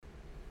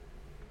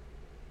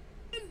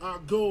I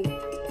go on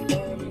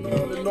and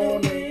on and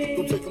on and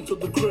don't take them to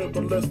the crib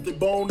unless they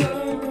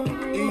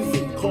boning.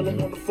 Easy, call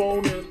them on the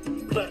phone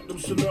and platinum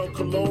Chanel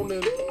cologne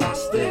and I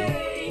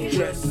stay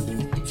dressed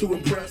to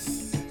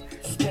impress.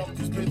 Spark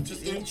these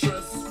bitches'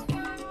 interest.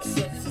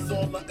 Sex is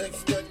all I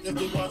expect if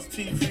they watch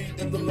TV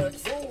in the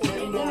Lex.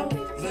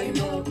 They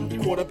know,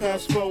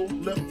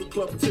 4:15, left the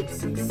club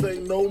tipsy, say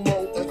no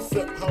more,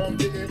 except how I'm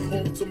getting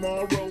home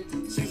tomorrow.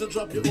 Caesar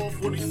drop you off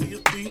when he sees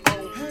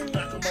D.O.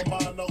 Back in my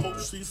mind, I hope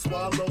she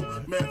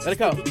swallow. Man, let it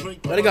go.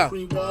 Let it go.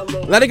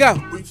 Let it go.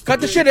 Cut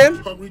the shit in.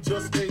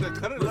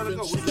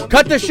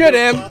 Cut the shit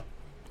in.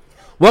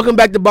 Welcome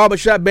back to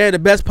Barbershop Band, the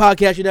best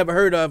podcast you never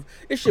heard of.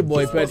 It's your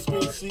boy Petty.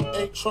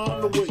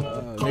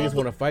 Niggas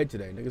want to fight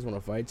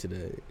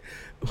today.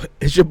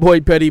 It's your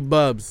boy Petty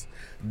Bubs.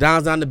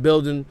 Don's on the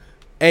building.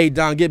 Hey,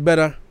 Don, get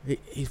better.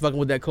 He's fucking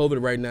with that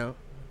COVID right now.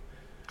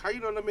 How you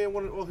know that man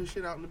wanted all his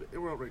shit out in the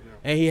world right now?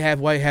 And he half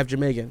white, half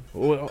Jamaican.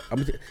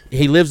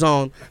 He lives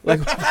on like,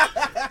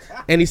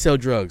 and he sell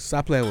drugs.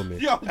 Stop playing with me.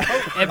 Yo,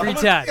 every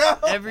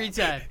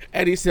time.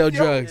 And he sell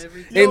drugs.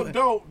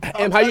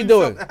 How you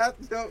doing?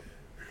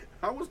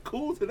 I was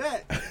cool to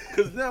that.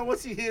 Because now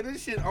once you hear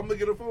this shit, I'm going to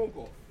get a phone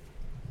call.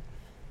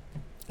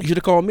 You should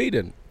have called me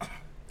then.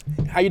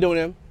 How you doing,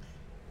 Em?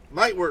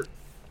 Light work.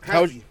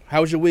 How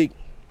was your week?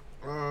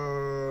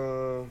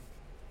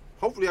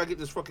 Hopefully I get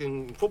this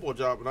fucking football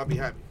job and I'll be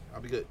happy. I'll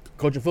be good.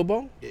 Coaching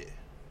football? Yeah.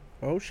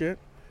 Oh, shit.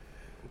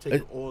 I'm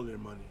taking all their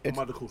money. I'm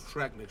about to coach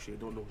track next year.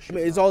 Don't know shit. I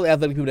mean, it's all the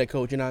athletic people that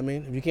coach, you know what I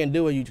mean? If you can't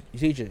do it, you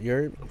teach it. You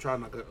heard? I'm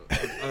trying like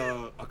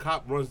a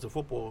cop runs the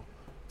football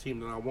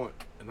team that I want.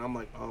 And I'm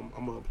like, I'm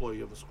an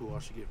employee of a school. I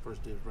should get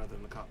first dibs rather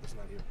than the cop that's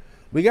not here.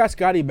 We got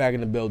Scotty back in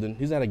the building.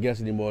 He's not a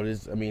guest anymore.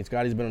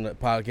 Scotty's been on the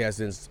podcast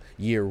since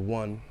year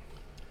one.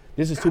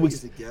 This is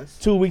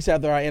 2 weeks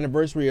after our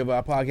anniversary of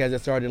our podcast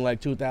that started in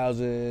like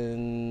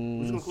 2000.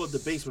 We're just gonna call it the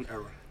basement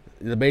era.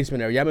 The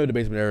basement era. Yeah, I remember the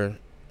basement era.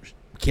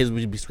 Kids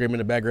would be screaming in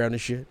the background and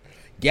shit.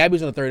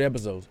 Gabby's on the 3rd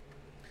episode.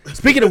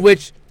 Speaking of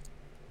which,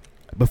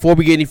 before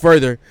we get any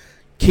further,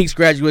 Keeks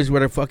graduates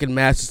with her fucking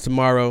master's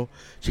tomorrow.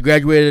 She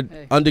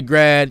graduated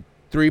undergrad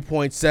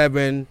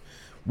 3.7,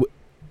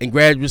 in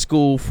graduate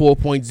school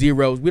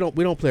 4.0. We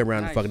don't play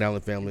around in the fucking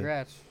Allen family.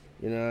 Congrats.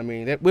 You know what I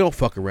mean? We don't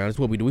fuck around. That's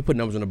what we do. We put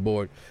numbers on the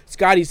board.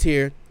 Scotty's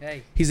here.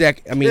 Hey. He's in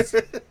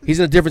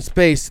a different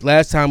space.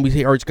 Last time we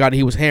heard Scotty,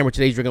 he was hammered.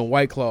 Today he's drinking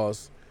White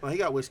Claws. Oh, he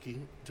got whiskey,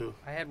 too.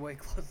 I had White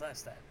Claws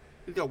last time.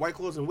 He's got White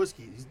Claws and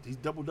whiskey. He's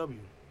double W.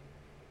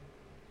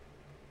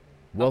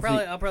 I'll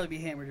probably be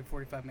hammered in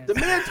 45 minutes. The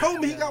man told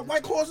me he got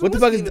White Claws and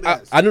what whiskey. The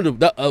fuck is... I knew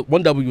the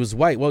one W was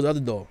white. What was the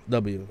other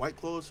W? White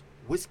Claws,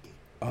 whiskey.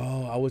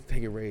 Oh, I was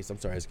taking race. I'm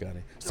sorry,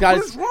 Scotty.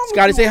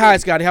 Scotty, say hi,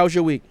 Scotty. How was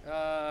your week?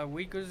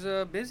 Week was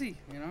busy,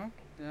 you know.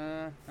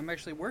 I'm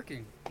actually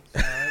working, so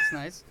that's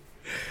nice.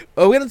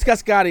 We're going to discuss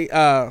Scotty.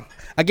 I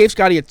gave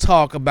Scotty a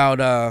talk about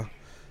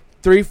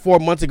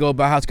 3-4 months ago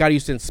about how Scotty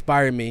used to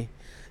inspire me.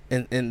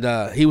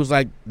 And he was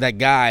like that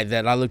guy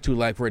that I look to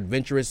like for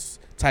adventurous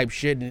type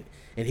shit.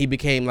 And he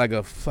became like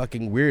a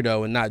fucking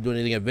weirdo and not doing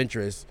anything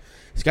adventurous.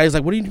 Scotty's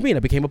like, what do you mean? I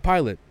became a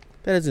pilot.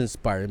 That doesn't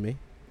inspire me.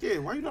 Yeah,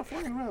 why you not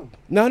flying around?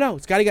 No.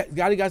 Scotty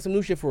got some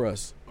new shit for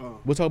us. Oh.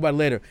 We'll talk about it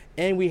later.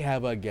 And we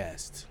have a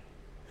guest.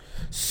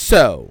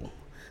 So,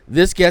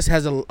 this guest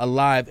has a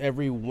live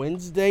every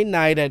Wednesday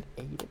night at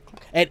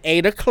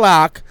 8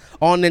 o'clock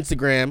on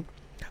Instagram.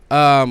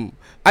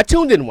 I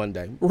tuned in one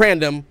day,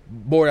 random,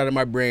 bored out of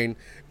my brain.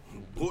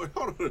 Bored?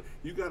 Hold on.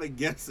 You got a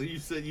guest and you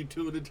said you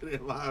tuned into their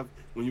live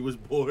when you was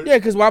bored? Yeah,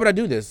 because why would I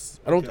do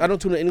this? I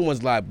don't tune in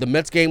anyone's live. The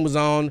Mets game was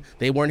on.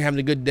 They weren't having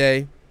a good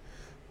day.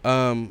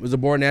 It was a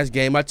boring ass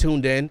game. I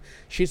tuned in.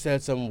 She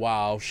said some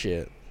wild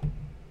shit.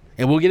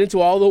 And we'll get into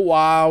all the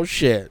wild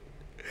shit.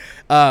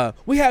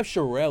 We have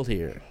Sherelle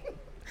here.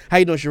 How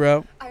you doing,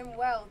 Sherelle? I'm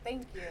well,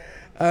 thank you.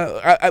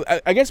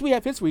 I guess we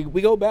have history.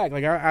 We go back.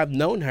 Like I've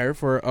known her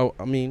for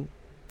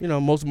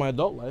most of my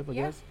adult life, I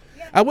guess.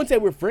 Yeah. I wouldn't say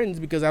we're friends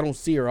because I don't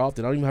see her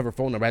often. I don't even have her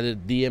phone number. I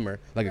had to DM her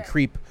like a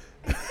creep.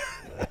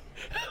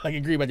 Like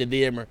a creep. I had to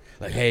DM her.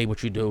 Like, hey,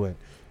 what you doing?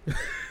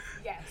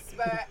 Yes,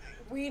 but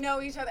we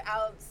know each other.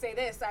 I'll say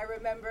this. I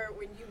remember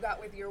when you got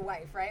with your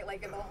wife, right?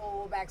 Like in the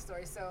whole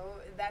backstory. So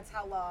that's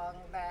how long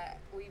that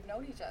we've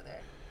known each other.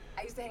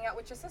 I used to hang out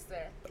with your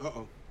sister.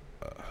 Uh-oh.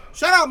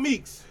 Shout out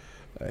Meeks.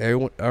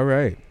 Everyone, all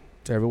right.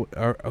 Everyone,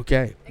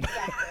 okay.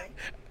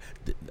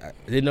 Exactly. I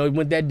didn't know it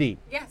went that deep.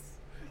 Yes.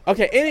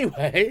 Okay,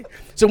 anyway.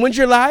 So when's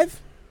your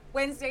live?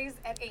 Wednesdays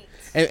at 8.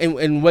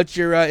 And what's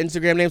your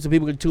Instagram name so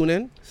people can tune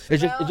in?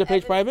 Is your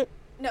page private?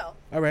 No.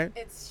 All right.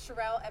 It's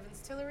Sherelle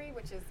Evans Tillery,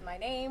 which is my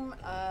name.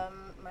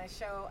 My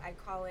show, I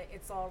call it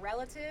It's All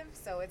Relative.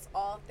 So it's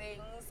all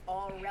things,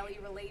 all rally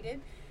related.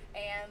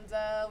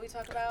 And we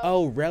talk about...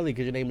 Oh, really?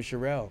 Because your name is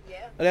Sherelle.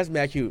 Yeah. Oh, that's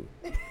mad cute.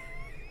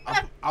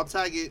 I'll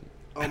tag it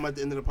at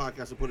the end of the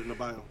podcast and put it in the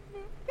bio.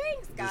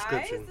 Thanks, guys.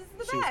 Description. This is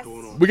the See best. what's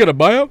going on. We got a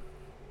bio?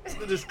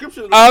 The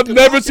description. I've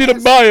never seen a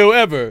bio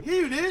ever. Yeah,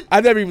 you did.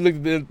 I never even looked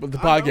at the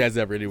I podcast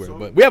know. ever anywhere. So-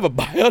 But we have a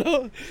bio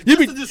though. You Just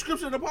be the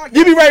description of the podcast.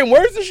 you be writing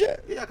words and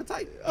shit. Yeah, I can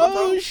type. Oh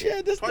Sometimes.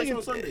 shit, this Twice on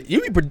nigga. Sunday.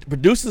 You be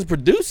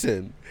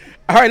producing.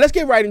 All right, let's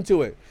get right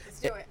into it. Let's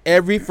do it.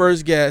 Every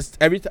first guest,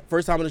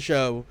 first time on the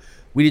show,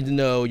 we need to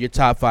know your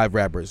top 5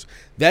 rappers.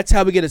 That's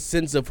how we get a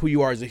sense of who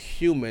you are as a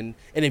human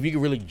and if you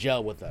can really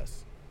gel with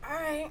us. All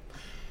right.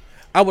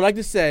 I would like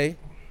to say,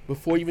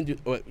 before you even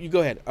do, you go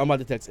ahead. I'm about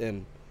to text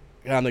M.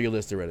 I know your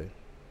list already.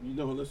 You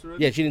know her list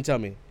already? Yeah, she didn't tell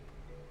me.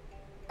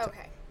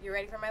 Okay. You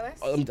ready for my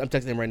list? I'm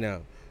texting him right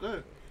now.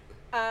 Go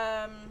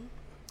ahead.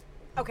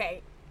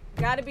 Okay.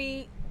 Gotta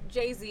be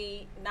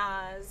Jay-Z,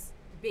 Nas,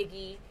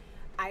 Biggie.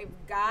 I've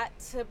got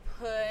to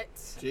put.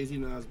 Jay-Z,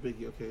 Nas,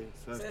 Biggie. Okay,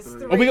 so that's That's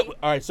 3. three. Oh,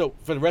 all right, so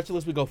for the rest of the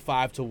list, we go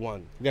 5 to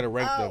 1. We got to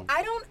rank Oh, them.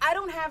 I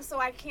don't have, so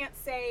I can't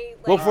say.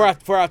 Like, Well,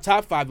 for our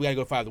top 5, we got to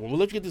go 5 to 1. Well,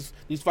 let's get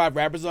these 5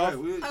 rappers off.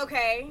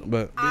 Okay.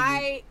 But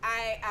I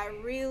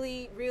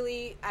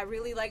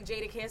really like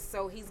Jadakiss,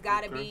 so he's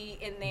got to Okay. be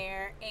in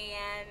there.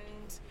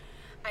 And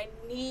I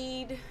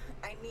need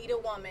a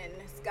woman.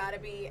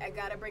 I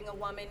gotta bring a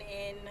woman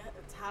in.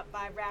 Top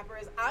 5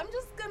 rappers. I'm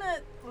just gonna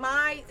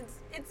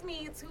it's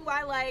me. It's who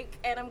I like,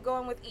 and I'm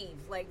going with Eve.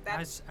 Like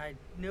that's I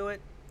knew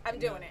it. I'm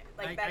doing it.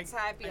 Like that's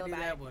how I feel about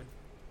it.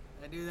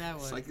 I do that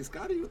one. Psychic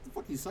Scotty? What the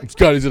fuck you psychic?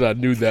 Scotty said I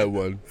knew that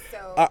one.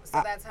 So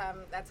that's how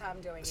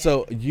I'm doing it.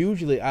 So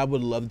usually I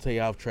would love to tell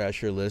you how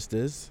trash your list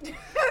is. you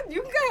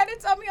can go ahead and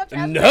tell me how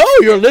trash. No,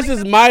 your list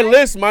is my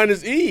list. Mine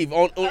is Eve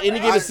on any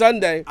given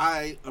Sunday.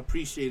 I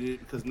appreciate it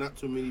because not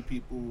too many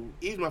people.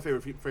 Eve's my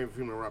favorite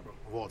female rapper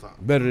of all time.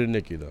 Better than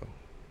Nicki though.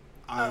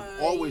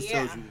 I've always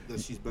yeah. told you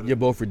that she's better. You're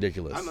both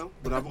ridiculous. I know,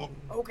 but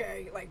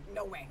Okay, like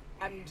no way.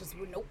 I'm just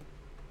nope.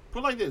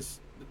 put like this.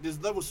 There's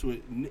levels to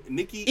it.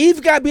 Nicki.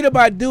 Eve got beat up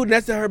by a dude, and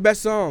that's her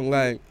best song.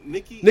 Like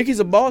Nicki's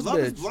a boss Love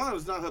Is bitch. Blind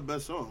is not her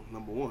best song.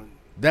 Number 1.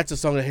 That's a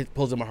song that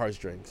pulls at my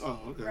heartstrings. Oh,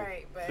 okay.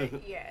 Right,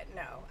 but yeah,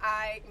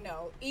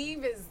 no.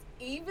 Eve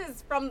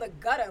is from the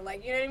gutter.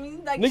 Like you know what I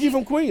mean? Like Nicki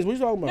from Queens. What you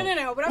talking about?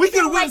 No. But I'm We could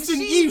saying, have like, went to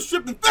see she- Eve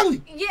stripped in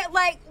Philly, Yeah,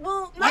 like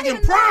well, not like in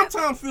even prime that.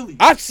 time Philly.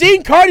 I've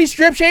seen Cardi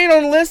strip. She ain't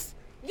on the list.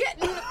 Yeah,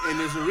 no, And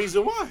there's a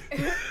reason why.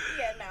 yeah,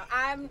 no.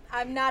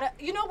 I'm not a.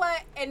 You know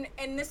what? And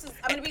this is.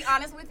 I'm gonna be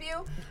honest with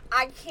you.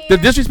 I can't. The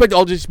disrespect,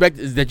 all disrespect,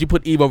 is that you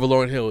put Eve over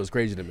Lauryn Hill is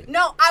crazy to me.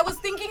 No, I was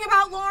thinking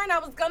about Lauren. I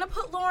was gonna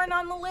put Lauren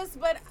on the list,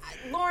 but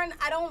Lauren,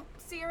 I don't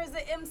see her as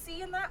an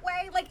MC in that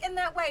way. Like in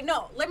that way,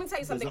 no. Let me tell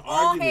you something. an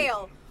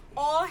argument.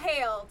 All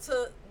hail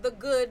to the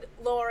good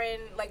Lauren,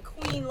 like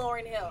Queen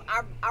Lauryn Hill.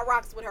 I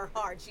rocks with her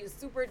hard. She is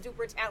super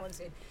duper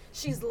talented.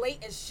 She's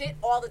late as shit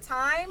all the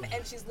time,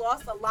 and she's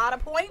lost a lot of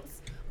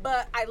points.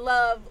 But I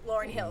love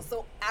Lauryn Hill,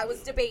 so I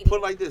was debating.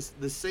 Put like this: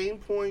 the same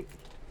point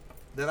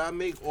that I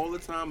make all the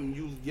time, and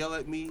you yell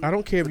at me. I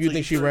don't care if you until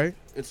think she turn- right.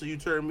 Until you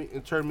turn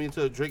me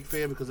into a Drake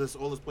fan because that's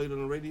all that's played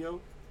on the radio.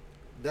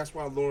 That's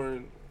why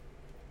Lauren.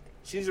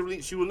 She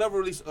will never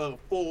release a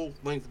full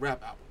length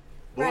rap album.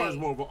 Lauren's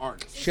Right. more of an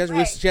artist. She has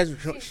Right. she's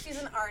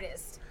She's an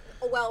artist,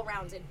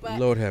 well-rounded. But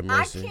Lord have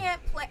mercy.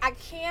 I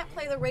can't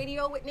play the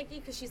radio with Nicki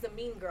because she's a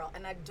mean girl,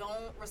 and I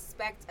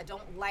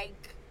don't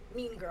like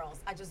mean girls.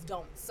 I just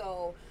don't.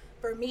 So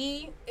for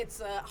me,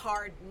 it's a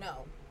hard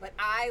no. But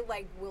I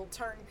will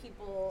turn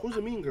people. Who's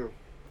a mean girl?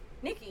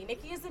 Nicki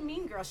is a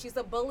mean girl. She's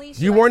a bully.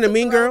 She You likes weren't a to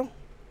mean throw-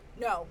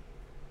 girl?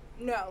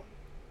 No,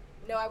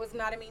 I was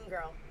not a mean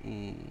girl.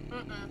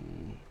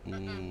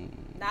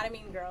 Not a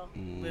mean girl.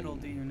 Little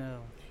do you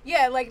know.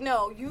 Yeah,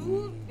 no,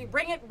 you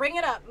bring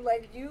it up.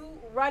 Like you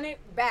run it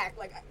back.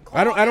 Like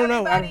I don't know. call I don't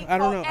know. everybody I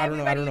don't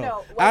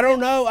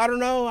know. you I don't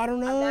know.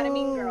 I'm not a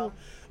mean girl.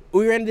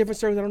 We were in different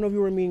circles. I don't know if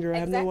you were a mean girl. I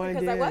have no Exactly,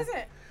 idea. because I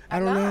wasn't. I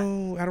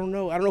don't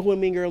know. I don't know who a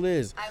mean girl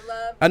is.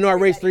 I know I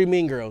raised 3 everybody.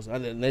 mean girls.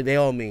 They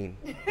all mean.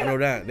 I know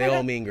that. They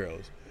all mean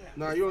girls.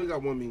 Nah, you only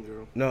got one mean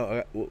girl.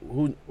 No,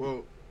 who?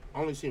 Well,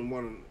 I only seen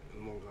one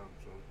in a long time.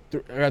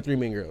 So. I got 3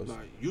 mean girls. Nah,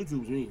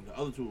 YouTube's mean. The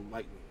other two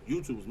like me.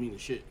 YouTube's mean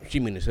as shit. She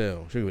mean as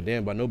hell. She don't give a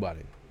damn about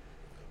nobody.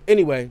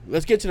 Anyway,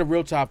 let's get to the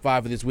real top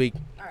 5 for this week.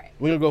 All right.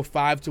 We're gonna go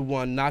 5 to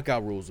 1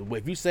 knockout rules.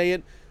 If you say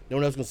it, no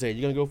one else can say it.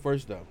 You're gonna go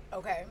first though.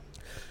 Okay.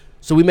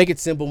 So we make it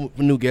simple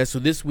for new guests. So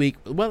this week,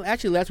 well,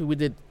 actually last week we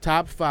did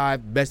top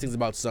 5 best things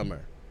about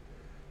summer,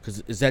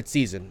 because it's that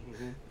season.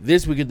 Mm-hmm.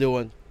 This week we're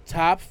doing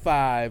top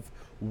 5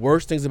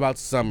 worst things about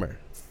summer.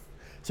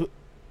 So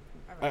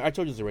I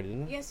told you this already,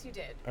 didn't I? Yes, you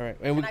did. All right,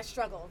 And I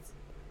struggled.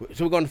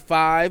 so we're going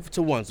 5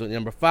 to 1. So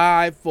number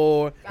 5,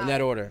 4, in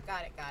that order.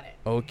 Got it.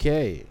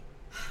 Okay.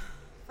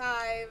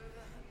 5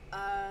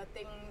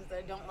 things that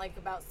I don't like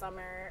about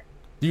summer.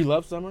 Do you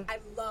love summer? I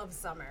love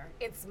summer.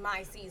 It's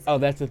my season. Oh,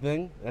 that's the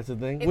thing. That's the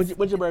thing.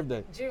 When's your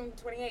birthday? June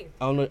 28th.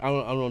 I don't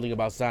know anything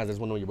about signs. I just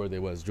want to know when your birthday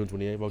was. June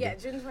 28th. Okay. Yeah,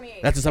 June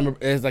 28th. That's the summer.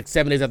 It's like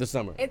 7 days after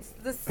summer. It's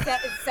it's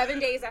 7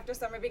 days after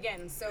summer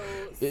begins. So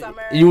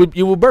summer. You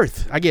will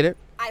birth. I get it.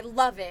 I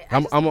love it. I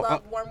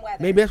love warm weather.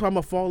 Maybe that's why I'm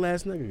a fall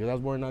ass nigga, because I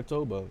was born in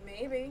October.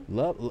 Maybe.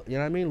 Love, you know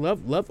what I mean?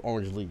 Love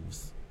orange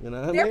leaves. You know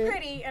what I They're mean?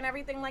 pretty and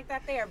everything like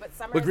that there, but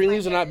summer. But is green my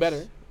leaves are not ish.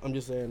 better. I'm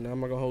just saying. I'm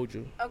not gonna hold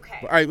you. Okay.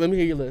 But, all right, let me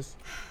hear your list.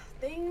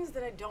 Things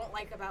that I don't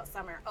like about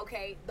summer.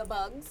 Okay, the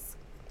bugs.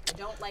 I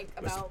don't like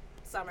about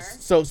summer.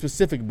 So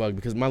specific bug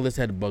because my list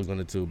had bugs on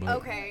it too. But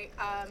Okay,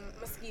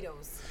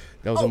 mosquitoes.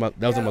 that was on my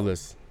no.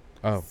 list.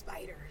 Oh,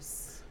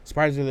 Spiders.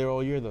 spiders are there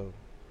all year though.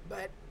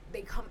 But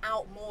they come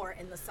out more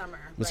in the summer.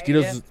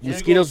 Mosquitoes. Yeah. Yeah.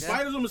 Mosquitoes.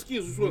 Spiders or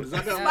mosquitoes? Which one? 'Cause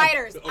I got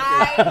Spiders. Okay.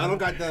 I I don't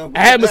got them. I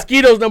had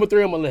mosquitoes number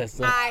 3 on my list.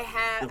 So.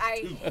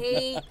 I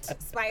hate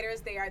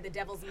spiders. They are the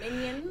devil's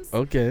minions.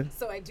 Okay.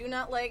 So I do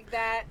not like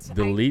that.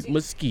 Delete I do-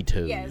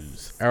 mosquitoes.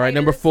 Yes, All right,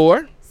 number spiders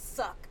 4.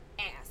 Suck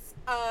ass.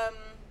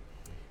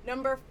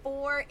 Number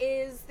 4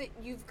 is that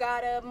you've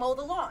got to mow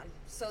the lawn.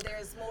 So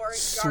there's more. yard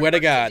Swear to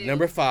work God. do.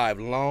 Number 5,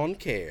 lawn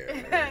care.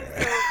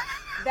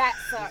 So that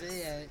sucks.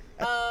 Yeah.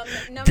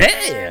 Number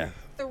Damn.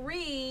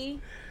 3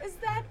 is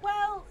that,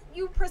 well,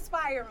 you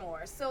perspire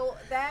more. So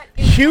that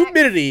impacts-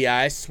 Humidity.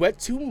 I sweat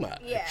too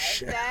much.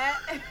 Yes, that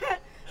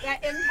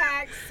that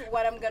impacts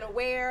what I'm gonna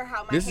wear,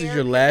 how my This hair is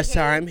your can last behave.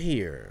 time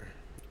here.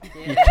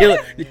 Yeah.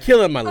 You're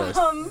killing my list.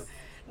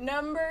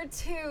 Number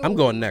 2. I'm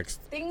going next.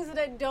 Things that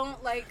I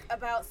don't like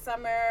about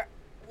summer.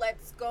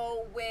 Let's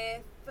go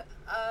with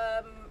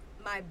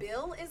my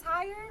bill is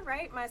higher,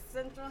 right? My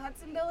Central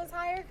Hudson bill is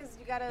higher because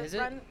you gotta Is it?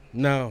 run.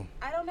 No,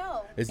 I don't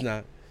know. it's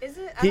not. Is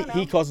it? I He don't know.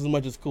 he costs as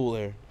much as Cool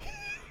Air.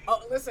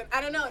 Oh, listen,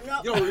 I don't know.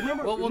 No. Yo,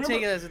 remember? We'll remember,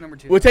 take it as a number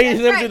 2. We'll take it That's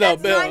to number right, 2 though,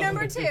 that's Bill. my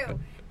number 2.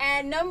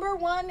 And number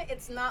 1,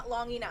 it's not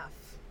long enough.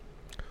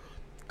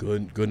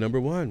 Good number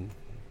 1.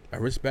 I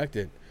respect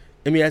it.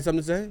 Let me add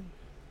something to say.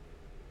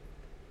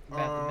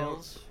 About the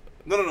Bills.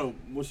 No.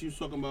 What she was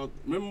talking about.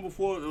 Remember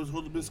before there was a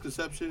whole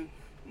misconception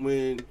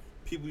when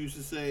people used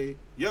to say,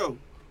 "Yo,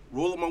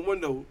 roll up my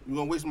window. You're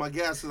gonna waste my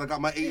gas because I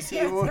got my AC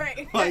That's on."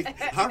 right.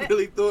 Like I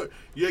really thought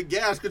your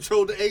gas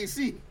controlled the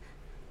AC.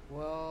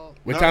 Well,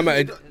 What No, time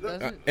it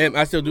doesn't.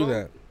 I still do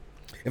that.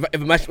 If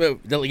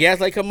the gas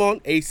light come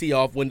on, AC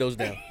off, windows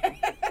down.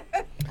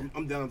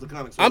 I'm down to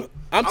Conic.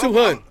 I'm too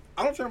hood.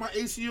 I don't turn my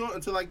AC on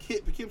until I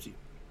hit Poughkeepsie.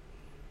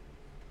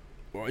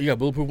 Well, you got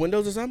bulletproof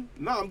windows or something?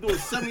 No, I'm doing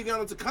 70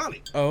 down to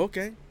Conic. Oh,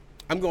 okay.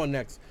 I'm going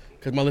next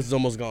because my list is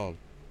almost gone.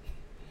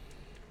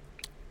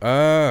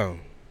 Oh.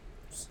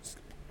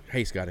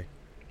 Hey, Scotty.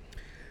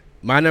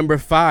 My number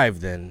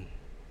 5 then.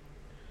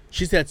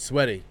 She said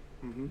sweaty.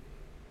 Mm-hmm.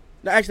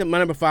 No, actually, my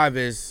number 5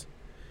 is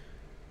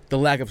the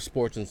lack of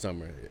sports in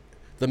summer.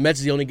 The Mets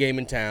is the only game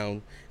in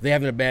town. They're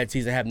having a bad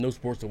season. Have no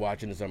sports to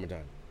watch in the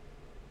summertime.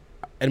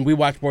 And we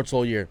watch sports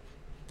all year.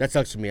 That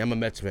sucks for me. I'm a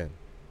Mets fan.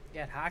 you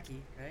got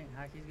hockey, right?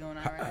 Hockey's going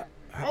on right now.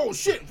 Oh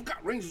shit! I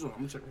forgot Rangers on. I'm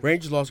gonna check.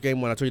 Rangers lost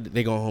game 1. I told you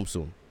they're going home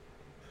soon.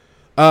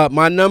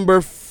 My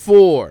number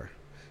 4.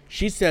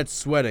 She said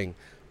sweating.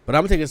 But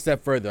I'm going to take it a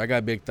step further. I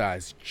got big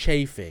thighs.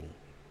 Chafing.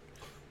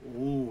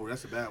 Ooh,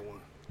 that's a bad one.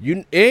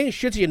 It ain't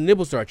shit till your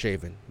nipples start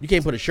chafing. You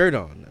can't put a shirt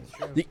on.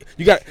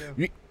 You got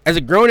as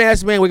a grown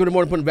ass man, waking up in the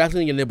morning putting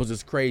Vaseline in your nipples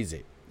is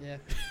crazy. Yeah,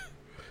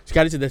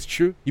 Scotty said that's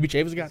true. You be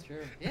chafing, Scott? that's true.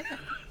 Yeah,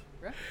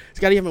 right.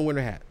 Scotty, you haven't worn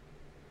a hat.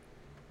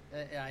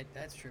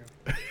 That's true.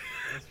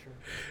 That's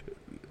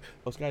true.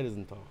 Oh, Scotty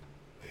doesn't talk.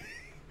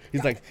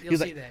 He's You'll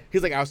see that.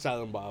 he's like our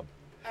silent Bob.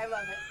 I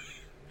love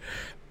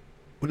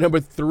it. Number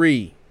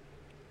 3.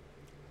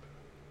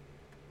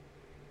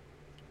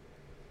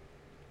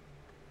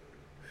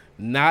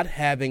 Not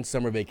having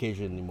summer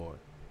vacation anymore.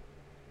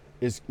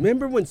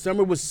 Remember when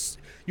summer was?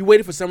 You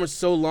waited for summer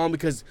so long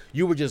because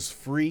you were just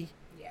free,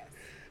 Yes.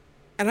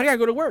 and I gotta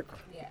go to work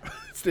Yes.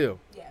 still.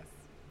 Yes.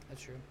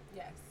 That's true.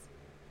 Yes.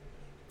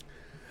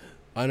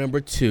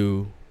 Number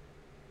 2,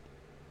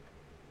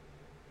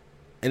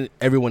 and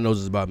everyone knows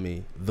this about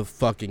me: the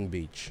fucking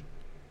beach.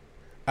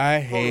 I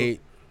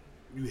hate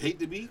You hate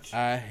the beach?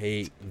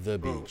 the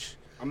Bro, beach.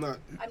 I'm not.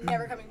 I'm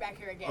never coming back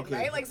here again, Okay.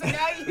 right? Like, so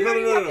now you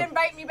No. have to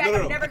invite me back.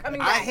 No. I'm never coming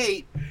back. I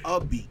hate a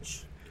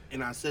beach,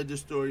 and I said this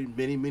story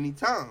many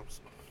times.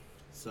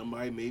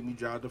 Somebody made me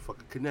drive to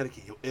fucking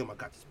Connecticut. Yo, Em, I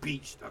got this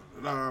beach. Da,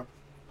 da, da.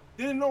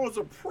 Didn't know it was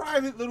a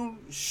private little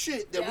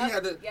shit that we Yep,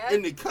 had to yep,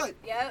 in the cut.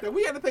 yep. That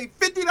we had to pay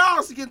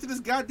 $50 to get to this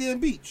goddamn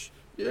beach.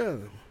 Yeah,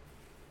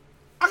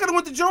 I could have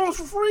went to Jones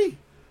for free.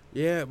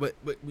 yeah, but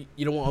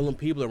you don't want all them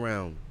people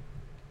around.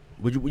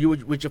 With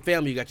your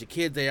family, you got your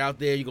kids. They out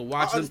there. You can I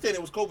watch them. understand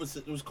it was COVID.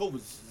 It was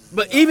COVID.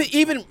 But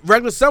even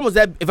regular summers,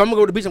 that if I'm gonna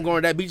go to the beach, I'm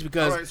going to that beach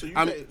because all right, so you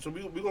I'm, pay, so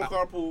we gonna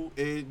carpool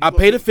and I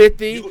pay the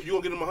 50. You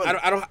gonna get them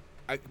 100.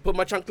 I put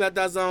my chunk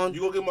class on.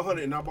 You gonna give them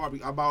 100 and I'll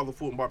buy all the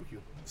food and barbecue.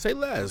 Say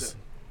less.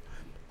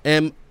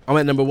 And I'm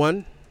at number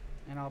 1.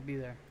 And I'll be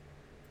there.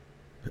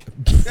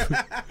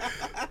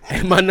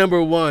 And my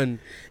number 1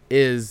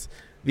 is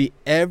the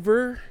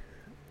ever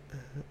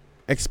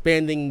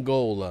expanding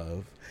goal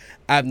of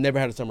I've never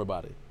had a summer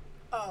body.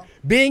 Oh.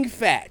 Being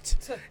fat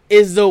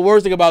is the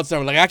worst thing about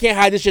summer. Like I can't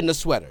hide this shit in a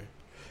sweater.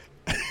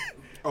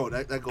 Oh,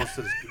 that goes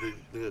to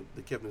the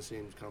Kevin and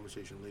Sam's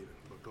conversation later.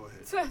 But go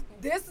ahead. So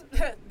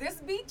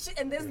this beach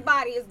and this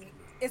body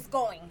is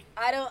going.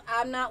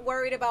 I'm not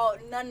worried about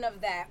none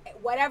of that.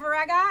 Whatever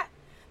I got,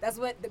 that's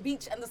what the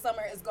beach and the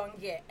summer is going to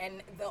get.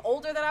 And the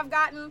older that I've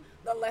gotten,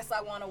 the less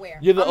I want to wear.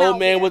 You're the I'm old out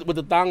man here. with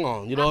the thong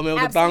on. You're the old man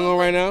with the thong on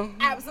right now?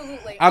 Absolutely.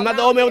 Absolutely. I'm not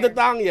the out old man with the here.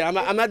 thong yet.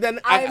 I'm not that.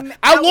 I'm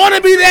I out want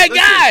to be that Listen,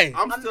 guy.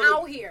 I'm I'm still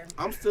out here.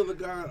 I'm still a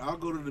guy. I'll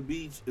go to the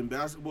beach in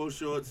basketball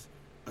shorts,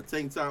 a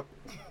tank top,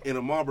 and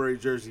a Marbury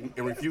jersey,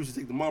 and refuse to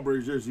take the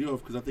Marbury jersey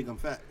off because I think I'm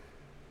fat.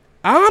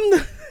 I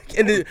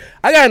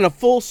got in a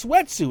full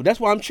sweatsuit. That's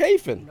why I'm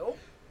chafing. Nope.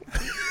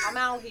 I'm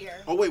out here.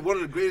 Oh wait, one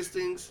of the greatest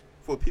things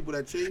for people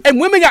that chafe. And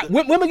women got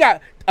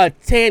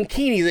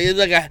tankinis.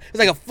 It's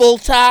like a full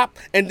top,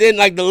 and then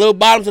like the little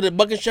bottoms of the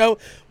bucket show.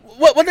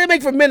 What they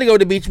make for men to go to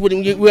the beach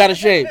when you out of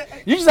shape?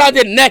 You just out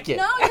there naked.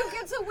 No, you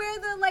get to wear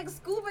the like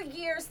scuba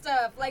gear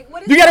stuff. Like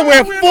what is You gotta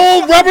wear a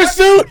full rubber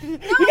suit. No,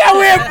 You gotta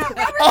wear.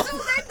 rubber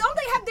suit. Don't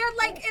they have their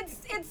like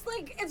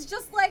it's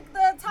just like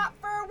the top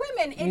for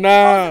women. It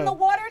Nah. goes in the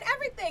water and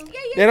everything.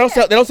 Yeah. They don't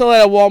sell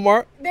that at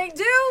Walmart. They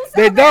do.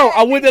 They sell don't. that.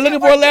 I went there looking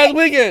for it last Dick.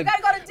 weekend. You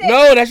gotta go to Dick.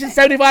 No, that shit's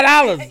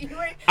 $75. You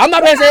ain't- I'm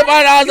not you paying got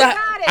 $75. it. You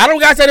got it. I don't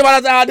got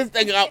 $75 out this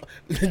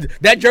thing.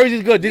 That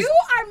jersey's good. This, You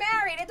are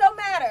married. It don't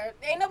matter.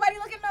 Ain't nobody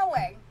looking no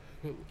way.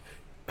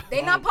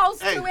 They not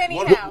supposed hey, to what-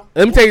 anyhow.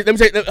 let me tell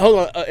you. Hold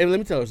on. And let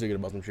me tell you a secret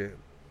about some shit.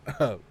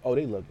 Oh,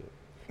 they looking.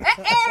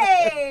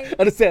 Hey.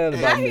 Understand that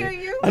about I me. hear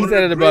you.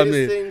 Understand that One about of the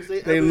me. greatest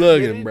things They ever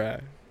looking,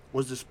 invented bruh.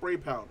 Was the spray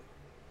powder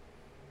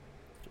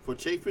for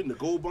chafing, the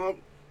Gold Bomb.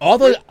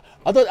 Although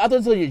I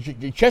thought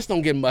your chest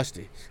don't get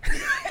musty.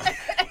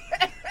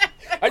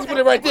 I just put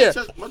it right there.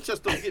 My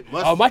chest don't get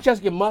musty. Oh, my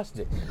chest get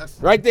musty. That's-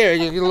 Right there,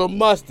 you get a little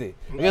musty.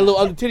 You get a little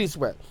under titty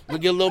sweat. You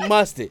get a little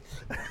musty.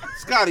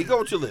 Scotty, go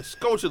with your list.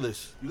 Go with your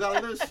list. You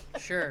got a list?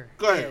 Sure.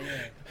 Go ahead.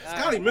 Yeah.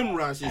 Scotty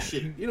memorized his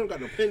shit. You don't got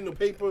no pen, no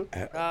paper.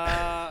 All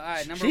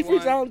right, number She one.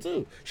 freestyling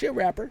too. She a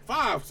rapper.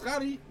 5,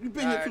 Scotty. You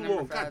been here Alright, too number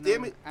long. five, God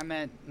damn it. I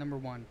meant number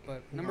one,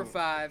 but number Oh.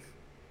 5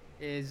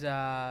 is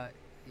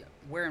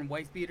wearing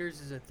wife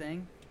beaters is a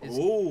thing. Is,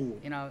 Oh.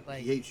 You know, like,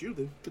 He hates you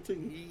then.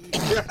 Continue.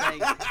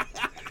 like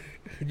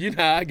You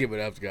know how I give it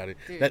up, Scotty.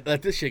 Dude.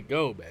 Let this shit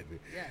go, baby.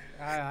 yeah,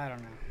 I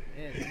don't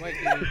know. Wife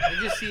beaters,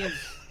 it just seems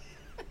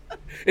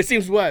It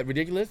seems what?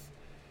 Ridiculous?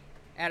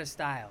 out of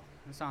style.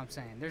 That's all I'm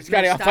saying. There's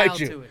Scotty, no I'll style fight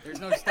you. to it. There's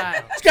no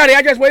style. Scotty,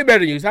 I dress way better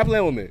than you. Stop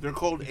playing with me. They're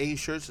called A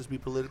shirts. Let's be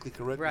politically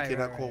correct. Right, you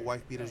cannot right, call right.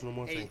 wife beaters no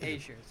more. Thank A you.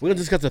 shirts. We're gonna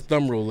discuss the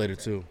thumb rule later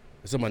too.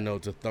 It's on my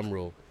notes. A thumb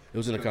rule. It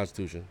was in the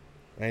Constitution.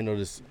 I ain't know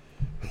this.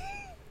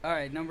 All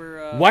right,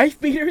 number Wife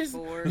beaters?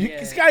 4, You,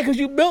 yeah. Scotty, because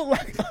you built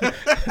like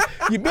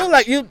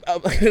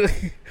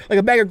like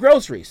a bag of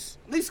groceries.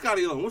 Leave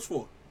Scotty alone. What's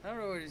for? I don't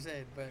know what you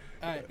said, but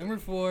all right, number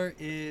 4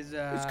 is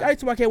Scotty,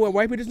 so I can't wear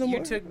wife beaters no you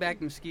more. took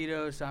back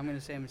mosquitoes, so I'm gonna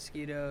say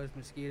mosquitoes.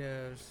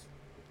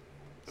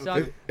 So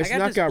Okay. It's I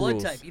got this knockout blood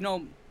rules. type. You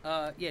know,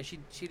 yeah, she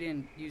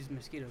didn't use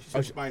mosquitoes. She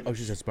said Oh,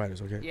 she said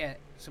spiders. Okay. Yeah,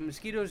 so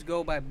mosquitoes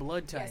go by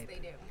blood Yes, type. they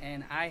do.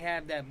 And I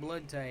have that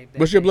blood type.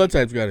 What's your blood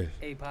type, Scotty?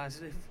 A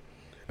positive.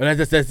 Oh,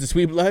 that's the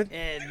sweet blood.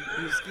 And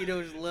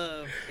mosquitoes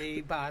love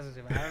A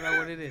positive. I don't know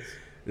what it is.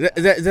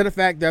 Is that a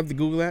fact? Do I have to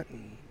Google that?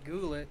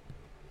 Google it.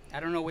 I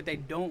don't know what they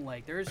don't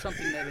like. There is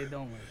something that they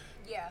don't like.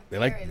 Yeah. They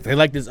there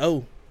like is. this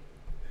O.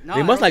 No, They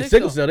I must don't like think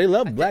sickle so. cell. They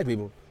love black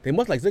people. They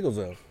must like sickle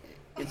cell.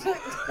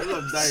 They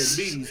love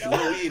diabetes. You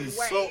know, eating way.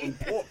 salt and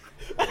pork.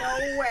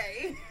 No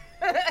way.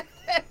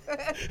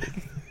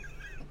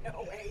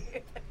 No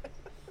way.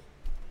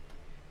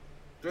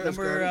 Go ahead,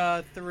 Number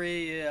Scotty.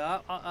 3,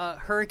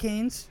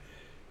 hurricanes.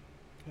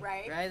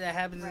 Right? Right, that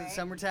happens in the Right.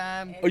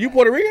 summertime. Oh, you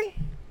Puerto Rican?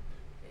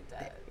 It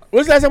does.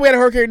 When's the last time we had a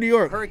hurricane in New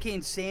York?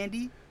 Hurricane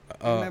Sandy.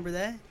 Uh, Remember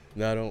that?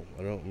 No, I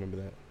don't remember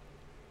that.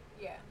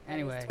 Yeah.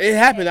 Anyway. It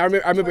happened. I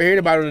remember hearing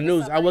about it on the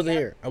news. I wasn't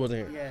here.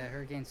 Yeah,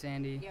 Hurricane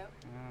Sandy. Yep.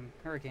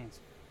 Hurricanes.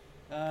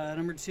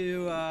 Number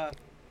 2, all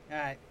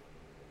right.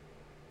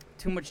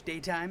 Too much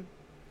daytime.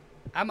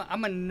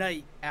 I'm a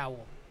night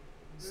owl,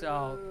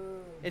 so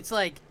Ooh. it's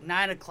like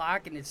 9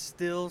 o'clock and it's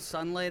still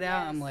sunlight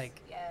out. I'm Yes,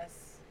 like, yes,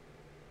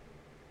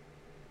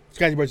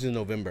 Scotty's birthday's in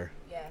November.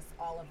 yes,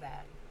 all of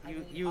that. I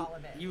need you all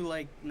of it. you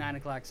like 9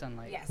 o'clock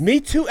sunlight. Yes. Me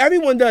too.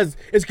 Everyone does.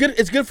 It's good.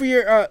 It's good for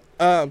your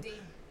D.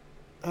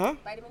 huh?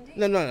 Vitamin D.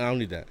 No, I don't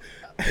need that.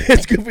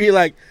 It's good for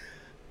your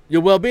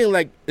your well-being.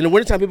 Like in the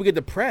wintertime, people get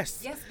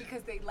depressed. Yes,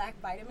 because they lack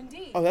vitamin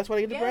D. Oh, that's why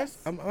they get depressed.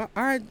 Yes. All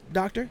right,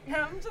 doctor.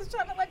 I'm just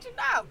trying to let you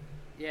know.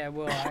 Yeah,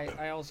 well,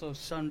 I also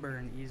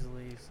sunburn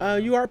easily. So.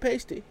 You are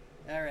pasty.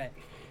 All right.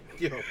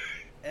 Yo,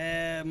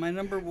 My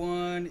number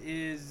 1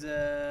 is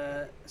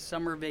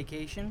summer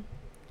vacation.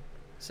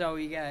 So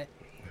you got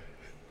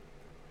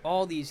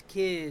all these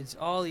kids,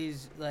 all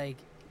these like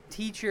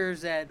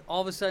teachers that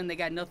all of a sudden they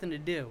got nothing to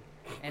do,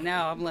 and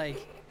now I'm like,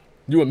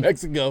 You in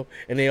Mexico,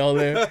 and they all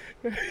there.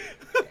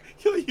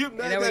 yo, you mad and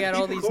now we that got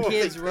all people these go on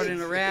kids vacation?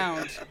 running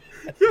around.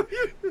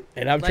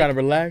 And I'm Like- trying to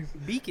relax.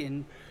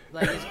 Beacon,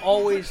 like it's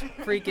always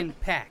freaking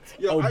packed.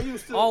 Yo, Oh, I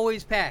used to.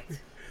 Always packed.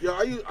 Yo,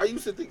 I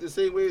used to think the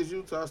same way as you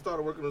until I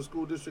started working in a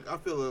school district. I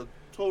feel a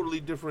totally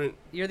different.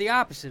 You're the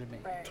opposite of me.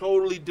 Right.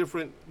 Totally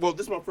different. Well,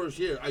 this is my first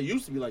year. I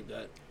used to be like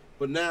that,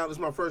 but now this is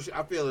my first year.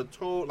 I feel a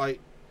like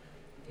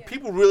Yeah.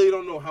 people really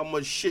don't know how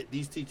much shit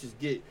these teachers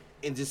get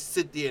and just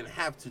sit there and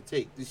have to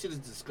take. This shit is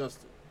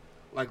disgusting,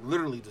 like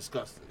literally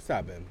disgusting.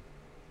 Stop, man.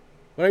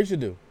 What I used to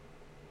do?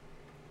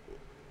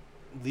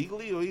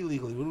 Legally or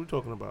illegally? What are we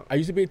talking about? I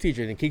used to be a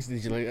teacher, and Keeks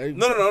teacher like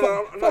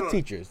No. fuck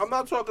teachers. I'm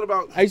not talking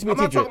about. I used to be a I'm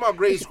not teacher. talking about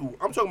grade school.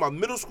 I'm talking about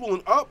middle school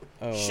and up.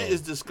 Oh. Shit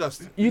is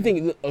disgusting. You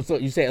think so?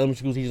 You say elementary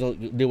school teachers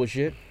don't deal with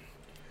shit?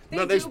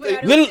 No, They they- do, but I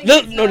don't Little,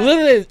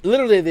 think it's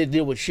literally, they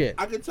deal with shit.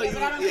 I can tell Yeah, you.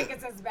 but I don't yeah, think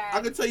it's as bad.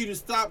 I can tell you to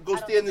stop. Go I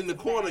don't stand think in the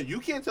it's corner. bad. You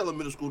can't tell a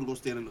middle school to go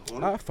stand in the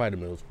corner. I'll fight a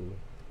middle schooler.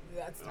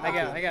 That's I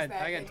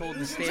got told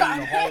to stand in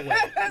the hallway.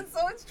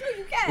 So it's true,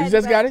 you can. You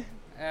just got it?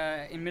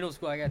 In middle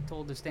school, I got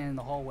told to stand in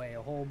the hallway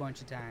a whole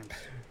bunch of times.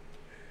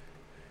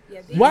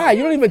 Yeah, Why?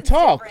 You don't even it's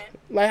talk. different.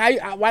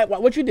 Like why?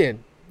 What you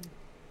did?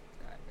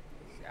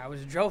 I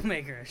was a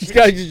troublemaker. This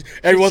guy just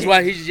every once in a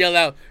while he just yell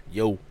out,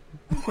 "Yo."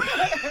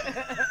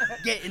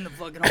 Get in the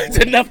fucking It's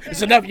hallway. enough.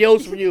 It's enough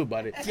yos from you,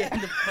 buddy. Get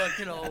in the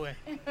fucking hallway.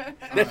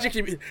 That shit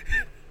can be.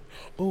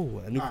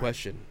 Oh, a new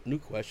question. New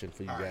question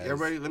for you All right, guys. y'all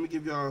ready? Let me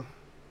give y'all.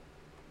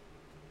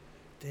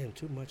 Damn,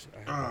 too much.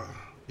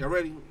 Y'all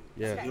ready?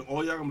 Yeah.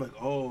 All y'all gonna be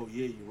like, oh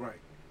yeah, you're right.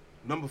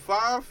 Number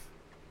 5.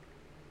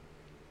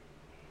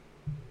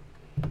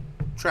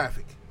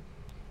 Traffic.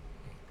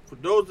 For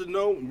those that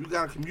know, you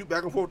gotta commute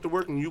back and forth to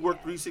work, and you work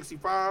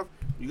 365.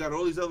 You got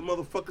all these other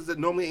motherfuckers that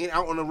normally ain't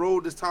out on the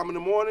road this time in the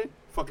morning.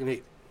 Fucking hate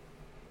it.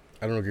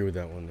 I don't agree with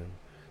that one. Then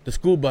the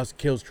school bus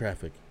kills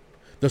traffic.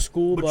 The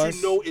school But bus.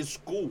 you know it's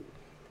school.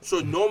 So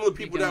normally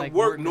people can, that like,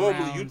 work work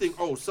normally, you around. think,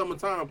 oh,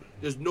 summertime,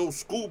 there's no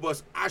school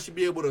bus. I should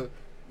be able to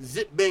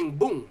zip, bang,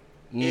 boom.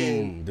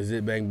 And the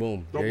zip bang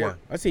boom. Don't Yeah. work.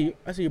 I see you.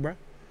 I see you, bro.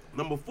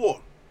 number 4,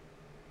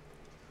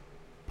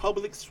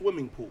 public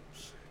swimming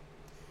pools.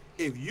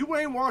 If you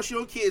ain't wash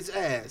your kid's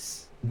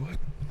ass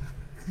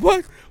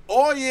What?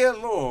 all year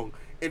long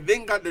and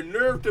then got the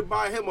nerve to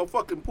buy him a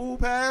fucking pool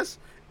pass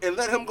and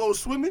let him go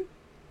swimming,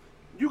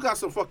 you got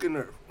some fucking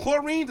nerve.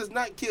 Chlorine does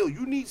not kill.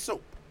 You need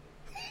soap.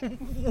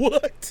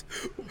 What?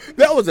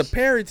 That was a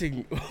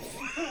parenting.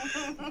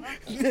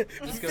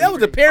 That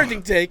was a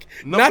parenting take,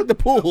 not the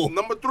pool.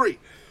 Number 3.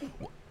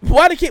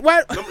 Why the kid?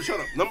 Why? Shut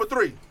up. Number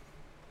 3.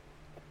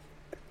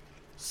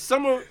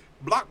 Summer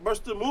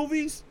blockbuster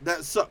movies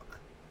that suck.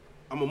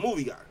 I'm a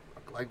movie guy.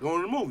 I like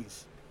going to the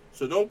movies.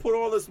 So don't put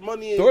all this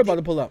money in. Story about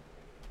to pull up.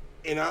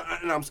 And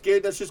I'm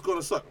scared that shit's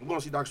gonna suck. I'm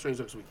gonna see Doctor Strange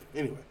next week.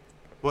 Anyway.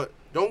 But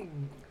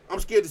I'm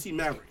scared to see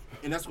Maverick.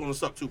 And that's gonna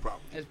suck too,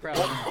 probably. It's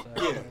probably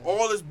Yeah.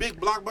 All this big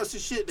blockbuster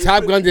shit. they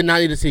Top put- Gun did not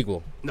need a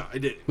sequel. No, it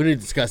didn't. We need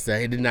to discuss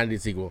that. It did not need a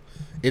sequel.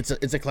 It's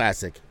a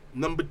classic.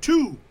 Number 2.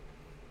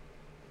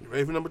 You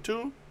ready for number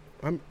 2?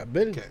 I've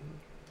been. Okay.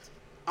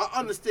 I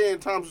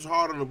understand times is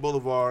hard on the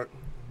boulevard,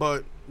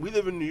 but we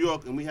live in New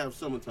York and we have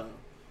summertime.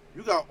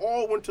 You got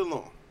all winter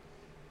long.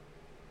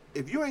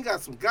 If you ain't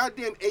got some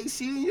goddamn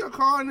AC in your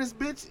car in this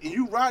bitch and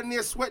you riding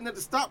there sweating at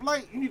the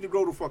stoplight, you need to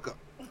grow the fuck up.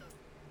 Not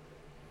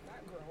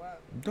grow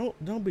up.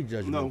 Don't be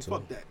judgmental. No,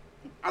 fuck that.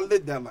 I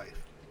lived that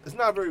life. It's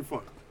not very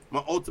fun.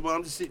 My ultimate,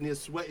 I'm just sitting there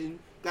sweating.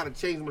 Got to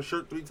change my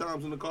shirt 3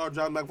 times in the car,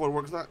 driving back for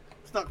work.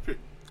 It's not pretty.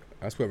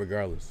 I swear,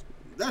 regardless.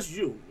 That's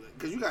you,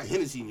 because you got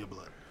Hennessy in your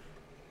blood.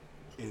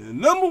 And the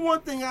number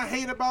one thing I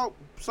hate about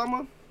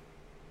summer,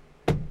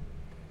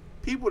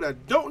 people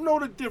that don't know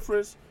the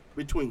difference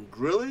between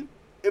grilling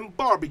and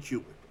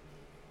barbecuing.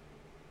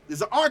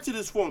 There's an art to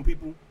this form,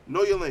 people.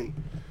 Know your lane.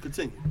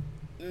 Continue.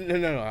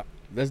 No.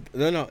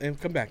 No. And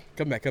come back.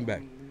 You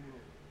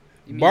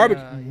mean,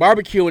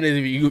 Barbecuing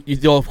is you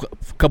throw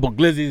a couple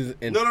glizzies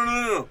and.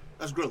 No.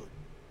 That's grilling.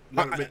 You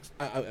gotta mix.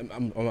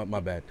 I'm my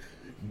bad.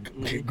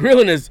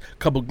 Grilling is a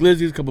couple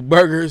glizzies, a couple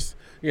burgers.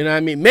 You know what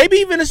I mean? Maybe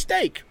even a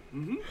steak.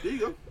 There you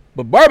go.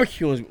 But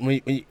barbecuing is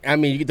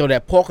when you can throw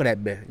that pork on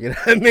that bed. You know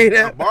what I mean?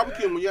 Now,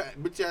 barbecuing, when your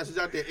bitch ass is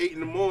out there 8 in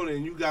the morning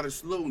and you got it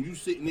slow and you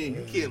sitting there and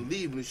you can't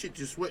leave and the shit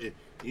just sweating.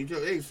 And you tell,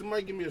 hey,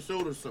 somebody give me a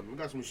soda or something. I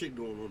got some shit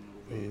going on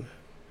over here.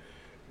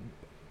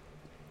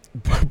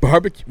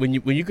 Barbecue when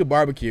you could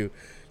barbecue,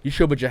 you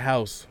show up at your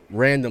house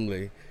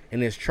randomly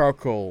and there's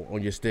charcoal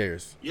on your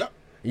stairs. Yep.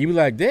 And you be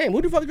like, damn,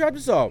 who the fuck dropped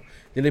this off?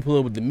 Then they pull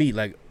up with the meat,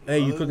 like, hey,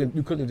 you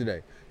cooking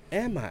today?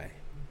 Am I?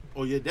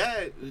 Or your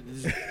dad,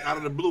 just out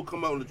of the blue,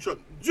 come out in the truck.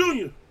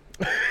 Junior,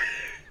 I'm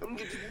gonna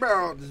get your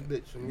barrel out this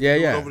bitch.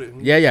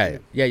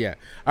 Yeah.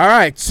 All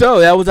right, so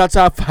that was our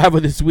top 5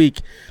 of this week.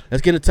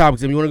 Let's get into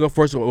topics. If you want to go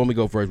first, or want me to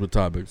go first with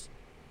topics?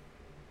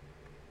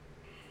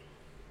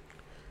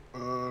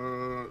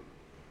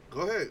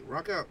 Go ahead,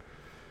 rock out.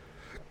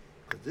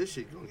 Cause this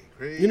shit gonna get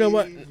crazy. You know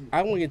what?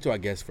 I want to get to our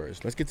guest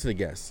first. Let's get to the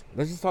guest.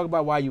 Let's just talk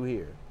about why you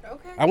here.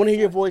 Okay. I want to hear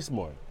your voice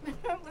more.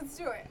 Let's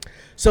do it.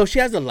 So she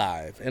has a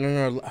live, and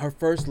on her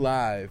first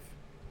live,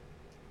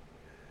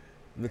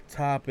 the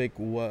topic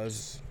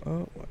was,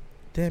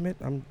 damn it,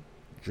 I'm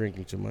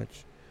drinking too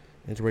much.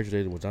 Interracial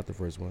dating was not the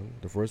first one.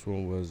 The first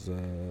one was,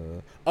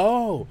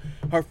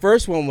 her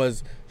first one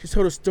was, she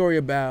told a story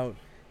about,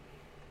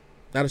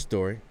 not a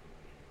story.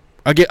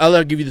 I'll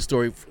give you the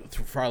story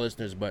for our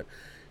listeners, but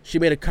she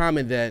made a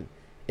comment that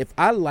if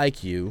I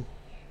like you,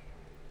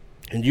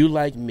 and you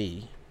like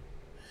me,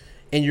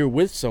 and you're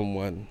with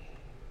someone,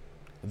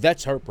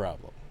 that's her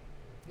problem.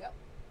 Yep.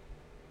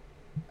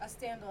 I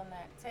stand on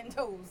that. 10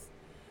 toes.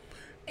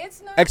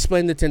 It's not.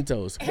 Explain the 10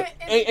 toes.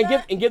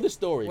 It's and give the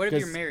story. What if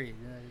you're 'cause married?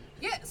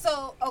 Yeah.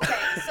 So okay.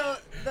 So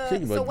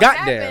Think about so it. what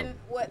Goddamn. happened?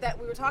 What that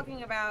we were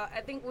talking about?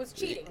 I think was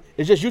cheating.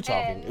 It's just you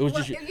talking. And, It was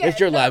well, just you. yeah, It's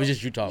your no, life. It's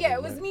just you talking. Yeah,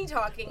 it was man. me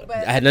talking,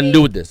 but I had nothing to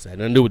do with this. I had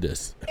nothing to do with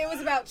this. It was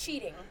about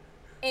cheating,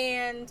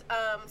 and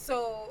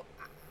so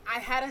I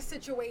had a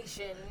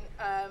situation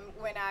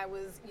when I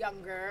was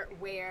younger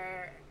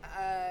where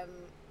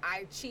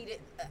I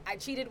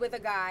cheated with a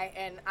guy,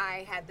 and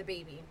I had the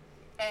baby,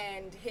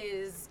 and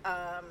his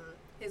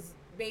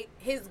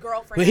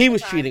girlfriend. But he at the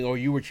was time- cheating, or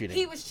you were cheating.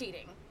 He was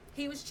cheating.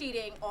 He was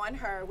cheating on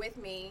her with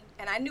me,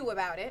 and I knew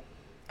about it.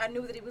 I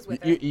knew that he was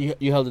with her.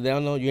 You held it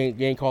down though. You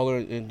ain't call her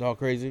and talk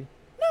crazy.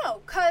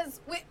 No, cause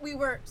we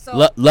were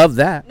so. Love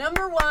that.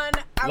 Number one,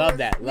 Love we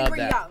that. were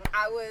young.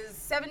 I was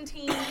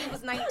 17, he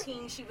was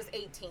 19, she was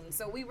 18.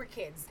 So we were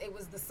kids. It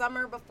was the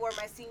summer before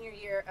my senior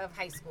year of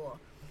high school.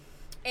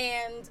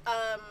 And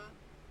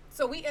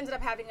so we ended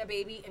up having a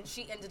baby, and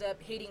she ended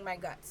up hating my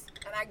guts.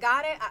 And I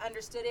got it, I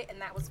understood it, and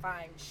that was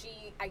fine.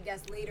 She, I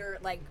guess, later,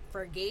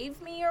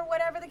 forgave me or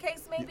whatever the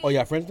case may be. Oh,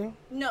 y'all friends now?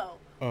 No,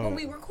 Oh. but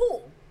we were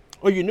cool.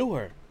 Oh, you knew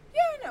her.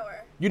 Yeah, I know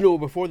her. You knew her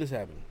before this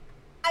happened.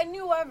 I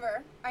knew of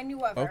her.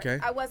 Okay.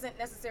 I wasn't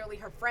necessarily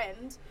her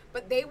friend,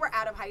 but they were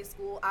out of high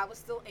school. I was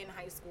still in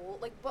high school.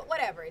 But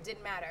whatever. It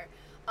didn't matter.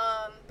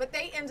 But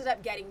they ended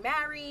up getting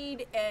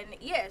married, and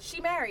yeah, she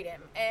married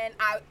him. And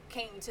I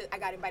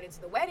got invited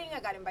to the wedding.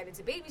 I got invited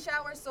to baby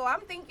showers. So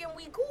I'm thinking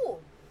we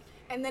cool.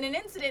 And then an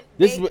incident.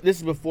 This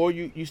is before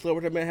you slept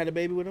with her man, had a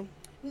baby with him.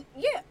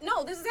 Yeah.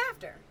 No, this is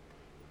after.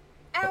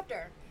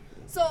 After.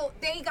 So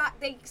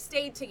they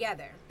stayed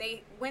together.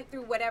 They went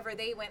through whatever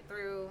they went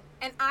through,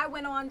 and I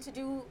went on to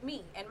do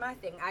me and my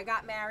thing. I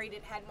got married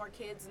and had more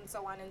kids and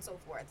so on and so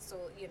forth. So,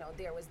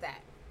 there was that.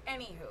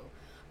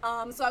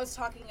 Anywho, so I was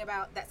talking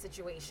about that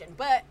situation.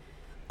 But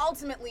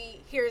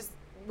ultimately, here's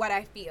what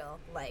I feel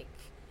like.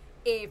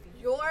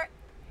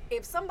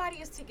 If somebody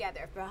is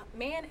together, if a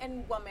man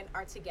and woman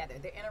are together,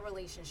 they're in a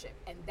relationship,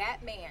 and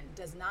that man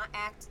does not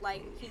act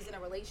like he's in a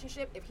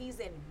relationship, if he's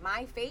in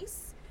my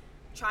face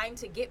trying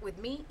to get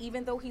with me,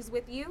 even though he's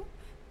with you,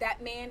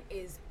 that man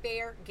is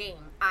fair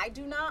game. I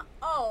do not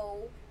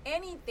owe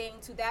anything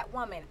to that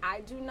woman.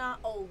 I do not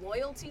owe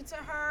loyalty to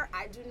her.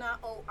 I do not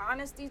owe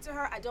honesty to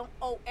her. I don't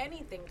owe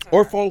anything to her.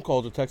 Or phone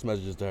calls or text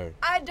messages to her.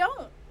 I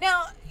don't.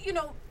 Now,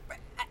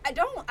 I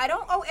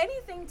don't owe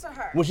anything to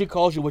her. When she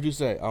calls you, what you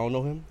say? I don't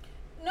know him.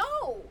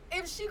 No.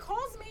 If she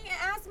calls me and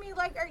asks me,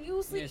 are you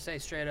You sleeping? say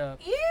straight up.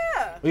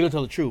 Yeah. Or you gonna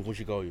tell the truth when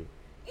she call you?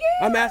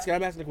 Yeah. I'm asking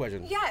the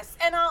question. Yes,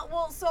 and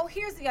so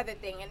here's the other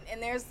thing,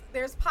 and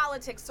there's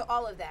politics to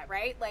all of that,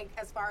 right?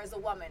 As far as a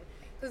woman,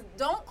 because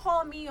don't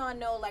call me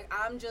on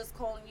I'm just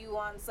calling you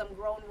on some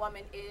grown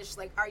woman-ish,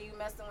 are you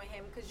messing with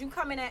him? Because you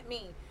coming at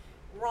me,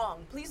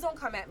 wrong. Please don't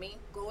come at me.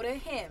 Go to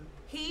him.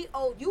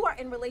 You are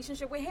in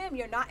relationship with him.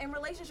 You're not in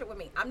relationship with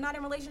me. I'm not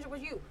in relationship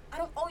with you. I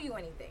don't owe you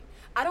anything.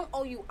 I don't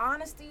owe you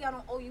honesty. I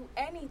don't owe you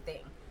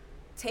anything.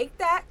 Take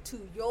that to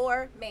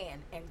your man,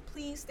 and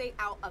please stay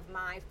out of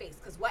my face.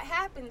 Because what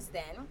happens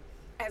then,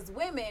 as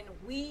women,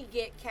 we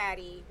get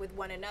catty with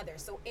one another.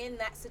 So in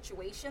that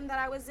situation that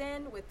I was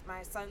in with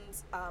my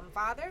son's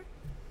father,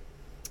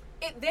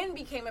 it then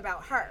became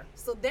about her.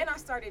 So then I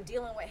started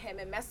dealing with him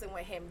and messing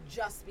with him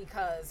just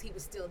because he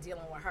was still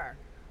dealing with her.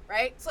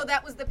 Right? So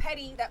that was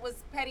petty. That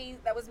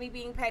was me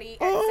being petty at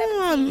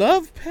 17. I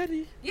love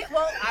petty. Yeah,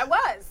 well, I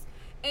was.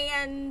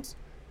 And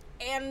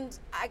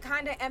I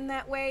kind of am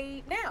that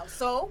way now.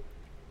 So.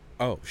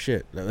 Oh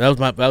shit! That was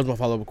my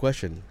follow-up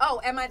question.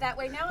 Oh, am I that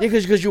way now? Yeah,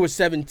 because you were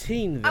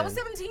 17 then. I was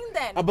 17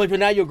 then. But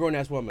now you're a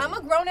grown-ass woman. I'm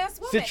a grown-ass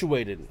woman.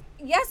 Situated.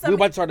 Yes, We're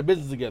about to start a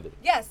business together.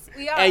 Yes,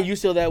 we are. And you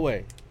still that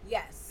way.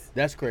 Yes.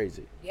 That's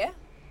crazy. Yeah.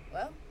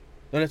 Well.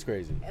 No, that's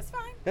crazy. That's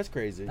fine. That's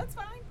crazy. That's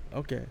fine.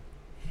 Okay.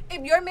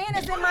 If your man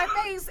is in my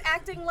face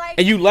acting like.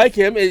 And you like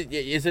him,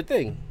 it's a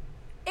thing.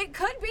 It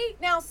could be.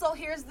 Now, so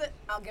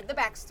I'll give the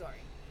backstory.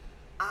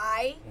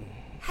 I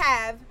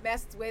have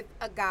messed with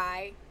a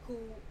guy who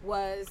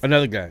was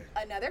Another guy.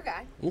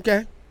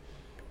 Okay.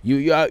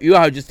 You out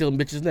here just stealing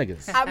bitches'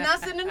 niggas. I'm not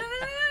saying no.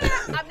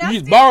 I'm not. You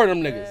just borrowing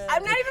them niggas.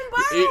 I'm not even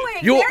borrowing.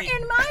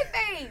 They're in my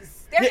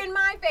face. They're in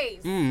my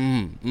face.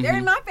 They're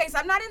in my face.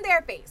 I'm not in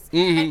their face.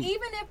 And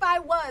even if I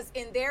was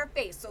in their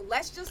face, so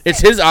let's just say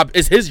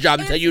it's his job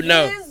to tell you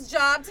no. It's his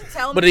job to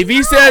tell me. But if he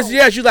no. says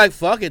yes, you like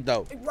fuck it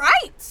though.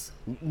 Right.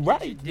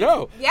 Right.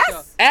 No.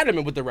 Yes.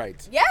 Adamant with the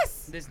rights.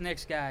 Yes. This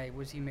next guy,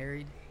 was he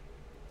married?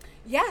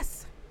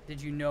 Yes.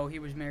 Did you know he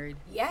was married?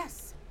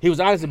 Yes. He was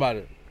honest about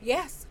it.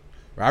 Yes.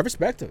 I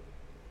respect it.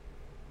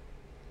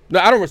 No,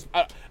 I don't. Hold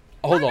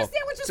on.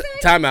 understand what you're saying.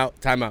 Time out.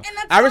 And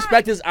that's I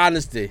respect fine. his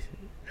honesty.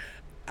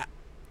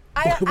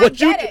 I What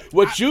get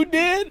it. you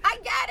did, I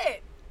get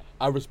it.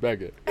 I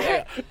respect it.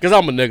 Cause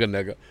I'm a nigga.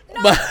 No,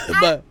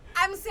 But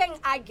I'm saying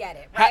I get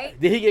it, right?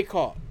 did he get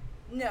caught?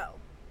 No.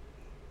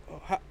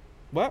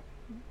 What?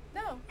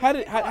 No. How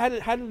did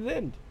it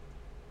end?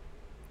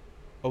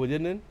 Oh, it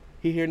didn't end.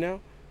 He here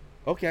now?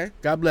 Okay.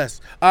 God bless.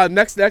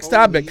 Next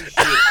topic.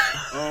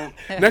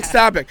 Next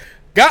topic.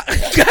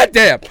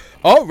 Goddamn.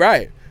 All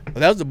right. Well,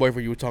 that was the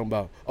boyfriend you were talking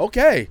about.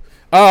 Okay.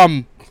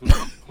 Holy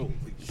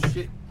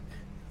shit.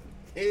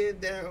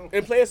 Head down.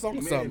 And play a song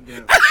or Man something.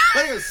 down.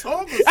 Play a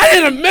song or something. I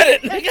didn't admit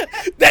it,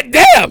 nigga. That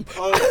damn.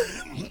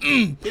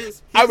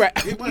 All right.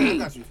 I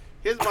got you.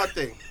 Here's my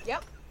thing.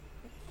 Yep.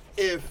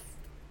 If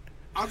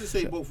I'll just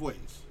say it both ways.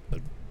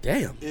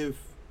 Damn. If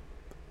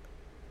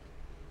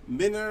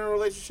men are in a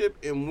relationship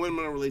and women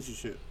are in a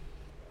relationship,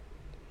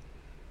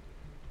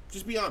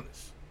 just be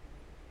honest.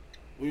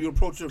 When you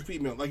approach your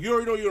female, like you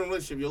already know you're in a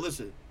relationship, you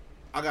listen.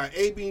 I got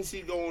A, B, and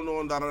C going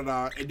on, da da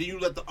da, and then you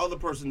let the other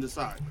person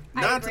decide.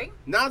 I agree.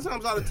 9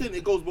 times out of 10,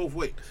 it goes both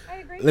ways. I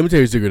agree. Let me tell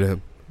you a secret to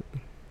him.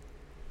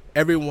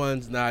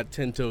 Everyone's not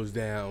 10 toes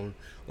down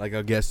like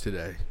our guest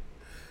today.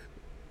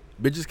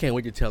 Bitches can't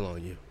wait to tell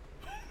on you.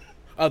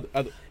 Other,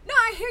 No,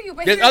 I hear you,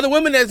 but there's here's- other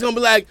women that's gonna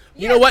be like,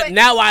 you Yeah, know what? but-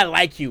 Now I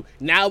like you.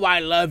 Now I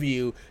love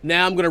you.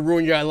 Now I'm gonna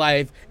ruin your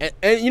life.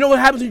 And you know what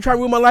happens when you try to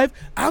ruin my life?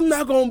 I'm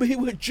not gonna be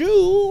with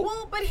you.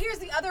 Well, but here's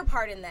the other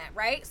part in that,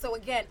 right? So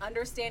again,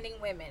 understanding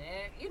women,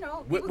 and you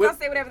know, Wi- people wi- gonna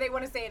say whatever they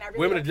want to say, and I really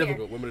Women are don't care.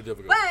 difficult. Women are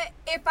difficult. But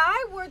if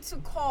I were to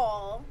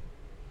call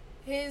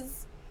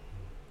his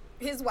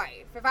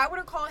wife, if I were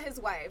to call his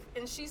wife,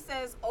 and she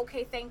says,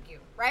 "Okay, thank you,"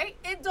 right?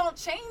 It don't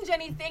change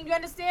anything. You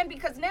understand?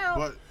 Because now,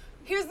 But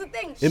here's the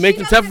thing: It makes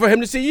it tough doesn't- for him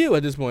to see you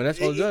at this point.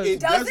 That's all it does. It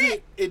Does doesn't.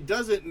 it? It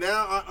doesn't.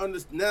 Now I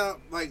understand. Now,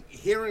 like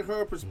hearing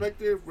her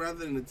perspective rather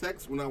than the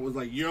text when I was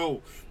like,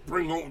 "Yo,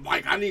 bring on,"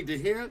 like I need to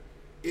hear it.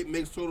 It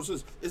makes total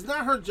sense. It's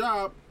not her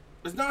job.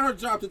 It's not her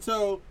job to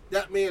tell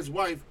that man's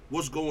wife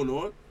what's going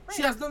on.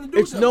 She has nothing to do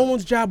It's with no that.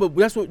 one's job, but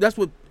that's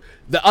what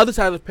the other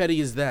side of petty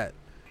is that.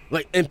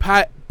 Like, and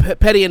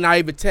petty and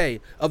naivete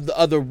of the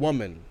other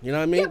woman. You know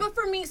what I mean? Yeah, but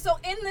for me, so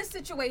in this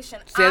situation,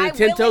 Standing I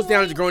 10 toes down as a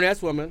willingly- grown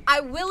ass woman.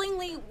 I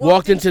willingly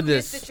Walked into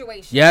this.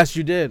 situation. Yes,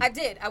 you did. I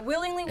did. I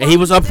willingly walked And he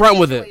was into this upfront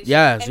with it. situation.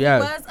 Yes, and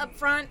yes. he was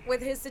upfront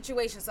with his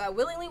situation. So I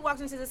willingly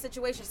walked into this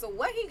situation. So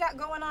what he got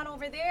going on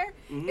over there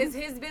is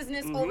his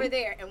business over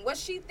there. And what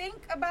she think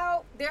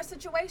about their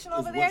situation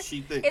over what there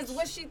she thinks. is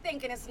what she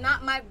think. And it's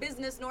not my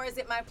business, nor is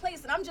it my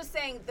place. And I'm just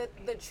saying that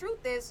the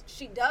truth is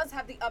she does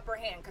have the upper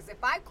hand. Because if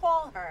I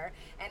call her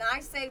and I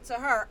say to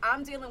her,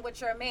 I'm dealing with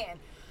your man,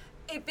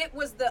 if it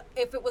was the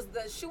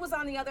shoe was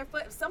on the other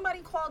foot, if somebody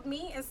called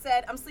me and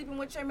said I'm sleeping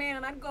with your man,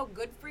 and I'd go,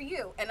 good for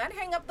you, and I'd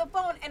hang up the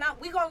phone, and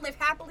we gonna live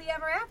happily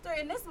ever after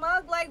in this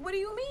mug. Like, what do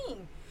you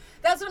mean?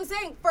 That's what I'm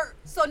saying.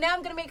 So now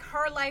I'm gonna make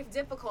her life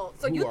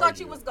difficult. So you are thought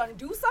you? you was gonna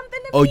do something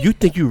to Oh, me? you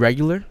think you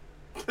regular?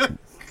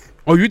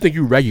 Oh, you think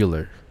you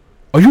regular?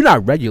 Oh, you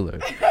not regular.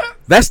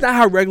 That's not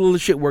how regular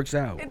shit works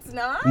out. It's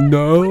not.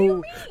 No, What do you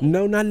mean?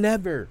 no, not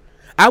never.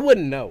 I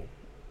wouldn't know,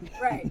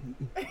 Right.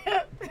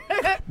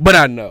 but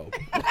I know.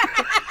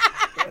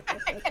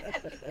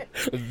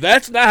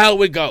 That's not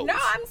how it goes. No,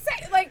 I'm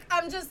saying, like,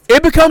 I'm just.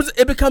 It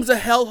becomes a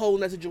hellhole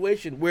in that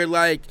situation where,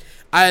 like,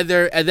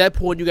 either at that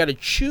point you got to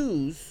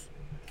choose.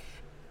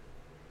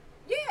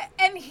 Yeah,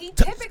 and he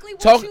typically will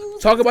talk-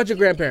 choose. talk about your he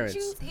grandparents.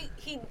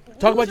 He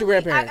Talk about your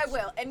usually- grandparents. I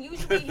will, and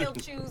usually he'll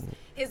choose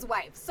his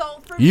wife.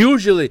 So for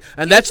Usually,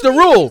 and that's the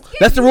Usually, rule. yeah,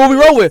 That's the rule we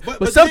roll with. But-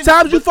 But but then-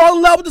 sometimes you but- fall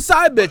in love with the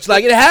side bitch.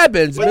 Like, it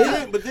happens, But man.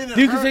 then- but then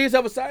Do you her- consider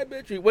yourself a side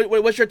bitch?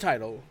 What's your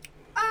title?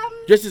 me,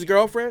 Just his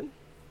girlfriend?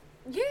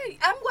 yeah,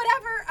 I'm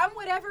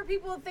whatever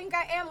people think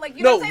I am. Like,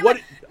 you know No, what I'm saying? what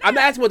Like, I'm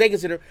asking what they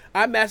consider.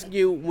 I'm asking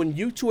you when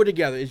you two are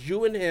together. Is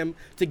you and him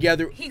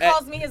together? he at-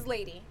 calls me his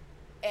lady,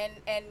 and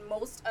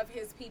most of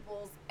his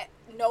peoples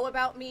know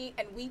about me,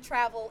 and we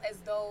travel as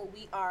though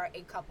we are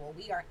a couple.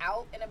 We are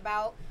out and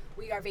about.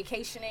 We are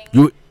vacationing.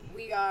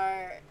 We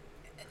are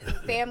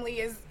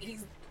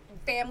he's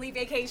family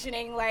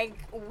vacationing. Like,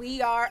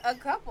 we are a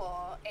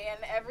couple, and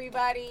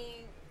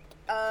everybody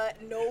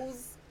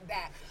knows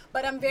that.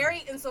 But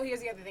and so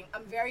here's the other thing.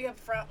 I'm very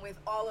upfront with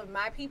all of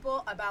my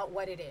people about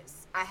what it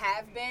is. I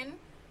have been.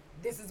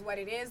 This is what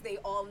it is. They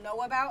all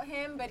know about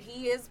him, but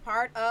he is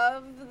part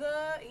of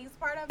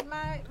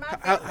my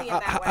family in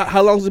that way.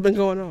 How long has it been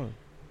going on?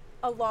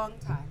 A long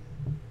time.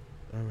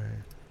 All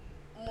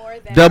right. More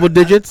than Double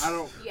digits? I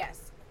don't.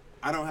 Yes.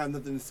 I don't have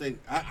nothing to say. No.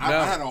 I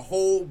had a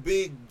whole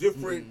big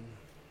different,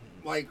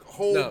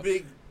 No.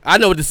 big. I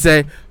know what to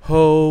say.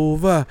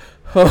 Hova,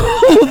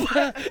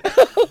 Hova,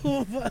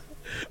 Hova.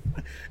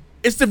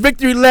 It's the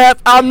victory lap.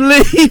 I'm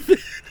leaving.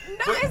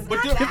 No, it's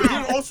But not then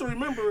that. also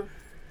remember,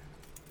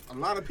 a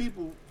lot of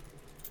people,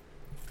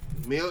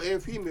 male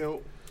and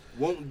female,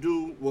 won't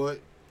do what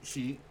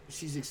she's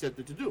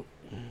accepted to do.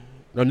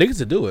 No, niggas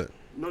to do it.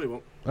 No, they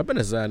won't. I've been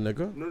a side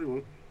nigga. No, they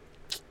won't.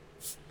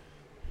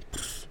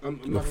 I'm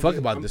Give a not fuck gonna-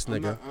 about I'm- this I'm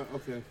nigga. not-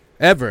 okay.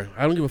 Ever.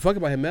 I don't give a fuck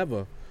about him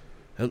ever.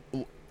 And-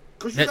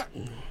 Cause That-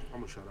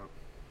 I'm gonna shut up.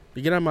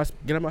 You get out my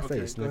Okay,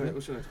 face, go ahead. nigga.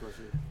 What's your next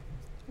question?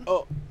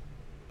 Oh.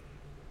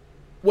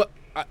 What?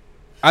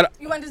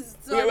 You want to?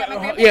 So I got my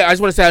grandpa? Yeah, I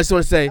just want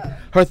to say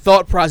her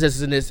thought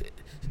process in this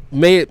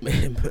may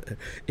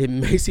it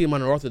may seem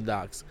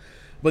unorthodox,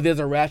 but there's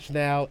a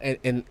rationale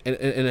and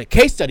a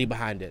case study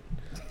behind it.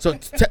 So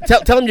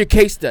tell them your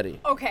case study.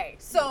 Okay,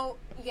 so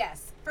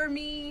yes, for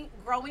me,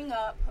 growing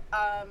up,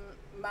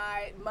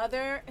 my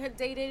mother had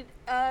dated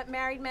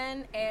married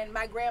men, and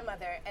my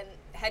grandmother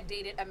had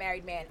dated a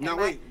married man. Now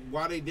wait,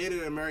 while they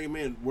dated a married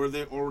man, were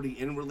they already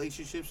in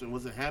relationships and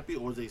was it happy,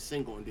 or was they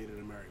single and dated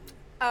a married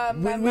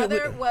man? My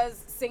mother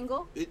was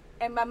single,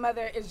 and my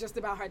mother is just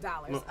about her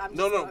dollars.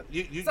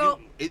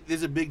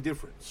 There's a big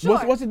difference. Sure.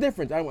 What's the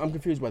difference? I'm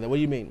confused by that. What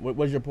do you mean?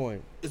 What's your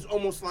point? It's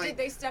almost like Did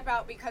they step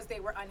out because they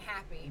were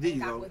unhappy There and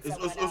you got go. with It's-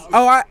 someone it's- else?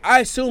 Oh, I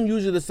assume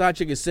usually the side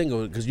chick is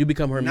single because you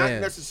become her not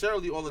man.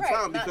 necessarily all the Right,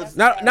 time not because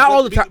necessarily. Not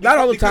all the time. Not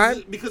all the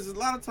time. Because a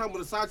lot of time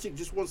when a side chick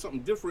just wants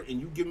something different and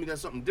you give me that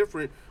something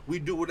different, we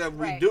do whatever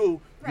we Right.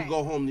 do. Right. You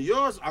go home to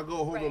yours, I go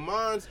home Right. to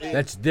mine. And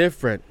That's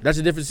different. That's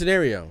a different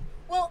scenario.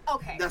 Well,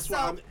 okay. that's so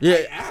why I'm.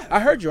 Yeah,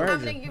 I heard you. I I'm heard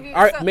gonna you. give you-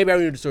 All right, so- maybe I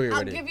read the story I'll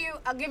already. give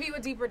you a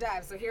deeper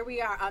dive. So here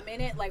we are. I'm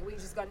in it. Like we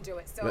just gonna do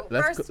it. So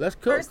Let's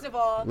cook. first of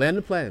all, Land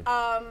the plan.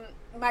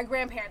 my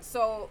grandparents.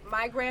 So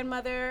my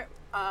grandmother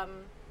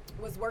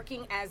was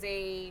working as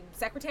a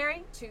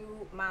secretary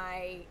to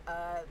my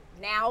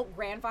now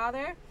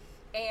grandfather,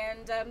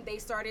 and they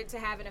started to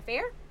have an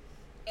affair.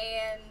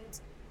 And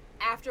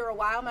after a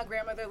while, my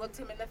grandmother looked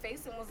him in the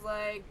face and was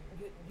like,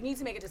 "You need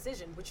to make a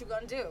decision. What you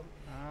gonna do?"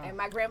 And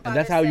my grandfather And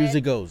that's how it said,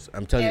 usually goes.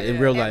 I'm telling you, in and-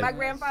 real and life. my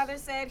grandfather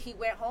said he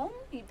went home,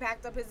 he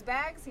packed up his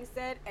bags, he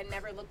said, and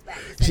never looked back.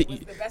 He said See, it was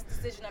the best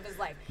decision of his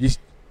life. You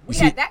We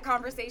see- had that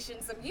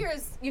conversation some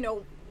years,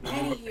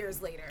 many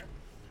years later.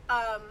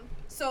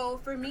 So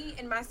for me,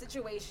 in my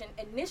situation,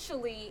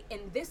 initially in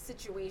this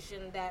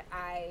situation that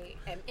I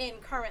am in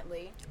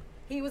currently,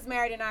 he was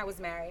married and I was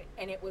married,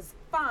 and it was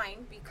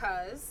fine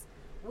because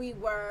we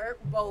were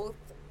both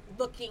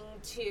looking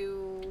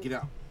to Get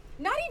out.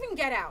 not even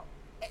get out.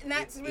 And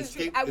that's really true.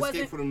 Escape, I escape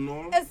wasn't from the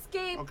norm.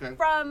 escape Okay.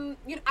 from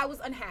I was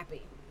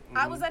unhappy.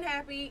 I was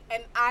unhappy,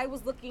 and I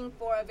was looking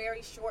for a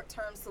very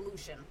short-term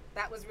solution.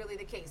 That was really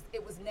the case.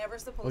 It was never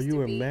supposed to be. you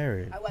were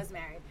married. I was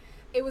married.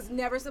 It was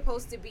never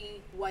supposed to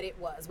be what it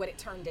was, what it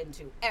turned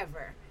into,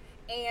 ever.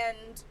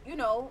 And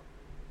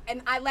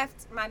and I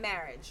left my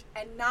marriage,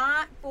 and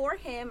not for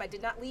him. I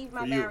did not leave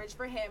my For you. marriage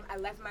for him. I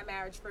left my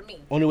marriage for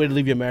me. Only way to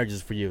leave your marriage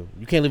is for you.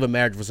 You can't leave a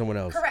marriage for someone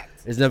else. Correct.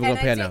 It's never And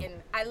gonna pan I out.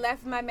 didn't. I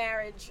left my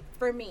marriage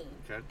for me.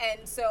 Okay.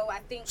 And so I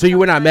think. So you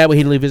were not sometimes- mad when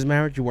he leave his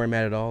marriage? You weren't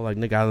mad at all? Like,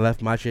 nigga, I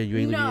left my shit. You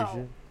ain't leaving your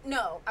shit.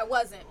 No, I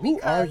wasn't. Who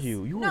are because-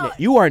 you? No,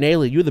 You are an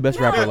alien. You're the best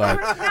No, rapper alive.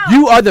 no.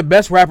 You are the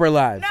best rapper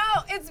alive.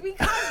 No, it's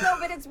because no,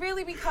 but it's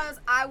really because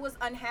I was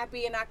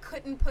unhappy and I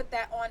couldn't put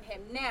that on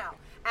him. Now,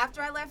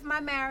 after I left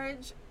my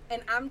marriage,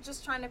 and I'm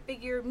just trying to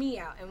figure me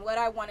out and what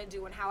I want to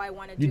do and how I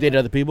want to do You dated it.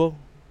 other people?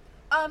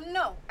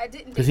 No, I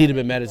didn't. Because date he'd have other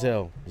been mad as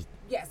people. hell.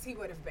 Yes, he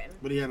would have been.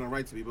 But he had no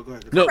right to be. But go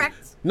ahead. No,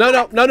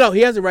 Correct. no.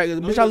 He has a right.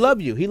 Bitch, I doesn't.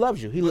 love you. He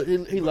loves you. He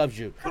loves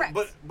you. Correct.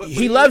 But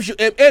He loves you.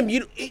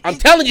 I'm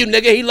telling you,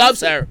 nigga, he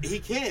loves her. He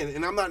can,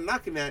 and I'm not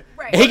knocking that.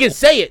 Right. And he can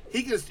say it.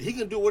 He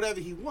can do whatever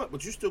he wants,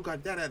 but you still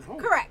got that at home.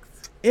 Correct.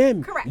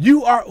 Correct.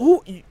 You are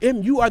who?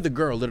 You are the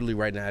girl, literally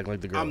right now, acting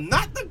like the girl. I'm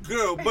not the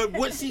girl, but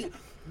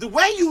the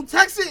way you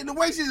text it and the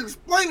way she's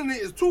explaining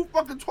it is two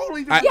fucking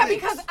totally different Yeah,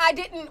 things. because I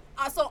didn't.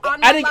 So on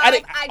I my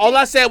didn't. live, All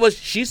I said was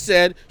she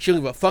said she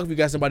don't give a fuck if you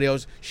got somebody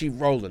else. She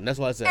rolling. That's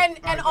what I said. And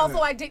Alright, go also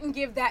ahead. I didn't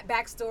give that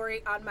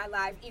backstory on my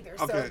live either.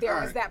 So Okay, there was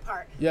alright. that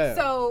part. Yeah.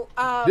 So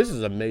This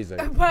is amazing.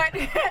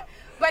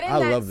 but in I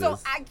that, love so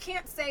this. I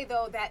can't say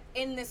though that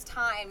in this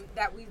time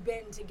that we've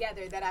been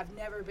together that I've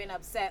never been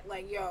upset.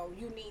 Like, yo,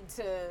 you need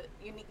to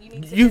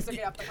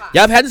get off the pot.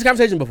 Y'all have had this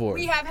conversation before.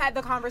 We have had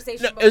the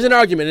conversation. No, before. it's an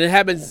argument, and it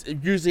happens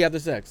usually after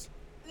sex.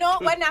 No,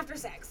 it wasn't after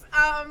sex.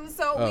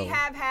 So Oh.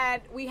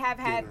 we have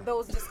had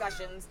those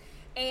discussions,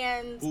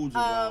 and Who's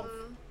involved?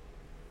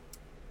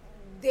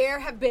 there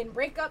have been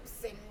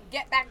breakups and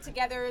get back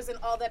togethers and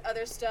all that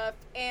other stuff.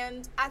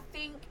 And I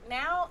think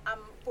now I'm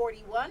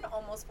 41,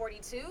 almost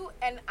 42,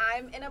 and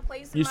I'm in a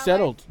place in You my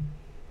settled.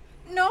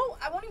 life. No,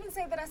 I won't even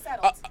say that I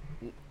settled.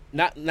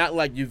 Not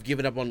like you've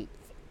given up on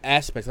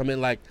aspects. I mean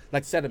like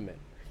sediment.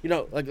 You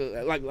know, like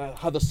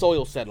how the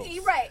soil settles.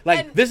 Right, Like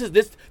and- this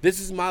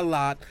is my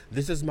lot.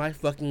 This is my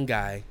fucking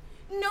guy.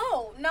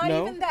 No, not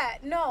No? even that.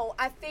 No,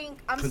 I think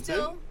I'm Content?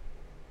 still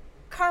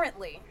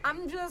currently.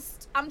 I'm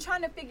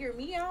trying to figure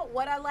me out,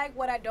 what I like,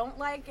 what I don't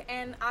like,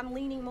 and I'm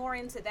leaning more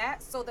into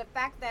that. So the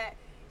fact that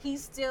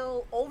he's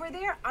still over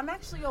there, I'm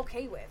actually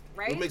okay with,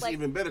 right? It makes Like, it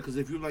even better because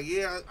if you're like,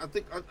 yeah, I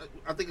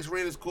think it's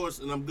ran its course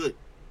and I'm good.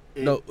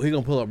 And No, he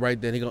gonna pull up right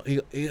then. He'll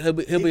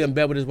be in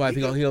bed with his wife.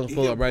 He gonna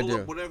pull up right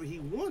there. Whatever he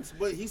wants,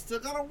 but he still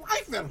got a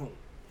wife at home.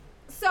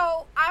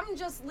 so I'm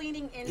just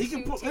leaning into He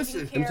can put- taking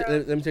listen, care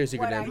Let me tell you a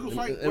secret, what I Emery. You can need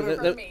fight for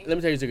whatever. me. Let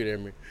me tell you a secret,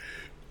 Emery.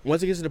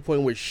 Once it gets to the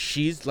point where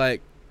she's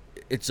like,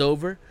 it's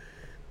over,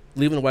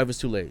 leaving the wife is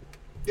too late.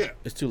 Yeah,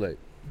 It's too late.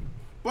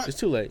 but It's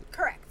too late.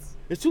 Correct.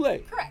 It's too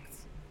late. Correct.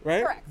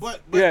 Right? Correct.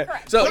 but Yeah.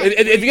 Correct. So But-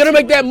 if you're gonna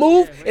make that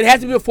move, it has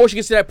to be before she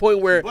gets to that point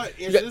where. but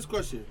you answer got- this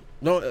question.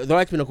 don't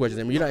ask me no questions,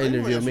 Emery. You're not No, I ain't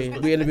interviewing gonna me. ask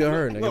you. We interview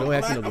her, nigga. Don't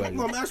ask me no I'm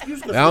questions. gonna ask you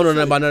this I question. don't know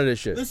nothing about none of this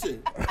shit.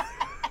 Listen,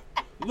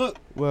 look,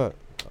 What?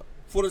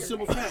 for the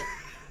simple fact,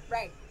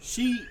 Right.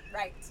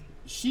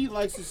 she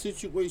likes the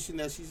situation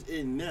that she's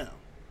in now.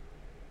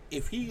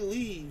 If he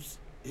leaves,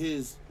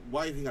 his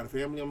wife, he got a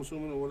family, I'm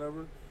assuming, or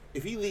whatever.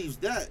 If he leaves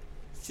that,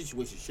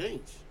 situations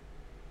change.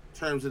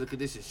 Terms of the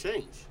conditions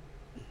change.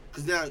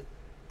 Because now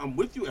I'm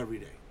with you every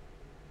day.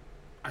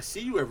 I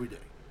see you every day.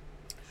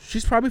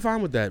 She's probably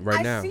fine with that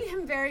right now. I see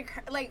him very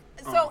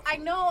so I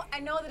know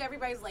that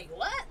everybody's like,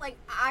 what? Like,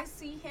 I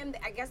see him.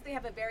 I guess they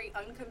have a very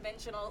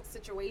unconventional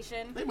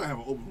situation. They might have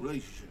an open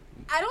relationship.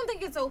 I don't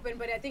think it's open,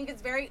 but I think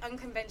it's very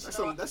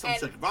unconventional. That's some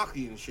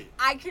Czechoslovakian shit.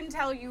 I can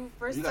tell you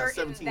for You got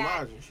certain 17 that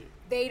lives and shit.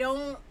 they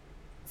don't.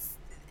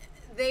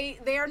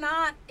 They are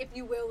not, if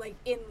you will, like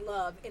in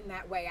love in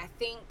that way. I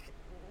think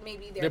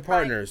maybe They're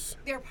partners.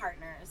 They're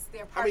partners.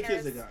 They're partners. How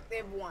many kids they got? They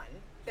have one.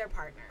 They're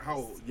partners. How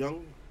old?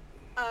 Young?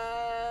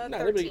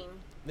 13.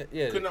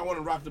 Yeah. Couldn't I want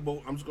to rock the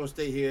boat? I'm just gonna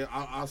stay here.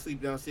 I'll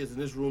sleep downstairs in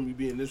this room. You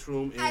be in this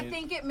room. And I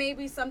think it may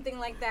be something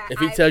like that. If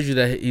he tells you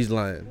that, he's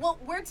lying. Well,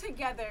 we're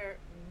together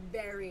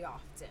very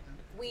often.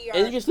 We are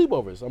And you get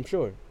sleepovers, I'm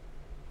sure.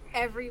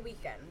 every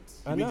weekend.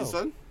 I you meet know. your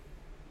son?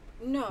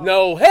 No.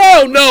 No,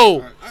 hell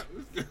no.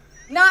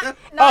 Not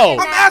Oh. in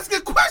I'm that,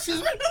 asking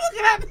questions. What are you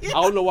looking at me?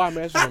 I don't know why I'm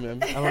answering him.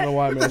 I don't know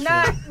why I'm answering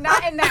him.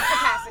 not in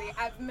that capacity.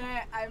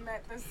 I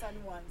met the son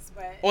once,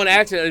 but On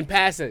accident, in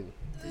passing.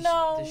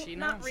 no, does she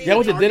know? not really. Y'all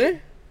went to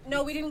dinner?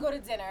 No, we didn't go to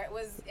dinner. It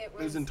was It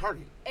was in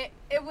Target.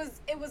 it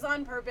was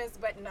on purpose,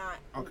 but not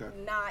Okay.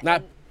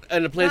 Not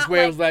in the place Not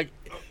where it like- was like,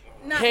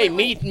 not hey,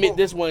 like- meet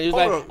this one. He was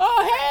Hold like, on.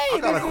 oh, hey.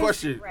 I got a this is-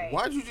 question. Right.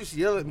 Why'd you just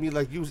yell at me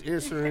like you was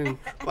answering?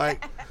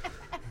 Like,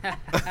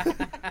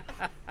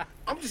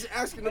 I'm just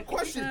asking a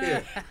question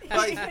here.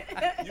 Like,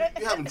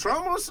 you having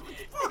trauma or something?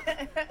 What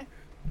the fuck?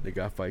 They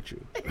gotta fight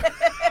you.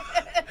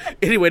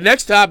 Anyway,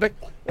 next topic.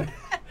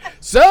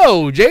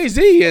 So,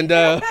 Jay-Z and,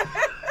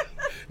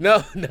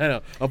 no,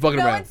 I'm fucking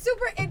No, around. it's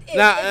super. It is.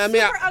 Nah, it's I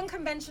mean, super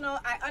unconventional.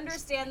 I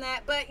understand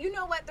that, but you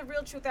know what? The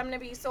real truth. I'm gonna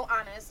be so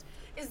honest.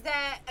 Is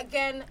that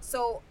again?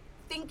 So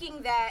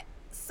thinking that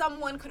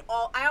someone could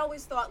I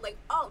always thought like,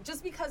 oh,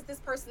 just because this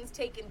person's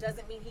taken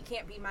doesn't mean he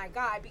can't be my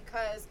guy,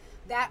 because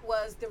that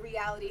was the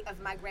reality of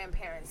my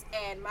grandparents.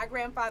 And my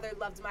grandfather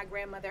loved my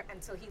grandmother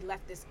until he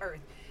left this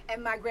earth.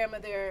 And my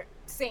grandmother,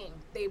 same.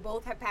 They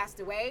both have passed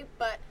away,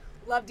 but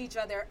loved each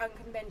other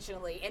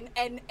unconventionally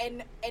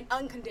and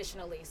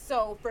unconditionally.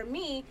 So for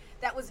me,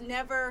 that was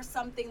never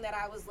something that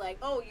I was like,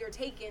 oh, you're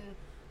taken.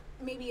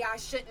 Maybe I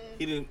shouldn't.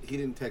 He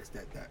didn't text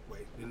that way.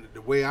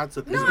 The way I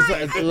took it. No,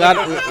 It's I a lot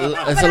of- get it,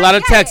 it's but a lot I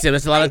of get texting. it.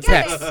 It's a lot I of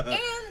get text. it.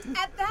 And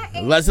at that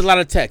age, That's a lot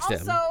of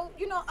texting. also,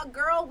 you know, a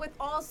girl with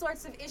all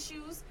sorts of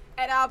issues,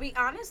 and I'll be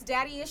honest,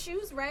 daddy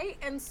issues, right?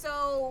 And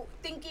so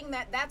thinking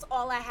that that's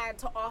all I had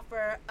to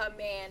offer a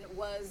man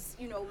was,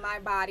 you know, my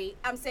body.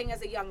 I'm saying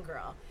as a young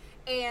girl.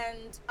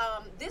 And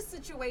this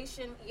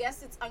situation,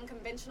 yes, it's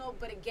unconventional,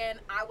 but again,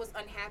 I was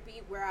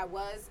unhappy where I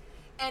was.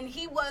 And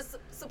he was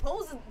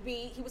supposed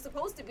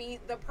to be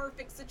the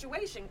perfect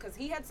situation, because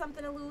he had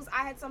something to lose,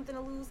 I had something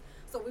to lose,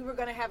 so we were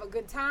gonna have a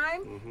good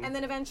time, and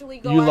then eventually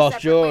go. You our lost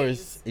separate yours.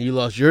 ways. You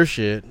lost your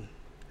shit.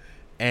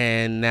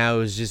 And now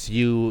it's just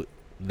you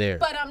there.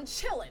 But I'm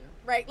chilling,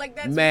 right? Like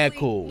that's Mad really,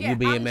 cool. Yeah, You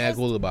being I'm mad just-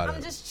 cool about I'm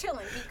it. just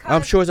chilling because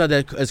I'm sure it's not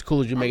that as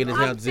cool as you're making it I'm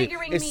sound.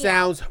 figuring It me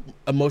sounds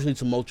emotionally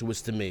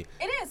tumultuous to me.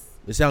 it is.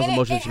 It sounds And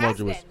emotionally it has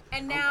tumultuous. been.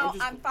 And now I'm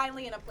just- I'm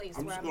finally in a place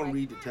I'm where just I'm gonna like,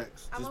 read the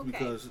text I'm just okay.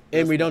 because.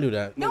 Emery, don't do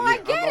that. no, yeah, I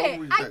get I'm gonna it.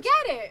 read the I text.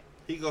 get it.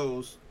 He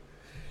goes.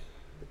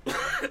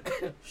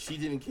 She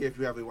didn't care if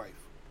you have a wife.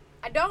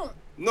 I don't.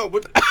 No,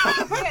 but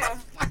Yeah.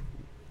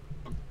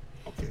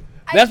 okay.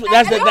 That's what.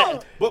 That's I the.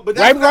 don't. But Right,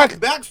 that's not Rock? the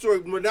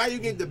backstory. But now you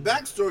get the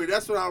backstory.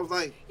 That's what I was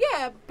like.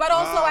 Yeah, but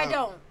also I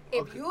don't.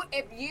 okay.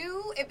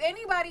 If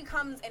anybody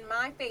comes in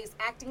my face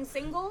acting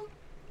single,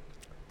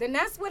 then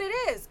that's what it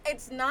is.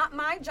 It's not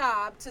my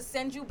job to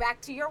send you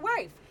back to your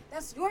wife.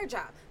 That's your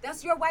job.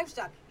 That's your wife's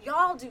job.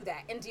 Y'all do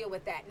that and deal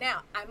with that.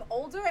 Now, I'm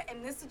older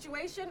in this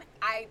situation.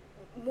 I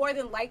more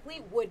than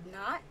likely would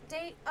not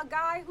date a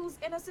guy who's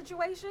in a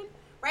situation,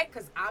 right?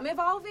 Because I'm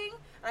evolving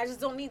and I just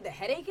don't need the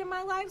headache in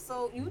my life.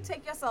 So you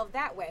take yourself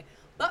that way.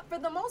 But for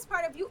the most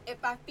part of you, if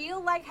I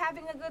feel like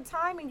having a good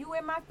time and you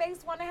in my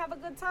face want to have a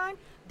good time,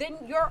 then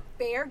you're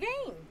fair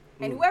game.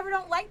 And whoever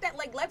don't like that,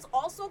 like, let's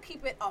also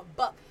keep it a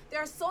buck. There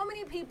are so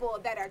many people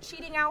that are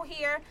cheating out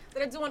here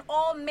that are doing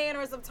all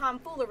manners of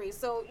tomfoolery.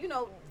 So, you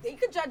know, they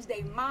could judge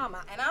their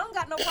mama. And I don't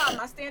got no problem.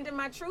 I stand in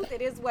my truth.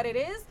 It is what it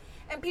is.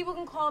 And people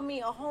can call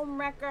me a home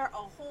wrecker,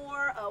 a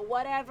whore, a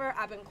whatever.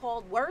 I've been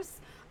called worse.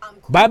 I'm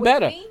cool By with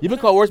better. me. You've been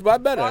called worse by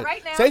better. All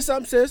right now. Say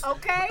something, sis.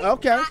 Okay.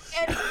 Okay.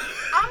 And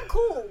I'm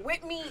cool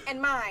with me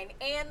and mine.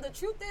 And the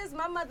truth is,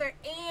 my mother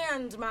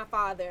and my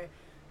father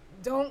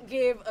don't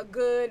give a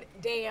good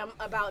damn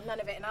about none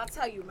of it. And I'll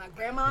tell you, my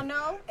grandma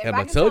know. If Have I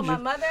I can told tell my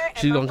you? mother and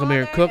She's my gonna come here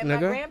and father cook, and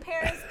nigga. my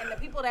grandparents and the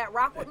people that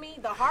rock with me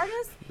the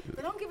hardest,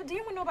 they don't give a damn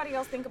what nobody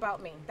else think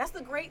about me. That's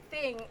the great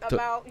thing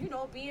about, you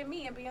know, being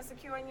me and being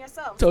secure in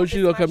yourself. Told So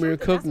you it's gonna my come here and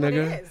truth, cook, and that's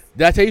what nigga. it is.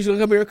 Did I tell you she's gonna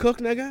come here and cook,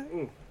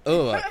 nigga?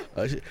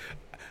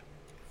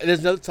 There's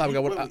another topic I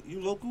Wait, want.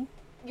 you local?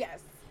 Yes.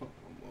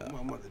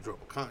 I'm about to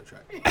drop a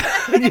contract.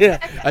 Yeah,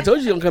 I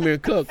told you don't come here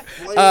and cook.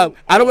 I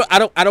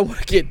don't want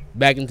to get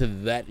back into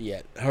that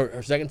yet.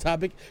 Her second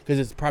topic, because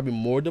it's probably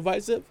more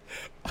divisive.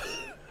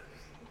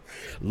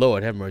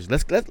 Lord have mercy.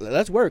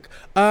 Let's work.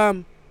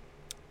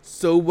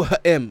 So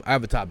I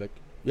have a topic.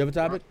 You have a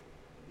topic?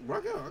 I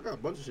got a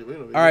bunch of shit.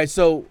 All right.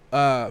 So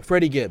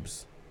Freddie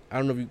Gibbs. I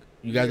don't know if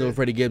you guys know what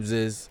Freddie Gibbs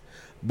is,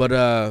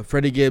 but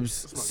Freddie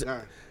Gibbs. That's my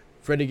guy.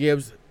 Freddie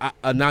Gibbs,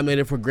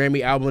 nominated for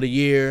Grammy Album of the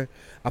Year.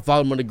 I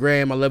follow him on the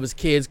gram. I love his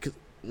kids,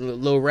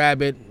 Little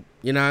Rabbit.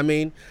 You know what I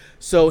mean?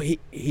 So he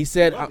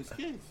said Love his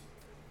kids.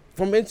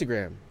 from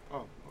Instagram.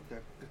 Oh,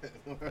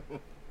 okay.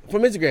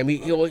 From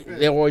Instagram,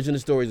 they're always in the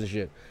stories and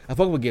shit. I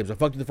fucked with Gibbs. I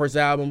fucked with the first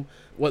album,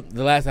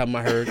 the last album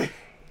I heard,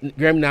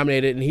 Grammy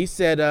nominated, and he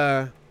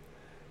said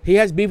he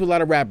has beef with a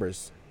lot of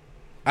rappers.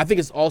 I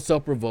think it's all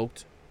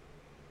self-provoked.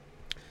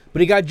 But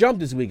he got jumped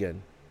this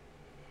weekend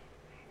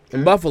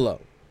in Buffalo.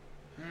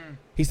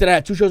 He said I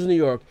had 2 shows in New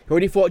York. He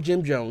already fought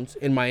Jim Jones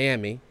in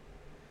Miami.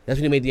 That's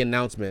when he made the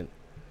announcement.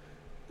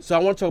 So I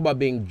want to talk about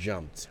being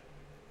jumped.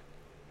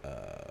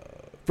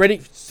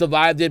 Freddie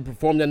survived it,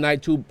 performed that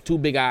night, two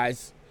big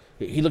eyes.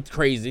 He looked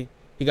crazy.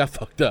 He got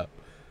fucked up.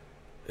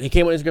 He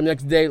came on Instagram the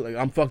next day like,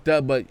 I'm fucked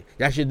up, but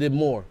that shit did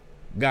more.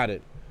 Got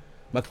it.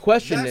 My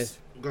question is,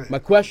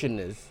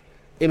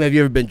 have you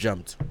ever been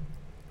jumped?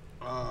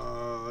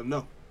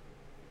 No.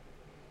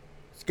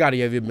 Scotty,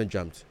 have you ever been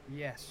jumped?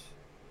 Yes.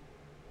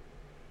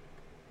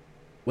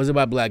 Was it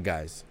by black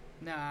guys?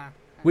 Nah.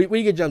 Where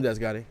you get jumped at,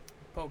 Scotty?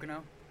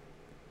 Pocono.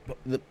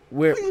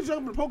 Where? Why you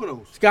jumping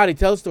Poconos? Scotty,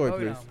 tell the story,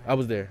 Pocono, please. man. I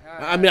was there.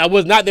 I mean, I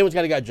was not there when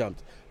Scotty got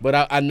jumped, but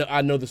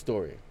I know the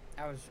story.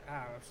 I was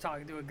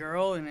talking to a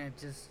girl, and it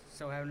just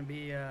so happened to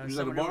be You was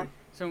at a bar?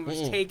 someone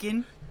was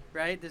taken,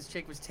 right? This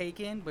chick was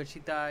taken, but she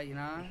thought,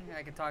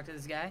 I could talk to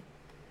this guy,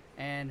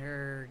 and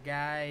her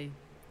guy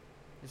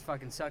just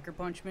fucking sucker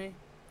punched me,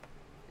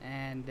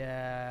 and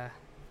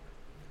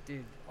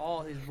dude,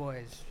 all his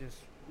boys just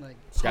like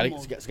Scotty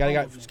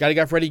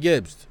got Freddie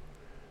Gibbs.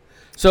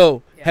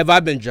 So have I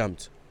been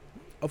jumped?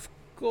 Of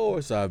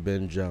course I've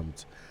been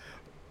jumped.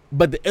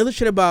 But the other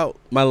shit about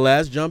my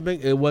last jumping,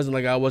 it wasn't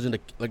like I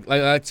wasn't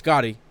like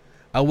Scotty.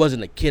 I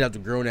wasn't a kid. I was a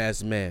grown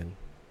ass man.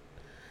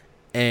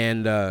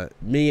 And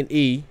me and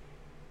E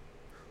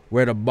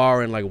were at a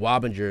bar in like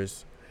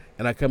Wappingers,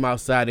 and I come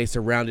outside. They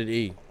surrounded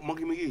E.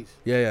 Monkey McGee's.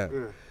 Yeah.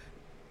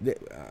 I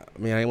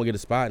mean, I ain't gonna get a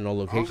spot in no I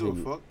location. don't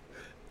give a fuck.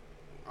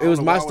 It was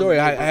my story.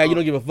 How you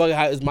don't give a fuck?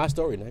 It's my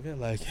story, nigga.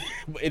 Like,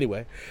 but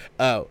anyway,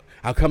 I'll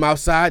come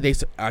outside.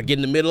 I get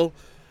in the middle,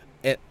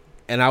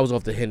 and I was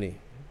off the Henny.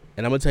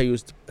 And I'm gonna tell you,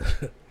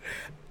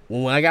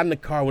 when I got in the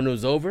car when it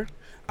was over,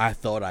 I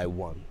thought I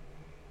won.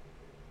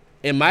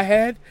 In my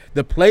head,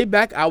 the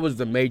playback, I was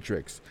the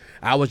Matrix.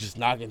 I was just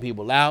knocking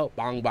people out,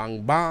 bang,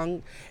 bang,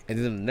 bang. And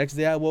then the next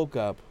day I woke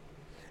up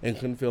and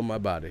couldn't feel my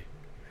body.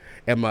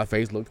 And my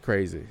face looked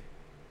crazy.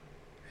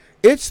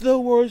 It's the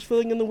worst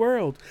feeling in the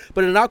world.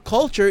 But in our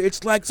culture,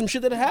 it's like some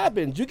shit that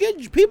happens.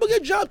 People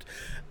get jumped.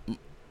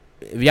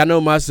 If y'all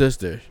know my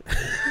sister,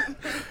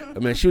 I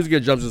mean, she was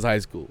getting jumped since high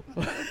school.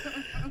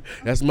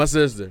 That's my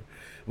sister.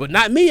 But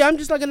not me. I'm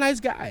just like a nice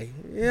guy.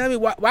 You know what I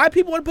mean? Why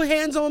people want to put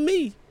hands on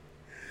me?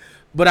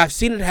 But I've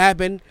seen it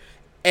happen,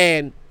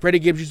 and Freddie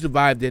Gibbs, you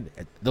survived it.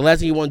 The last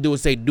thing you want to do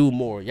is say, do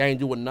more. Y'all ain't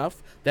do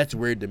enough. That's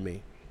weird to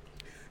me.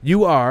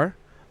 You are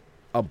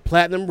a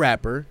platinum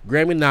rapper,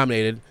 Grammy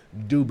nominated.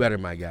 Do better,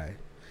 my guy.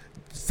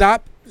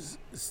 Stop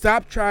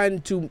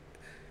trying to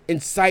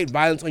incite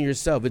violence on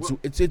yourself.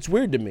 It's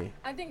weird to me.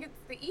 I think it's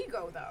the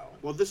ego, though.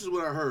 Well, this is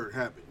what I heard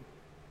happen.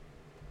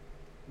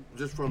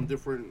 Just from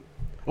different.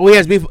 Oh, he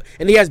has beef,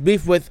 and he has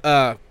beef with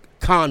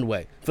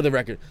Conway, for the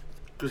record.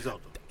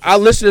 Griselda. Our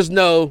listeners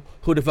know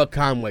who the fuck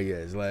Conway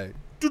is. Like,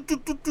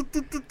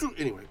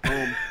 anyway,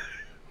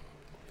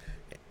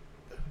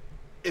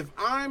 if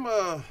I'm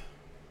a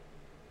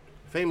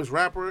famous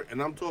rapper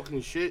and I'm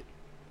talking shit,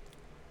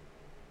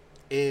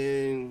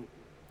 and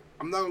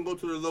I'm not gonna go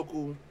to the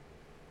local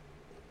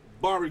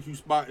barbecue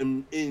spot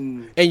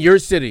in your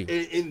city,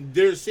 in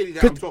their city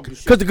that I'm talking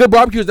shit. Because the good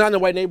barbecue is not in the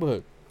white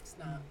neighborhood. It's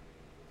not.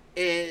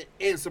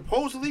 And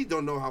supposedly,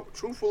 don't know how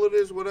truthful it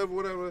is,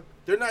 whatever.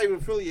 They're not even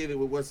affiliated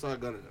with Westside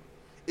Gunn and them.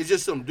 It's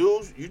just some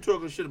dudes. You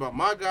talking shit about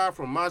my guy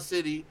from my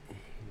city.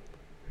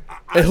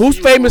 And who's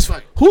famous?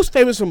 Who's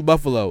famous from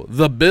Buffalo?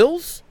 The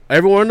Bills.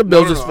 Everyone in the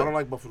Bills No, is. I don't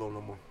like Buffalo no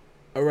more.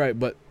 All right,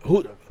 but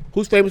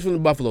who's famous from the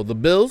Buffalo? The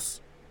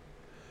Bills,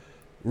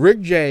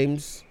 Rick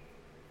James,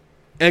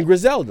 and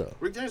Griselda.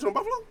 Rick James from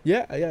Buffalo?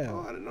 Yeah.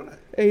 Oh, I didn't know that.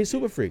 Hey, he's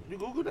super freak. You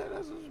Google that?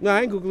 No,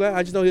 I ain't Google that.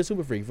 I just know he's a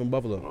super freak from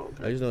Buffalo. Oh,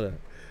 okay. I just know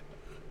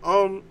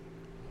that.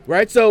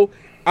 Right. So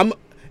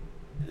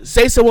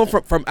say someone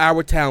from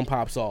our town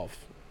pops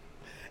off,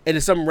 and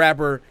it's some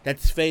rapper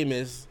that's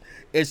famous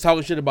is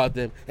talking shit about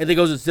them, and they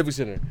goes to the Civic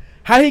Center.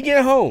 How he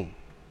get home?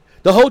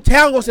 The whole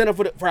town gonna stand up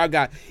for our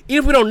guy.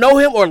 Even if we don't know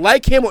him or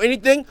like him or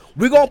anything,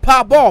 we gonna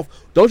pop off.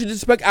 Don't you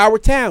disrespect our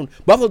town?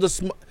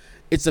 Buffalo's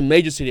it's a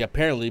major city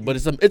apparently, but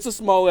it's a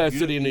small ass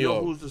city in New York.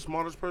 You know who's the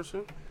smartest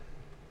person?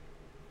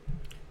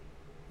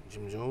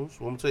 Jim Jones.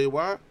 Want me to tell you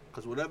why?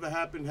 Because whatever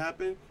happened,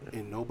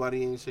 and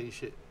nobody ain't say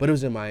shit. But it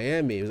was in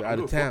Miami. It was out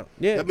of town.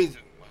 Yeah. That means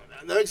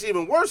that makes it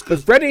even worse.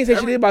 Because Freddie didn't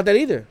say shit about that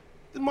either.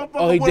 The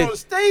motherfucker went on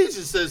stage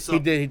and said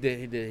something. He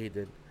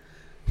did.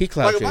 He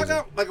clout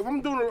Like if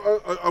I'm doing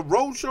a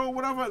road show or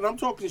whatever, and I'm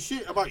talking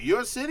shit about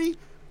your city,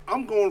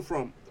 I'm going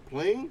from the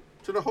plane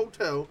to the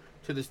hotel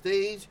to the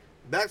stage,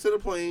 back to the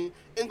plane,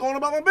 and going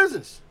about my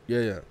business.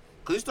 Yeah.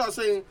 Because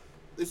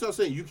they start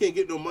saying you can't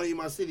get no money in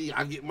my city.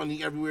 I get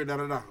money everywhere. Da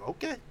da da.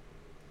 Okay.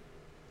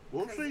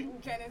 We'll see.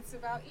 Again, it's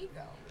about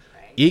ego,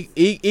 right?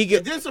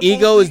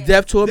 Ego is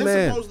death to a then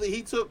man. Supposedly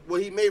he took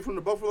what he made from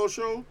the Buffalo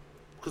show,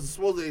 because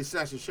supposedly they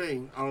snatched his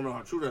chain. I don't know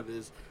how true that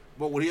is,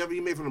 but whatever he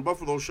made from the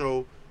Buffalo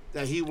show,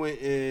 that he went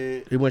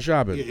and He went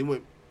shopping. Yeah, he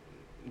went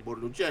and bought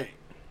a new chain.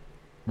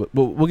 But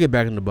we'll get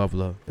back into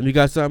Buffalo. And you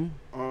got something?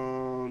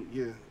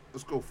 Yeah.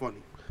 Let's go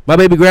funny. My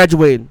baby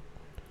graduating.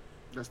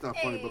 That's not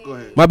funny, but go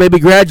ahead. My baby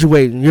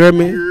graduating. You heard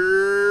me?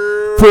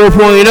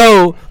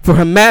 4.0 for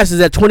her masters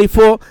at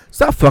 24.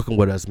 Stop fucking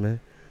with us, man.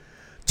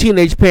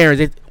 Teenage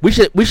parents. We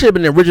should have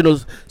been the original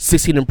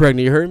 16 and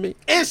pregnant. You heard me?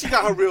 And she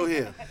got her real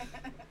hair.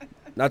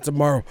 Not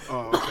tomorrow.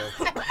 Oh,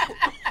 okay.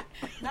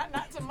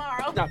 Not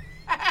tomorrow. No.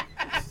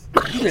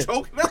 You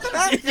choking after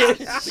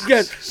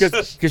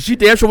that? Cause she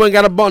damn sure went and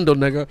got a bundle,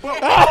 nigga.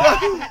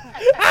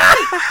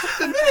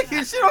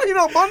 Dominican, she don't need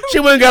no bundle. She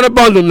went and got a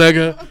bundle,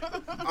 nigga.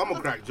 I'm gonna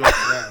crack jokes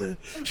now.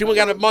 She went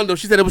and got a bundle.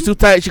 She said it was too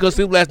tight. She gonna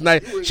sleep last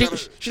night. She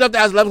left the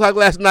house 11 o'clock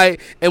last night,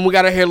 and we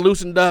got her hair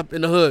loosened up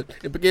in the hood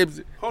in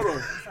Poughkeepsie. Hold on.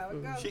 That's how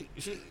it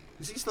goes.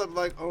 She slept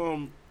like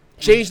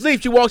She ain't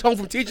sleep. She walked home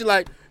from teaching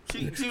like.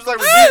 she was like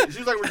Regina, she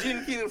was like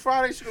Regina Keenan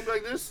Friday. She gonna be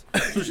like this,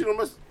 so she don't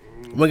mess.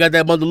 We got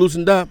that bundle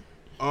loosened up,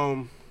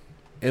 All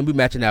and we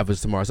matching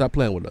outfits tomorrow. Stop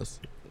playing with us.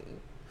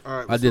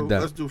 right, I did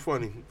that. Let's do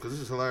funny because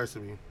this is hilarious to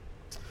me.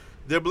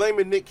 They're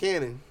blaming Nick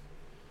Cannon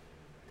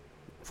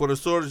for the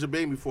shortage of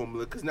baby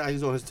formula because now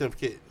he's on his 10th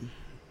kid.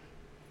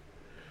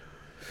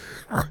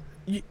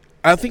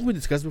 I think we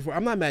discussed before.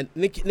 I'm not mad.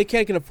 Nick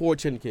Cannon can afford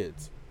 10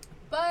 kids.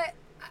 But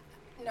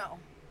no.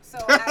 So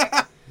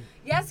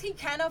yes, he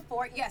can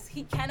afford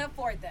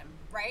them,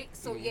 right?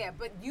 So yeah,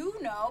 but you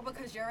know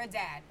because you're a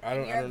dad. I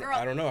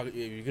don't know. If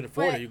you can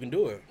afford it, you can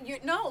do it.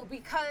 No,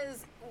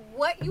 because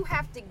what you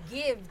have to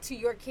give to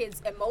your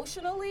kids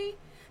emotionally,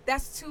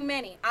 that's too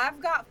many. I've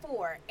got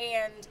 4,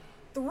 and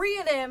 3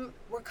 of them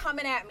were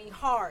coming at me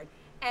hard,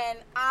 and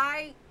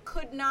I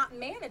could not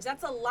manage.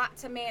 That's a lot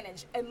to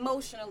manage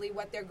emotionally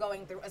what they're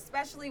going through,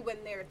 especially when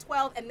they're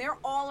 12 and they're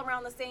all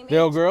around the same age.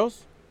 They're all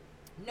girls?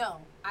 No,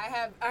 I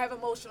have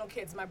emotional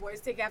kids. My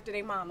boys take after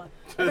their mama.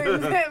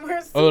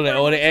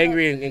 They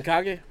angry and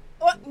cocky?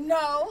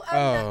 No,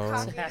 I'm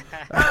not cocky.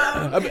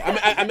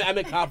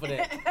 I'm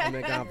confident.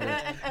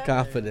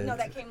 Confident. No,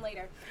 that came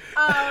later.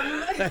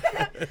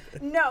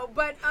 No,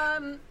 but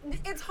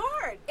it's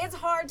hard. It's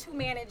hard to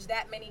manage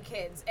that many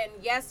kids. And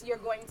yes,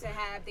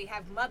 they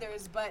have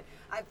mothers, but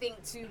I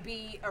think to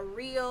be a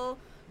real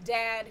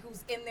dad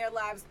who's in their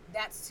lives,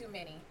 that's too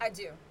many. I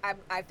do.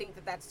 I think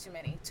that's too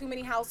many. Too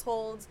many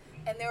households,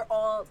 and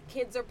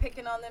kids are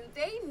picking on them.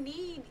 They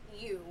need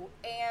you,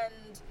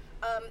 and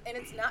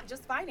it's not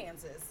just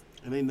finances.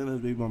 And ain't none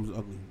of the baby mamas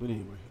ugly, but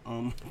anyway.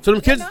 So them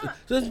kids,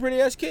 those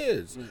pretty ass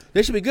kids.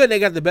 They should be good. They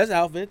got the best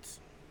outfits.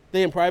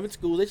 They in private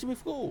school. They should be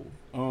cool.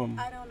 I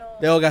don't know.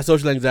 They all got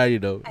social anxiety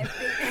though. I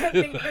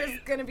think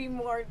there's gonna be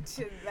more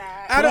to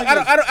that. I don't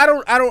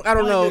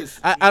know.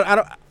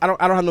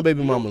 I don't have no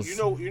baby mamas. You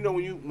know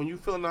when you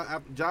fill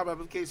out job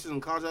applications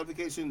and college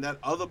application, that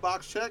other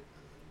box check.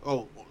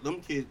 Oh, them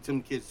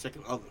kids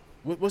checking other.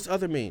 What's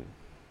other mean?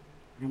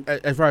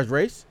 As far as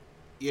race?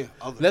 Yeah,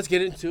 other. Let's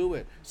get into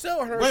it.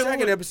 So her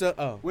second episode.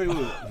 Oh, wait.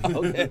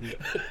 Okay.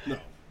 No.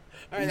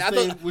 All right, I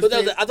thought it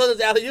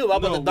was alley-oop.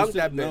 I'm about to dunk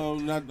that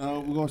bitch. No,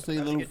 we're gonna say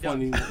a little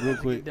funny real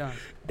quick.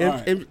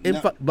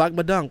 Block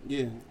my dunk.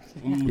 Yeah.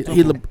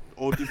 He's the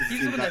one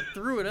that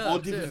threw it up. All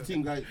defensive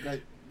team got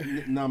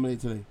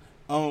nominated today.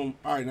 All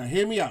right, now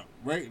hear me out.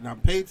 Right now,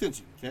 pay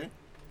attention. Okay.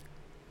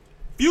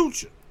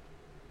 Future.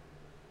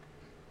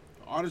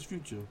 The artist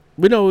Future.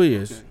 We know who he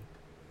is. Okay.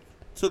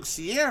 Took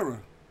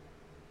Sierra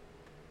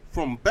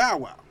from Bow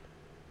Wow.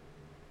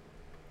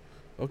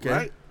 Okay.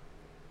 Right?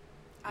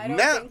 I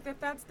don't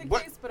think that's the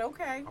case, but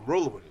okay. I'm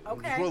rolling with it.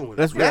 Okay. I'm just rolling with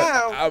That's it.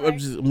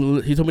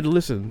 Now, he told me to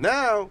listen.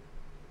 Now,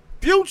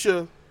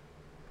 Future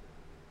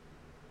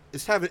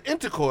is having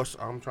intercourse.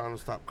 I'm trying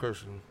to stop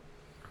cursing.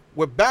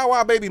 With Bow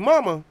Wow baby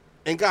mama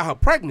and got her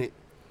pregnant.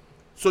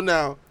 So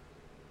now,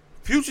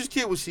 Future's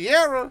kid with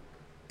Sierra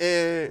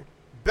and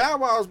Bow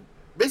Wow's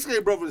basically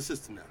a brother and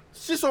sister now.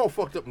 It's just all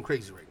fucked up and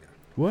crazy right now.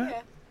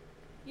 What?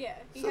 Yeah.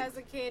 He has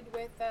a kid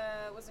with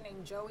what's her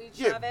name, Joey Chavez.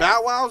 Yeah,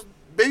 Bow Wow's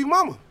baby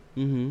mama.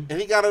 Mm-hmm. And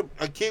he got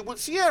a kid with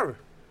Sierra.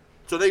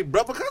 So they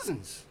brother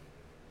cousins.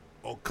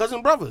 Or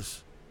cousin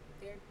brothers.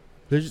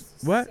 They're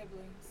just, what?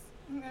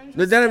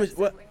 Siblings.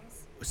 What?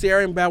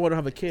 Sierra and Bow Wow don't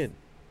have a kid.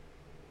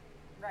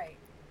 Right.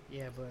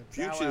 Yeah, but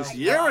Future and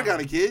Sierra got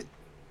a kid.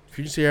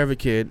 Future and Sierra have a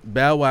kid.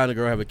 Bow Wow and the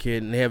girl have a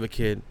kid, and they have a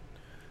kid.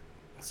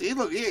 See,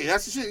 look, yeah,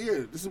 that's the shit,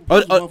 yeah. This is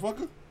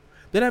motherfucker.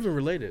 They're not even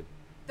related.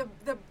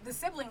 The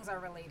siblings are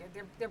related.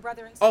 They're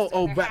brother and sister.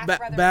 Oh, They're half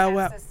brother Bow and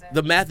Wow. half sister.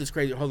 The math is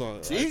crazy. Hold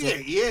on.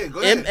 Yeah,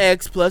 go ahead.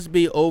 MX plus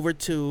B over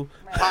 2.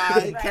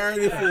 Pi, carried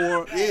it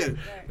 4.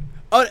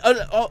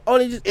 Yeah.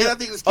 Only just And I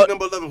think it's key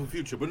number 11 for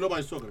Future, but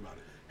nobody's talking about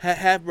it.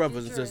 half brothers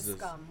and Future is sisters.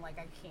 scum. Like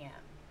I can't.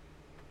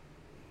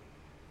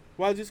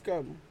 Why is this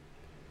scum?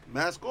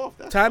 Mask off.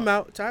 That's Time fine.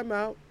 out. Time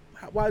out.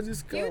 Why is this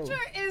scum? Future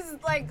is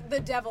like the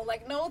devil.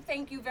 Like, no,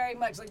 thank you very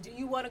much. Like, do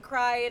you want to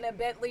cry in a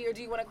Bentley or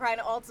do you want to cry in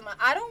an Altima?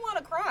 I don't want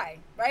to cry,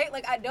 right?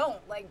 Like, I don't,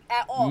 like,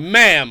 at all.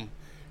 Ma'am,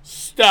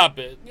 stop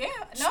it. Yeah,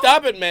 no.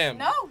 Stop it, ma'am.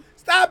 No.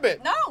 Stop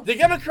it. No. They're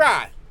gonna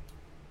cry.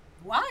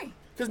 Why?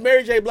 Because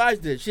Mary J. Blige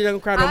did. She doesn't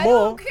cry no I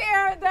more. don't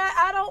care that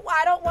I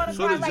don't want to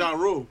So cry. did Ja Like,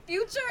 Rule.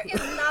 Future is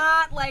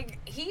not like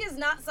he is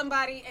not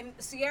somebody, and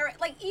Sierra,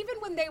 like, even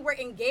when they were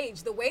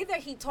engaged, the way that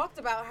he talked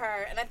about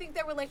her, and I think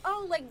they were like,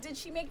 oh, like, did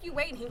she make you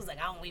wait? And he was like,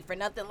 I don't wait for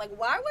nothing. Like,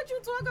 why would you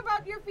talk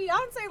about your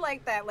fiance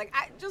like that? Like,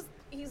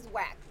 he's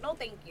whack. No,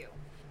 thank you.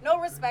 No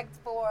respect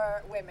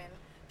for women.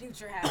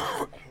 Future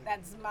has.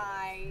 That's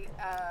my.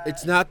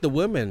 It's not the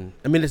women.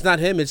 I mean, it's not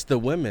him. It's the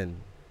women.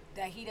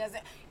 That he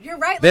doesn't. You're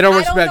right. They like, don't I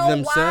respect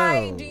don't know Why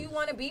themselves. do you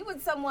want to be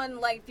with someone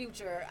like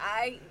Future?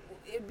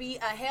 It'd be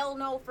a hell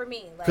no for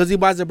me. Like, Because he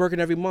buys a Birkin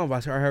every month. I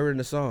heard it in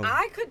the song.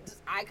 I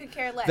could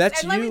care less.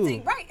 That's and let you. me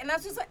say, right, and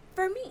that's just like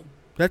for me.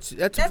 That's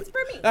That's for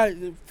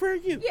me. For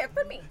you. Yeah,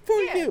 for me. For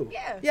Yeah, you.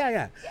 Yeah.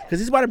 Yeah. Because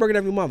he's buying a Birkin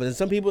every month. And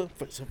some people,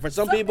 for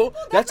some people,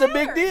 that that's a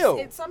big matters.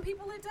 deal. Some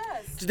people it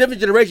does. It's a different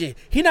generation.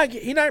 He not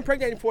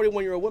impregnating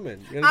 41-year-old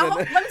women. You Let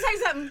understand me tell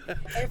you something.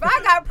 If I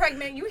got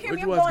pregnant, you hear Which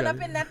me I'm one's going got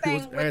up it? in that Who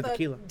was- thing I had with a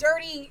tequila.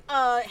 dirty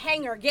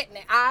hanger getting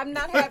it. I'm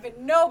not having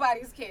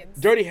nobody's kids.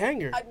 Dirty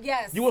hanger.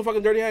 Yes. You want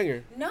fucking dirty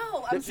hanger?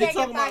 No, I'm She's saying if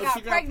talking I about if got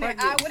she got pregnant, I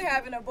pregnant. would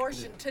have an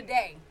abortion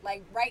today,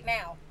 like right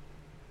now.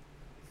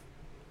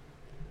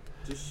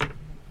 Just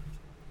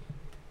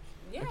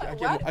Yeah. I can't-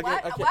 Why I can't- why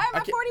I can't- am I I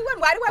can't- 41?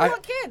 Why do I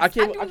want kids? I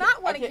do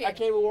not want a kid. I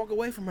can't even walk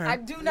away from her. I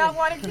do not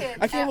want a kid.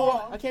 I can't at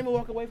all. I can't even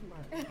walk away from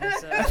her.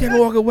 That's, I can't even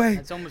walk away.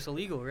 That's almost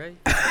illegal, right? You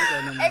can't do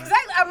that no more.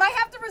 Exactly. I might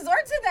have to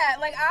resort to that.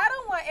 Like, I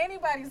don't want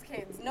anybody's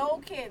kids.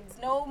 No kids.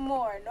 No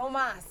more. No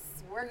mas.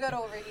 We're good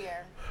over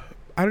here.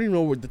 I don't even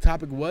know what the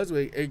topic was.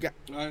 I got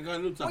a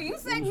new topic. Well, you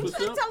said you What's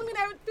should up? telling me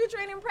that Future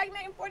ain't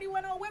impregnating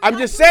 41-year-old women. I'm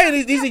just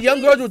saying these are young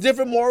girls with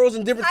different morals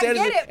and different I get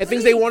standards it, and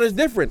things they please. want is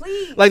different.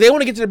 Please. Like they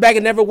want to get to the bag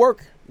and never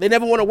work. They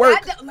never want to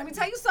work. Let me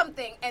tell you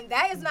something, and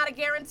that is not a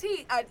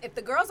guarantee. If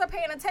the girls are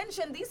paying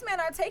attention, these men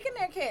are taking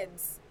their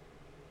kids.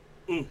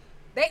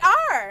 They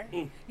are.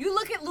 You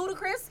look at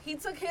Ludacris. He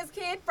took his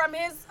kid from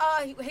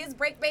his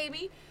break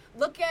baby.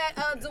 Look at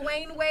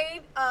Dwayne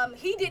Wade.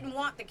 He didn't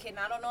want the kid. And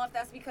I don't know if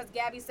that's because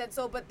Gabby said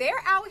so, but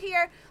they're out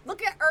here.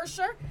 Look at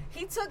Usher.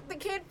 He took the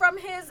kid from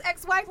his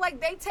ex-wife.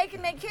 Like, they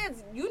taking their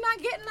kids. You not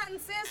getting nothing,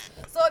 sis.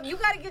 So if you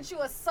got to get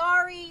you a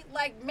sorry,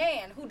 like,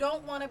 man who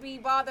don't want to be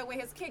bothered with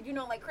his kid, you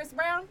know, like Chris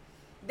Brown,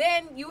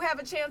 then you have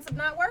a chance of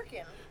not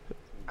working.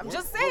 I'm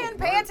just saying,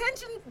 pay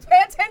attention. Pay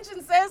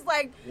attention, sis.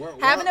 Like,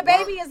 having a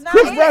baby is not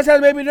Chris it. Brown's had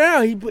a baby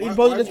now. He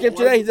posted this clip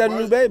today. He's had a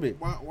new baby.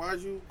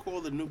 Why'd you call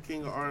the new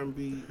king of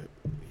R&B?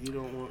 He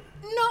don't want.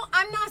 No,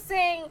 I'm not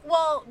saying,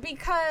 well,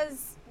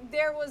 because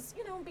there was,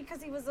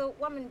 because he was a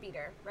woman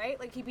beater, right?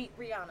 Like, he beat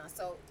Rihanna,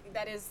 so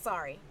that is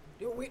sorry.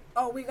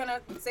 Are we going to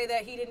say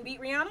that he didn't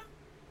beat Rihanna?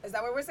 Is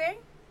that what we're saying?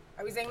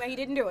 Are we saying that he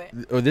didn't do it?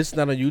 Oh, this is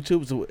not on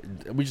YouTube, so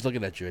we're just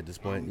looking at you at this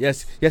point.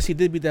 Yes, he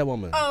did beat that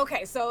woman. Oh,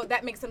 okay, so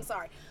that makes him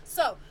sorry.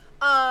 So,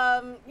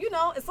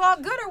 it's all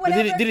good or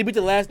whatever. Did he beat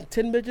the last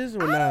 10 bitches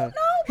or I not?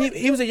 don't know,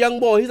 He was a young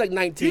boy. He's like Do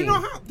 19.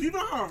 you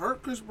know how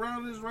hurt Chris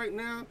Brown is right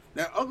now?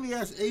 That ugly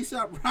ass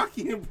ASAP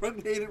Rocky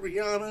impregnated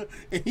Rihanna,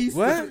 and he's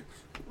What?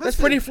 That's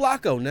Listen, pretty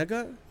Flacco,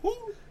 nigga. Who?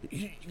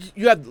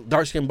 You have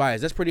dark skin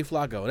bias. That's pretty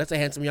Flacco. That's a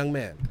handsome young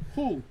man.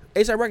 Who?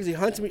 A$AP Rocky's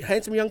a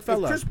handsome young If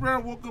fella. Chris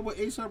Brown woke up with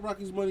ASAP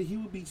Rocky's money, he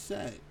would be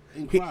sad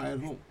and cry at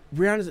home.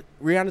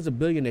 Rihanna's a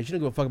billionaire. She don't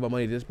give a fuck about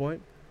money at this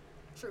point.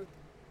 Truth.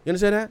 You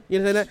understand that? You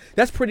understand that?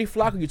 That's pretty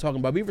Flacco you're talking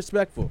about. Be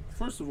respectful.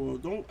 First of all,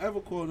 don't ever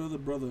call another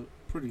brother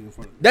pretty in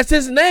front of me. That's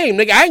his name,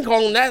 nigga. I ain't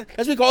calling him that.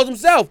 That's what he calls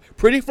himself.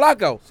 Pretty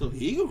Flacco. So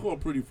he can call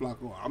pretty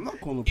Flacco. I'm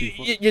not calling him pretty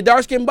Flacco. You're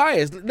dark skin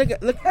bias. Look.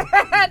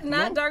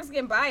 Not dark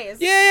skin bias.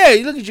 Yeah.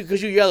 You look at you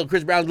because you yellow.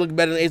 Chris Brown's looking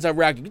better than A$AP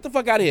Rocky. Get the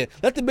fuck out of here.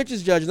 Let the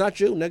bitches judge, not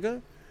you,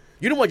 nigga.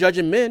 You the one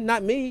judging men,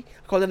 not me.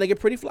 I call that nigga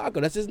Pretty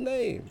Flacco. That's his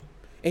name.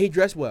 And he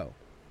dressed well.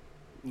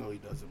 No, he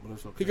doesn't, but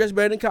it's okay. He dressed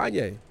better than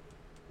Kanye.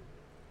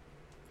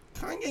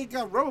 Kanye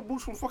got rubber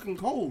boots from fucking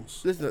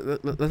Kohl's. Listen,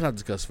 let's not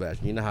discuss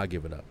fashion. You know how I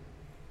give it up.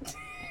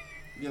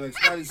 Yeah, like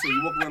Scotty said,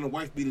 you walk around in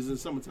wife beaters in the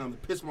summertime to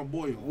piss my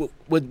boy off.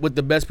 With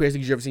the best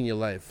piercings you've ever seen in your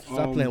life. Stop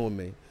Um, playing with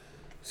me.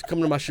 Just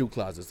come to my shoe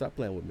closet. Stop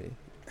playing with me.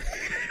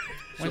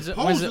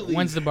 Supposedly-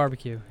 When's the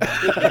barbecue?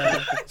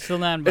 Still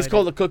not invited. It's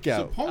called a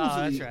cookout.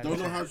 Supposedly, that's right. don't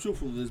know how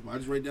truthful it is, but I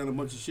just write down a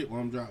bunch of shit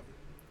while I'm driving.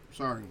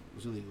 Sorry,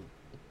 it's illegal.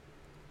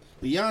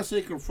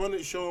 Beyonce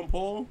confronted Sean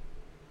Paul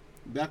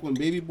back when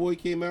Baby Boy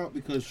came out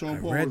because Sean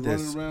Paul was read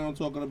this. running around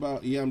talking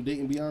about, yeah, I'm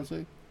dating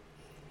Beyonce.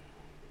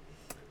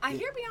 I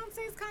hear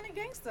Beyonce's kind of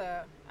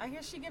gangster. I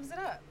hear she gives it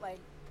up. Like,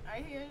 I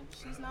hear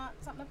she's not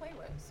something to play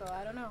with, so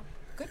I don't know.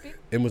 Could be.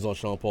 It was on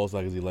Sean Paul's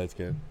side because he light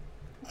skinned.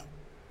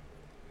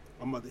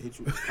 I'm about to hit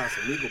you with this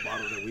Casamigo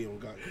bottle that we don't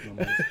got.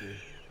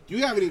 Do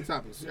you have any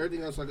topics?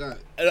 Everything else I got.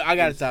 I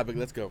got a topic.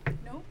 Let's go.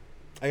 Nope.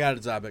 I got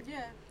a topic.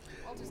 Yeah.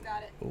 I'll just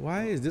got it.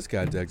 Why is this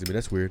guy texting me?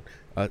 That's weird.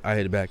 I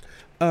hit it back.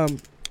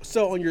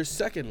 So on your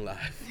second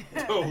live,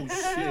 Oh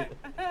shit.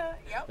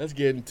 Yep. let's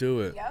get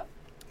into it. Yep.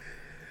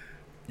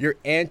 You're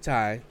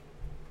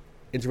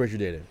anti-interracial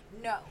dating.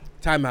 No.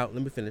 Time out.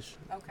 Let me finish.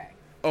 Okay.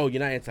 Oh, you're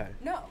not anti.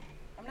 No,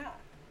 I'm not.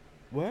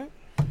 What?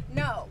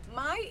 No,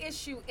 my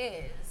issue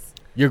is.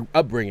 Your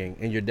upbringing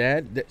and your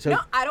dad. So, No,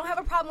 I don't have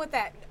a problem with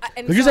that.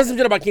 And Cause you so- said some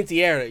shit about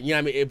quinceañera, you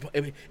know what I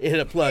mean? It hit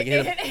a plug.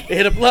 It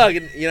hit a plug,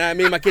 and, you know what I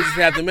mean? My kids is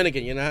half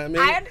Dominican, you know what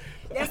I mean?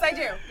 Yes, I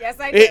do. Yes,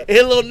 I do. It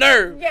hit a little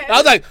nerve. Yes. I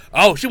was like,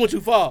 oh, she went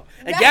too far.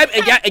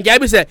 And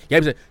Gabby said,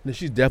 no,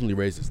 she's definitely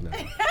racist now.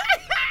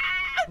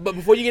 But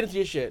before you get into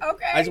your shit,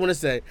 Okay. I just want to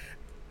say,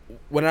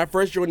 when I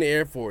first joined the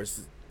Air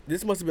Force,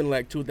 this must have been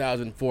like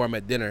 2004, I'm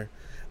at dinner.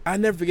 I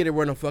never forget it.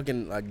 We're on a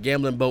fucking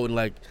gambling boat in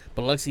like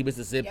Biloxi,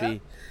 Mississippi.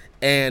 Yep.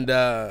 And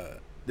the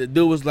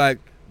dude was like,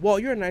 well,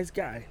 you're a nice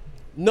guy.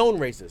 Known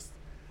racist.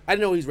 I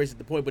didn't know he's racist at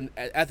the point, but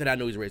after that I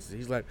know he's racist.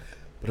 He's like,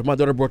 but if my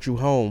daughter brought you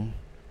home,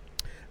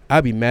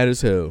 I'd be mad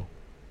as hell.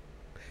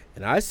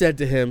 And I said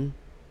to him,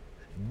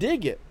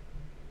 dig it.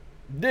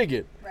 Dig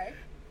it. Right.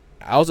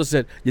 I also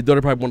said, your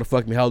daughter probably want to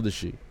fuck me. How old is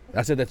she?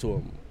 I said that to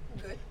him.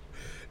 Good.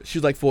 She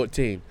was like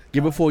 14.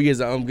 Give her 4 years,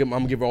 I'm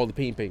gonna give her all the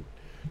ping.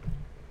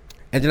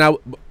 And then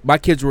my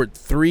kids were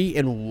 3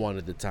 and 1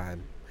 at the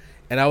time.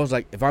 And I was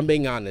like, if I'm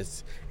being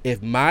honest,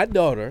 if my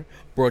daughter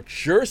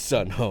brought your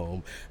son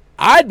home,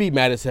 I'd be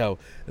mad as hell.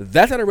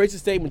 That's not a racist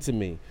statement to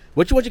me.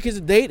 What you want your kids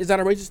to date is not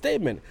a racist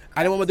statement.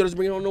 I didn't want my daughters to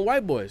bring home no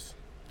white boys.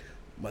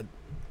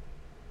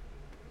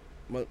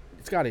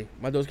 Scotty,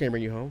 my daughters can't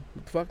bring you home.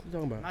 What the fuck are you talking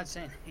I'm about? not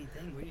saying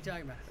anything. What are you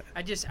talking about?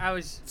 I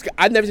was.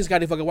 I've never seen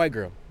Scotty fuck a white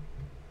girl.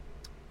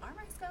 All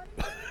right, Scotty.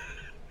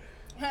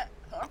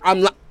 All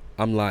right.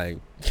 I'm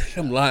lying.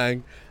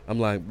 I'm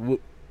lying.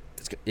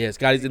 Yeah,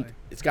 Scotty's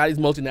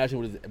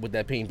multinational with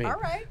that ping. All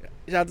right.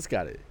 Shout out to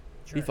Scotty.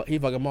 Sure. He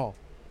fuck them all.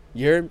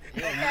 You hear me?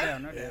 Yeah,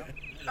 no doubt.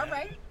 All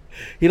right.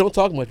 He don't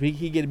talk much.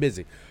 He get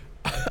busy.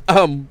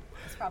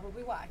 That's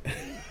probably why.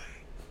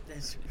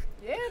 That's,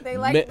 Yeah, they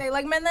Men-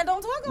 like men that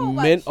don't talk a whole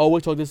Men bunch.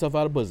 always talk themselves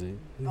out of pussy.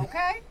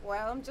 Okay.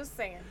 Well, I'm just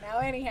saying. Now,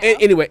 anyhow.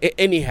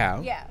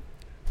 Anyhow. Yeah.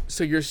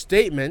 So your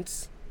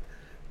statements,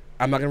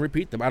 I'm not gonna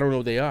repeat them. I don't know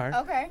what they are.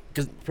 Okay.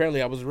 Because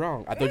apparently I was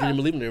wrong. I thought you Yeah. didn't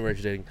believe in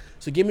interracial dating.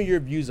 So give me your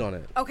views on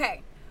it.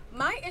 Okay.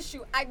 My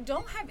issue, I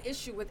don't have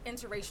issue with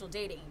interracial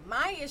dating.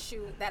 My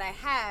issue that I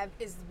have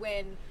is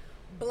when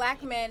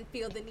black men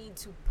feel the need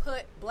to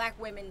put black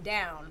women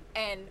down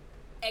and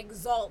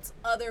exalt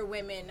other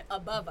women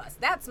above us.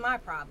 That's my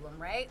problem,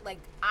 right? Like,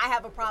 I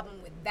have a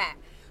problem with that.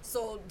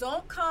 So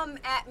don't come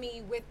at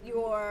me with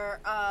your,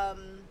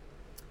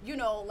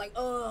 like,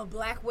 oh,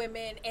 black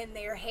women and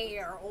their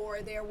hair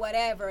or their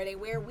whatever, they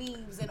wear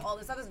weaves and all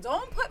this other.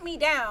 Don't put me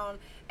down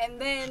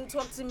and then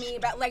talk to me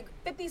about, like,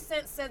 50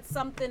 Cent said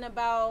something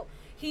about,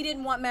 he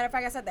didn't want, matter of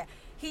fact, I said that.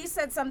 He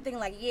said something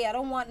like, yeah, I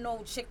don't want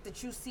no chick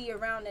that you see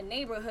around the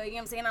neighborhood, you know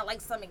what I'm saying? I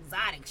like some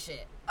exotic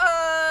shit.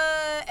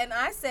 And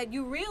I said,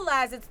 you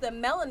realize it's the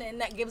melanin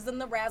that gives them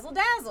the razzle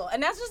dazzle.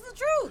 And that's just the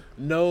truth.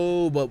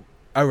 No, but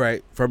all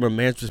right. From a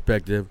man's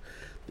perspective,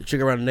 the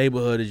chick around the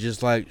neighborhood is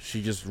just like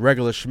she just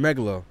regular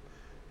schmegula,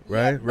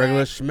 right? Yeah,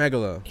 Regular but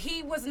schmegula.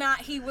 He was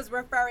not, he was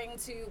referring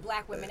to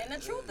black women. And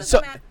the truth is So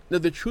not. no,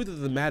 the truth of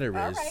the matter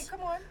All is, right,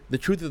 come on. the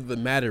truth of the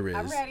matter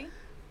I'm is, ready.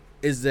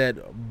 is that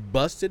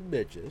busted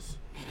bitches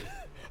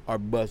are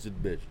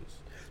busted bitches.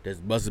 There's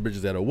busted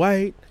bitches that are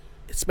white,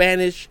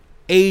 Spanish,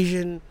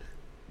 Asian,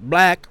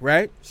 black,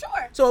 right?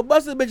 Sure. So a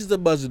busted bitch is a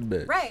busted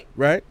bitch. Right.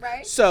 Right?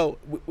 Right. So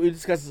we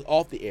discussed this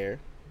off the air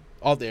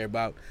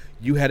about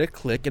you had a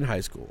clique in high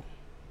school.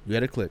 You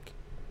had a clique.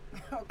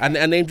 Okay. I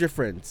named your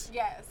friends.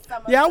 Yes.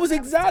 Some of Yeah, I them was that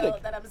I'm exotic. Still,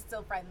 that I'm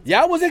still friends with.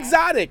 Y'all was Okay.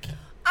 exotic.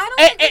 I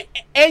don't think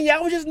And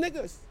y'all was just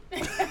niggas.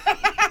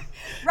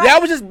 Right.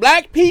 Y'all was just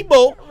black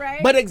people,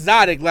 Right. but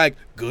exotic, like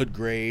good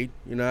grade.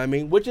 You know what I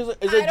mean? Which is I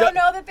don't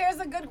know that there's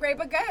a good grade,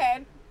 but go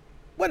ahead.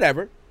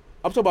 Whatever.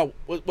 I'm talking about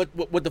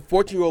what the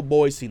 14-year-old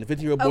boys seen, the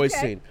 15-year-old boys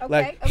Okay, seen. okay,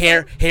 Like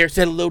okay. hair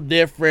set a little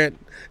different.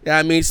 You know what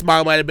I mean?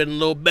 Smile might have been a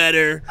little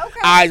better. Okay.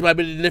 Eyes might have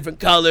been a different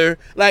color.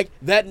 Like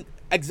that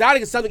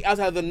exotic is something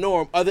outside of the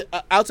norm,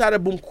 outside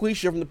of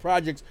Boomquisha from the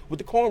projects with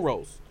the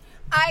cornrows.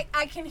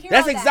 I can hear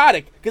That's all that.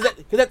 exotic because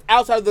that's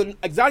outside of the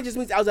exotic just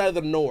means outside of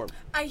the norm.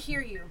 I hear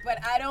you, but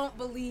I don't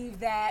believe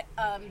that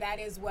that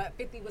is what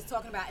 50 was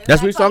talking about. And That's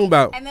then what he's talking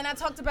about. And then I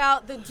talked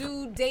about the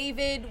dude,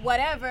 David,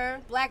 whatever,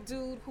 black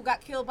dude who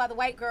got killed by the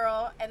white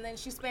girl, and then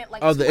she spent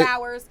like 2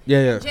 hours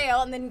yeah. in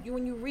jail. And then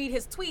when you read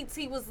his tweets,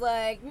 he was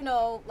like,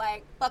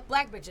 like, fuck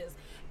black bitches.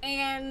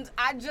 And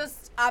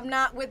I'm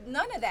not with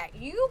none of that.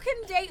 You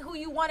can date who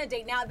you want to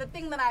date. Now, the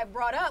thing that I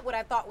brought up, what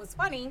I thought was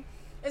funny,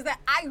 is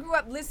that I grew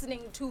up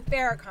listening to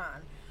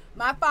Farrakhan.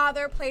 My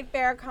father played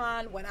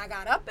Farrakhan when I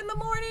got up in the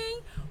morning,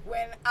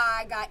 when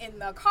I got in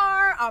the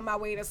car on my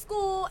way to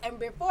school, and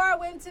before I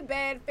went to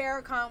bed,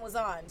 Farrakhan was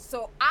on.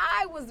 So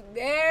I was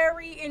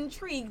very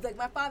intrigued. Like,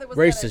 my father was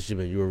Racist, you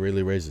mean? You were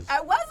really racist.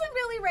 I wasn't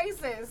really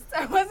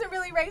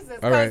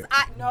racist. All right.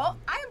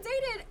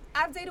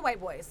 I've dated white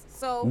boys.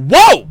 So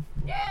Whoa!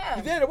 yeah,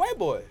 You dated a white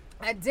boy.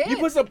 I did. You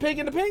put some pink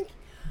in the pink?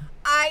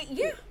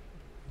 Yeah.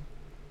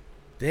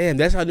 Damn,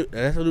 that's our new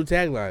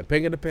tagline.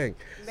 Pink in the pink.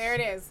 There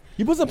it is.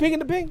 You put some pink in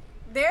the pink?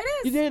 There it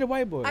is. You dated a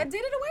white boy. I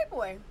dated a white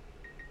boy.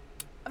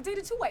 I've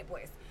dated 2 white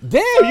boys.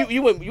 Damn,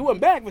 you went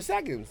back for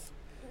seconds.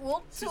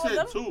 Well, She 2 of said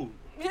them. 2.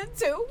 Yeah,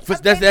 2. For,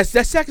 I've dated-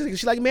 that's seconds.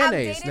 She like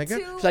mayonnaise, dated nigga.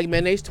 two- She like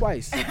mayonnaise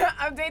twice.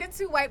 I've dated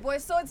 2 white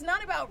boys, so it's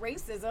not about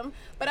racism,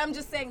 but I'm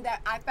just saying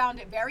that I found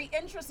it very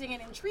interesting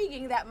and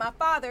intriguing that my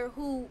father,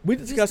 who We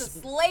used discussed- to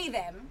slay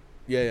them,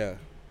 Yeah.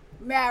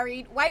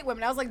 married white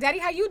women. I was like, Daddy,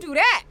 how you do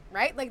that?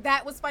 Right? Like,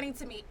 that was funny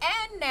to me.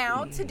 And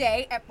now,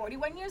 today, at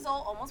 41 years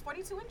old, almost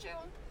 42 in June,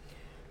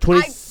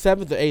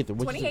 27th or 8th? Or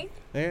what'd you say?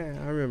 28th.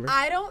 Yeah, I remember.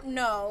 I don't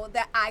know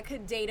that I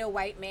could date a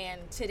white man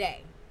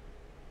today.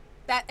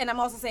 And I'm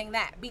also saying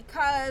that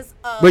because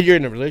But you're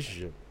in a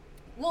relationship.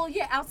 well,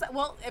 yeah, outside.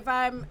 Well, if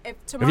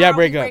tomorrow y'all we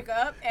break up. break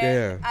up,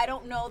 and Yeah. I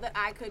don't know that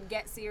I could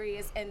get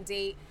serious and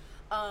date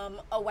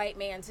a white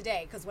man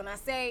today. Because when I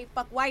say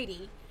fuck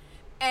whitey,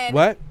 and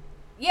What?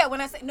 yeah, when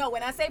I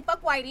say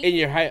fuck whitey, In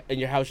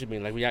your house, you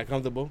mean? Like when you're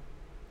comfortable?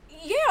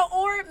 yeah,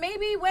 or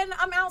maybe when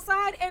I'm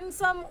outside and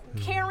some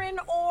Karen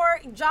or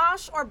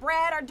Josh or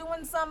Brad are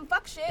doing some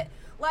fuck shit,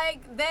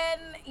 like, then,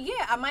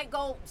 yeah, I might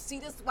go see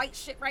this white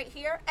shit right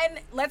here. And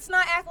let's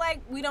not act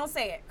like we don't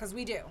say it, because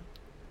we do.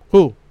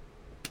 Who?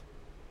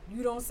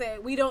 You don't say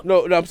it. We don't.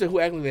 No, I'm saying who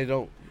acting they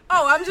don't.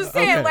 Oh, I'm just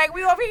saying, Okay. like,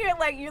 we over here,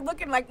 like, you're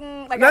looking like,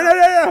 like.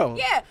 No.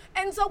 Yeah,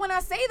 and so when I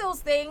say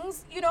those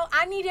things,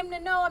 I need him to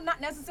know I'm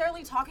not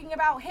necessarily talking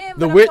about him.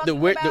 The but I'm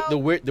weird,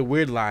 talking the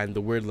weird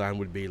line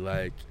would be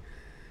like,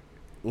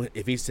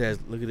 if he says,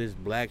 "Look at this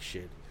black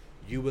shit,"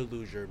 you would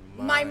lose your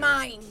mind. my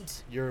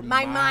mind. Your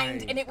my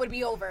mind. and it would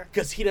be over.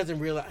 Because he doesn't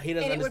realize, he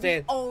doesn't And it would be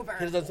understand. over.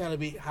 He doesn't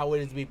understand how it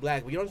is to be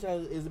black, but you don't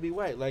understand how it is to be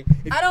white. Like,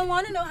 if I don't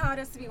want to know how it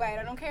is to be white.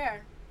 I don't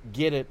care. you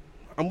get it,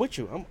 I'm with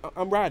you.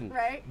 I'm riding.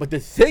 Right. But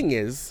the thing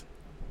is,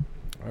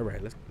 all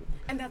right, let's.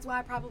 And that's why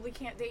I probably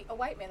can't date a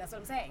white man. That's what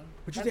I'm saying.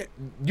 But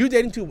you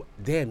dating too.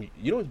 Damn,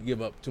 you don't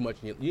give up too much.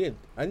 I need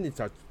to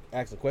start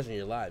asking questions in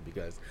your life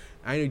because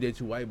I know you date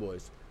 2 white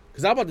boys.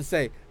 Because I'm about to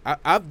say,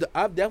 I've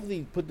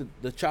definitely put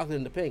the chocolate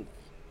in the pink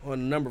on a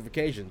number of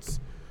occasions.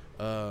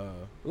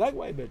 Like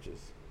white bitches.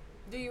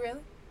 Do you really?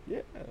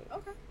 Yeah.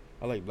 Okay.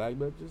 I like black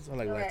bitches. I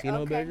like Alright,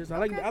 Latino okay, bitches.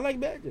 okay. I like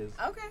bitches.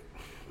 Okay.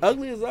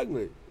 Ugly is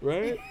ugly,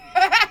 right?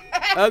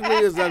 Ugly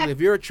is ugly. If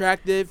you're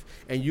attractive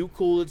and you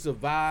cool, it's a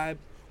vibe.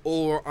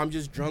 Or I'm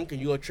just drunk and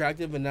you're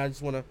attractive and I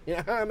just want to, you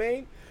know what I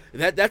mean?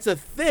 That's a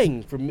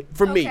thing for me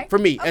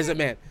Okay. as a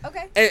man.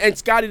 Okay. And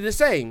Scotty the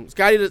same.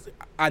 Scotty does.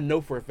 I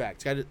know for a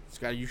fact.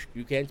 Scotty,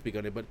 you can't speak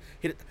on it, but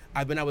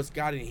I've been out with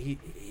Scotty and he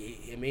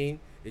I mean,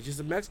 it's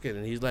just a Mexican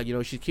and he's like,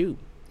 she's cute.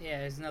 Yeah,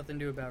 it has nothing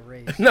to do about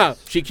race. No,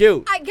 she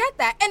cute. I get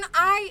that, and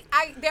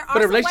there are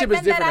But a some white relationship men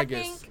is different, that I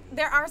guess. think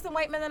there are some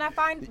white men that I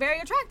find very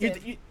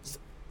attractive.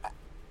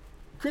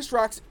 Chris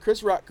Rock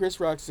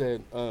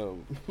said,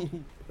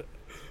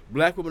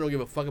 black women don't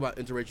give a fuck about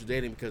interracial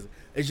dating because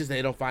it's just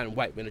they don't find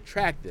white men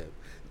attractive.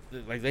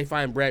 Like they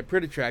find Brad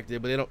Pitt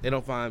attractive, but they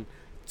don't find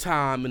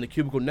Tom in the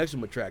cubicle next to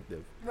him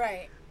attractive.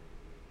 Right.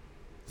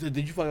 So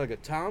did you find like a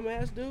Tom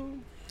ass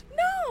dude?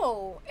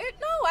 No,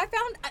 I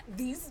found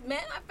these men.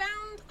 I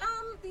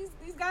found these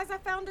guys. I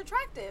found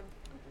attractive,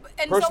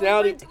 and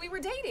Personality. so we were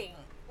dating.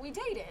 We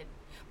dated,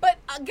 but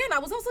again, I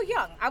was also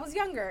young. I was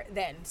younger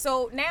then.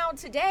 So now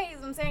today,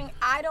 I'm saying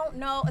I don't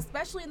know,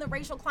 especially in the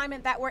racial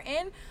climate that we're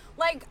in.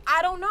 Like,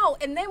 I don't know.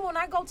 And then when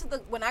I go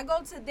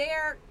to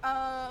their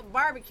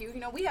barbecue,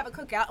 we have a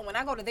cookout, and when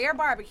I go to their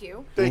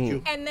barbecue, Thank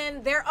you. and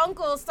then their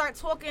uncles start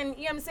talking, you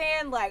know what I'm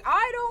saying? Like,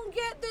 I don't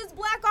get this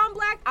black on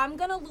black. I'm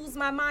going to lose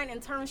my mind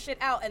and turn shit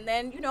out. And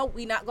then,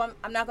 I'm not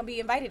going to be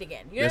invited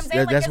again. You know what I'm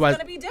saying? Like, it's going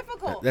to be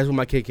difficult. That's why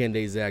my kid can't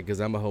date Zach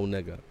because I'm a whole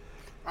nigga.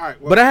 All right.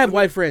 Well, But I have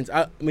white friends.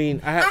 I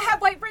have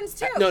white friends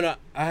too. No.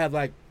 I have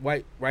like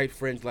white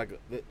friends like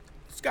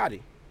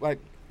Scotty. Like,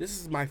 this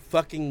is my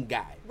fucking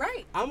guy.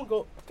 Right. I'm gonna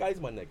go.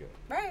 Scotty's my nigga.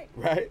 Right.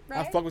 Right. I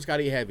Right. fuck with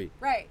Scotty heavy.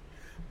 Right.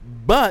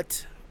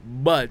 But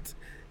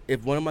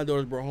if one of my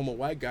daughters brought home a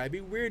white guy, it'd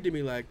be weird to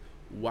me. Like,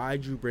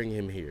 why'd you bring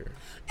him here?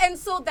 And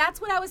so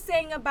that's what I was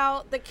saying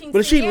about the Kingston.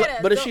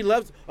 But if she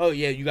loves, oh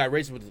yeah, you got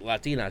racist with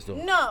Latinas though.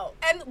 No,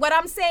 and what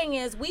I'm saying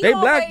is They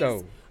black,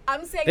 though.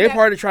 I'm saying They're that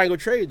part of the triangle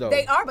trade though.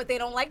 they are, but they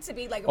don't like to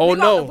be like. Oh,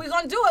 no. If we're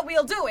gonna do it,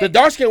 we'll do it. The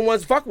dark skinned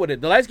ones fuck with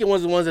it. The light skinned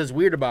ones are the ones that's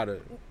weird about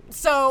it.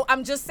 So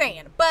I'm just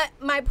saying. But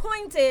my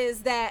point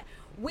is that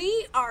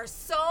we are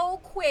so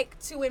quick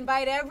to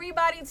invite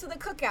everybody to the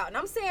cookout. And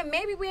I'm saying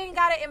maybe we ain't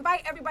got to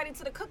invite everybody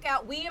to the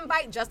cookout. We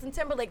invite Justin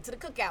Timberlake to the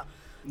cookout.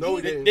 No,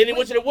 he didn't. Then he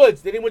went to the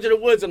woods. Then he went to the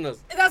woods on us.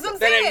 That's what I'm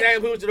That saying.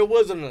 exactly went to the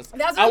woods on us.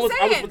 That's what I I'm was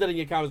saying. putting that in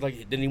your comments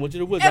like, then he went to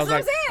the woods. That's I what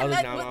was I'm like,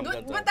 saying. nah, I'm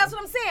done. But that's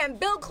what I'm saying.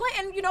 Bill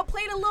Clinton,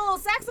 played a little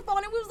saxophone,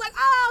 and we was like,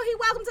 oh, he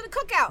welcome to the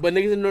cookout. But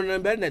niggas didn't know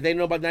nothing better than that. They didn't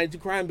know about 92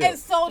 Crime Bill. And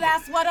so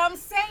that's what I'm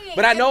saying.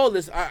 But I And- know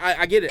this.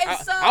 I get it. and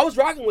so- I was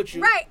rocking with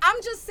you. Right.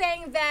 I'm just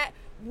saying that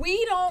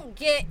we don't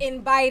get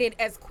invited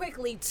as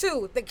quickly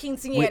to the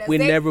quinceañeras. We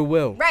never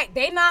will. Right.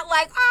 They not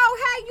like, oh,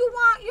 hey, you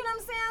want, what I'm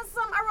saying,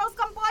 some arroz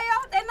con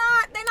pollo? They're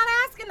not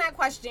asking that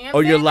question.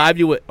 On your live,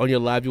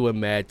 you went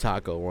Mad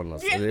Taco on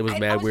us. Yeah, It was I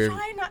mad was weird.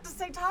 trying not to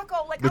say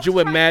taco. But you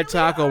went Mad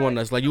Taco on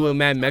us. Like you went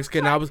Mad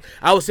Mexican. I was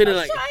sitting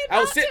like trying I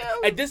was not sitting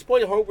to. at this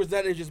point. Hope was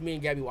that it's just me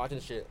and Gabby watching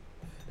the shit,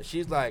 and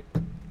she's like,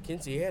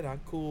 "Quinceañera,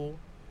 cool."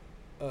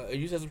 And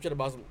you said some shit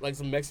about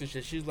some Mexican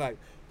shit. She's like,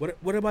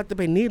 "What about the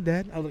pernil,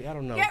 Dad?" I was like, "I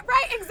don't know." Yeah,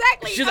 right,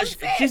 exactly. She's I'm like,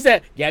 saying. she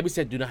said, Gabby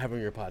said, "Do not have her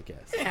on your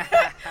podcast."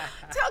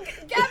 Tell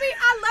Gabby,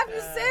 I love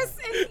you, sis.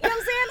 And you know what I'm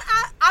saying?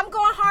 I'm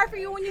going hard for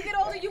you. When you get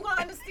older, you gonna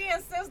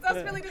understand, sis.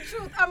 That's really the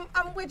truth.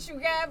 I'm with you,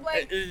 Gab.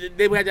 Like,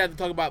 They would have to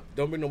talk about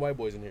don't bring no white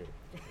boys in here.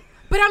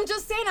 but I'm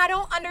just saying, I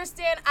don't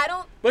understand. I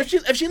don't. But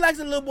if she likes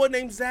a little boy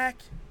named Zach,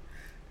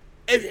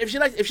 if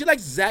she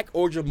likes Zach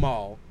or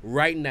Jamal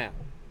right now,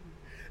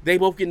 they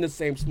both getting the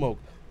same smoke.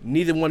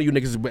 Neither one of you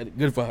niggas is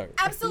good for her.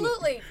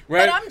 Absolutely.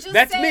 Right? But I'm just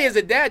That's saying, me as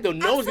a dad, though.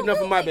 No one's enough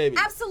for my baby.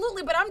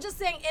 Absolutely. But I'm just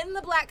saying, in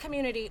the black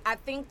community, I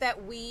think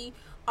that we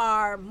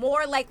are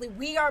more likely,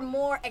 we are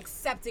more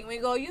accepting. We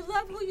go, you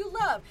love who you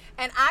love.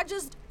 And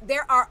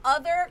there are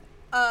other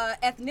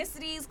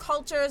ethnicities,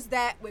 cultures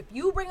that if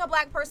you bring a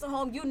black person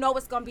home, you know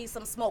it's going to be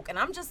some smoke. And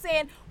I'm just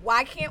saying,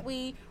 why can't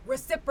we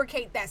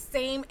reciprocate that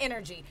same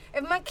energy?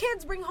 If my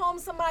kids bring home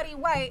somebody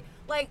white,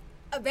 like,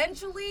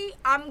 eventually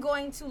I'm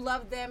going to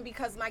love them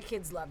because my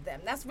kids love them.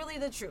 That's really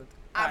the truth.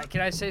 All right, can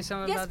I say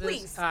something Yes, about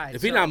please. this? All right,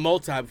 If so he's not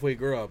multi before he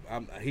grow up,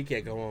 he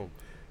can't go home.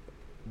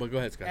 But go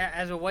ahead, Scott.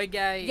 as a white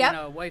guy,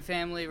 Yep. white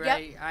family,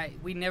 right?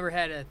 We never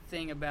had a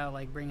thing about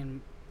like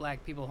bringing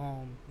black people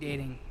home,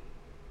 dating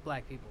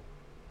black people.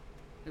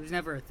 It was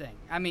never a thing.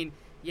 I mean,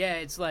 yeah,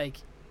 it's like,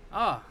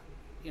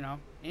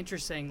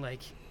 interesting.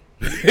 Like,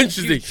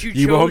 Interesting.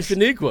 You were home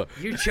Shaniqua.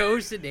 you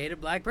chose to date a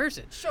black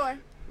person. Sure.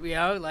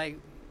 Like,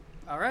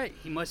 all right,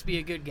 he must be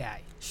a good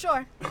guy,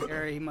 Sure.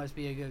 or he must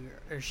be a good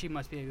girl, or she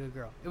must be a good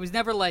girl. It was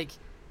never like,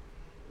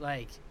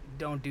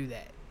 don't do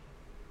that,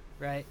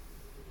 right?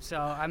 So,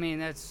 I mean,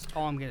 that's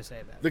all I'm gonna say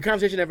about it. The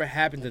conversation never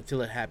happens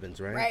until it happens,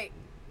 right? Right.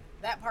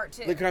 That part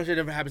too. The conversation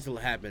never happens until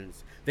it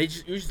happens.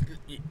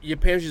 Your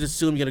parents just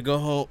assume you're gonna go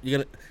home.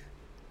 You're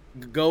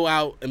gonna go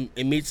out and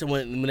meet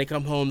someone, and when they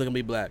come home, they're gonna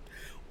be black.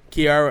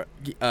 Kiara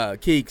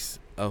Keeks,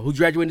 who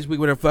graduated this week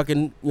with her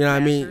fucking,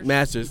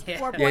 masters. Yeah.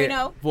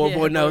 4.0.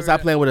 4.0.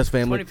 Stop playing with us,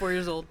 family. 24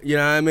 years old. You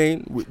know what I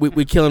mean?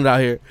 We killing it out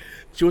here.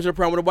 She went to the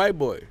prom with a white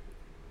boy.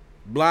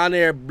 Blonde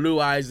hair, blue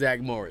eyes,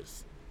 Zach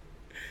Morris.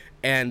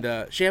 And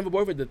she didn't have a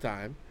boyfriend at the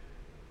time.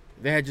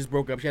 They had just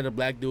broke up. She had a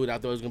black dude. I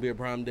thought it was going to be a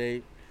prom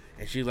date.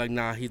 And she's like,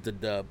 nah, he's the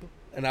dub.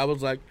 And I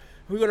was like,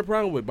 who you going to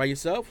prom with? By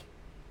yourself?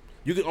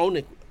 You can own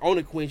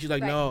it, queen. She's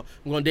like, Right. no,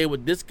 I'm going to date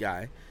with this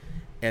guy.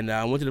 And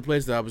I went to the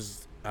place that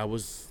I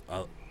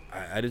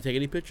didn't take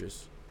any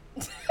pictures.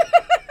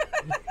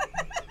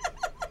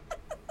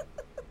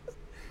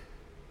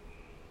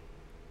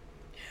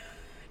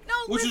 No,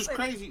 Which listen. is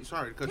crazy.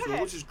 Sorry to cut Go you off.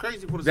 ahead. Which is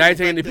crazy for the Did I take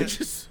simple any fact that-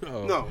 pictures?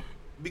 Oh. No,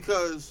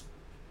 because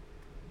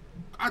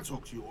I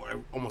talk to you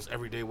almost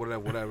every day,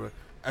 whatever.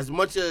 As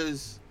much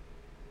as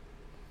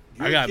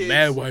your I got kids-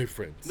 mad white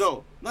friends.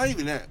 No, not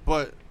even that.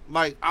 But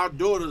like our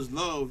daughters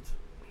loved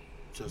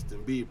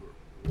Justin Bieber,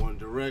 One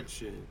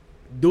Direction.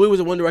 Dewey was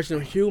a One Direction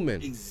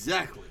human.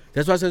 Exactly.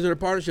 That's why I sent her to the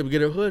partnership to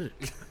get her hood.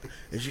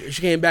 And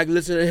she came back and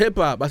listened to hip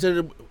hop. I sent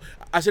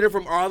her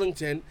from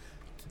Arlington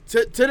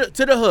to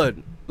the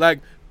hood. Like,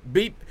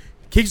 beep,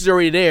 Keeks is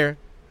already there.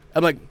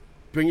 I'm like,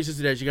 bring your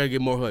sister there. She gotta get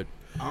more hood.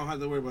 I don't have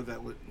to worry about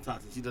that with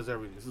Tati. She does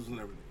everything. This isn't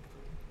everything.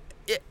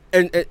 Yeah,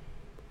 and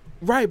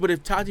right, but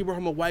if Tati were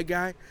home a white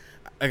guy,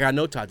 like I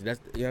know Tati. That's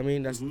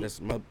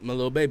that's my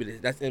little baby.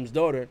 That's M's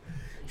daughter.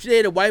 If she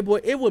dated a white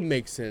boy, it would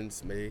make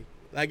sense, man.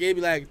 Like it'd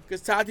be like, cause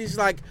Tati's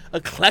like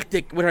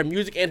eclectic with her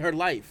music and her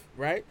life,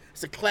 right?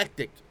 It's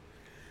eclectic.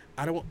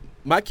 I don't want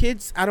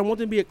them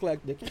to be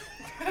eclectic.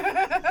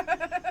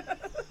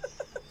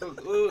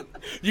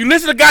 You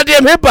listen to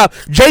goddamn hip hop.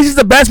 Jay-Z's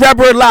the best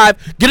rapper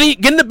alive.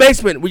 Get in the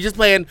basement. We just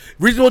playing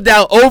Reasonable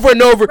Doubt over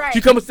and over. Right.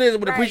 She comes upstairs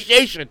with Right.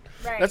 appreciation.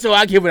 Right. That's how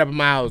I give it up in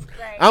my house.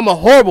 Right. I'm a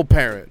horrible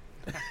parent.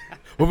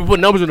 We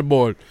put numbers on the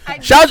board. I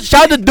Shout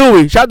to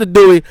Dewey. Shout to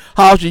Dewey.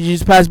 How she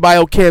just passed by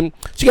O'Kim.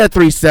 She got a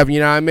 3.7.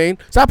 You know what I mean?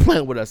 Stop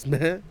playing with us,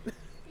 man.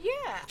 Yeah.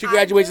 She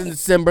graduates in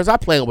December.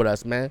 Stop playing with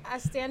us, man. I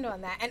stand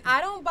on that, and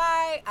I don't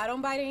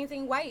buy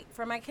anything white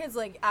for my kids.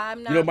 Like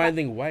I'm not. You don't buy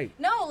anything white.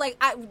 No, like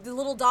the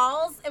little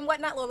dolls and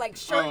whatnot, little like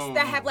shirts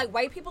that have like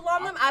white people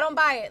on them. I don't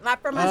buy it.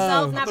 Not for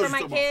myself, not I for thought my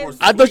you were talking kids.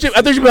 about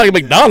I thought she'd be like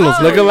McDonald's,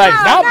 Oh, looking like no,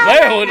 stop no,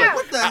 playing no, with no. us.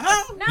 What the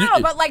hell?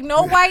 No, but like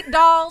no white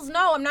dolls.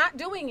 No, I'm not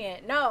doing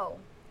it. No.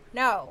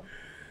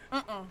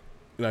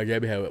 You Like,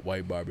 Gabby had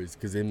white Barbies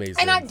because it made sense.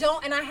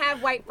 And I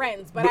have white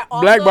friends, but I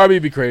also, Black Barbie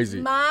be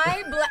crazy.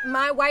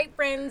 My white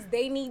friends,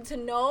 they need to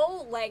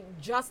know, like,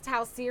 just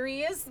how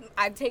serious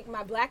I take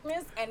my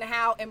blackness and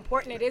how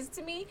important it is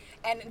to me,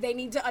 and they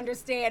need to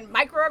understand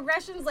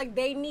microaggressions. Like,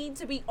 they need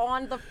to be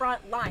on the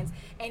front lines,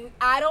 and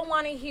I don't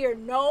want to hear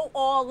no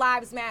all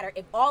lives matter.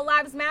 If all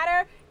lives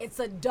matter, it's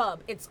a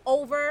dub. It's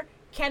over.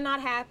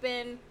 Cannot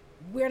happen.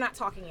 We're not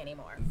talking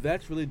anymore.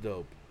 That's really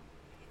dope.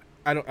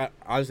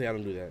 Honestly, I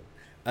don't do that.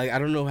 Like, I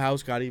don't know how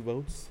Scotty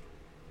votes.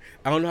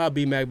 I don't know how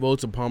B-Mac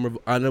votes and Palmer.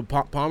 I know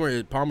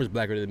Palmer's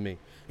blacker than me,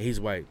 and he's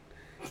white.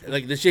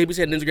 Like, the shit he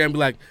said on Instagram be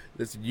like,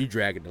 listen, you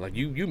dragging it. Like,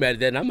 you mad at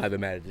that, and I'm not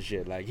even mad at this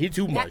shit. Like, he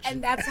too much.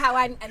 And that's how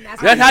I. And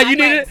that's how you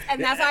need it.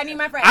 And that's how I need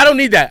my friends. I don't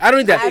need that.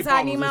 That's how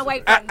I need my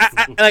white friends.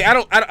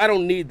 I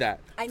don't need that.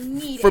 I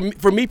need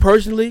it. For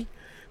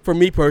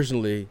me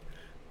personally,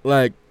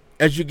 like,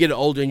 as you get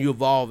older and you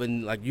evolve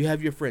and, like, you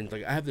have your friends.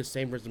 Like, I have the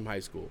same friends from high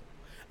school.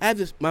 I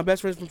have my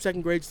best friends from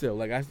second grade still.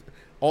 Like,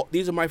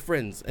 these are my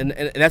friends, and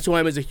that's who I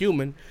am as a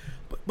human.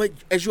 But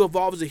as you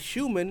evolve as a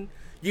human,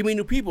 you meet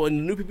new people, and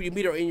the new people you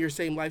meet are in your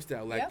same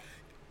lifestyle. Like,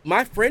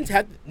 my friends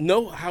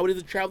know how it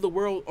is to travel the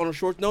world on a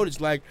short notice.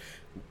 Like,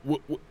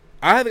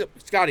 I have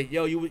Scotty,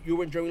 yo, you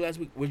were in Germany last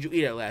week. What'd you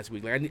eat at last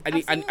week? Like,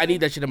 I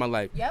need that shit in my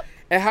life. Yep.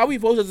 And how he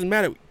votes doesn't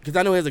matter because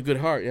I know he has a good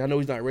heart, and I know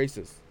he's not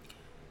racist.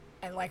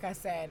 And like I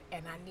said,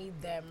 and I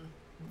need them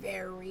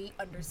very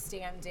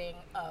understanding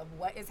of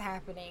what is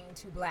happening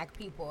to black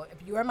people.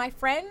 If you are my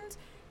friend,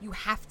 you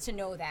have to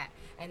know that.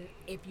 And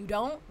if you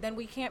don't, then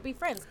we can't be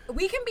friends.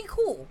 We can be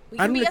cool. We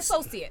can be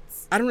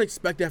associates. I don't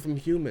expect that from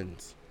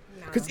humans.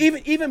 Because No.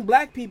 even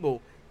black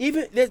people,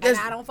 and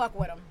I don't fuck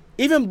with them.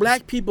 Even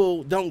black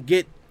people don't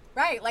get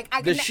Right, like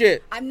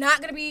shit. I'm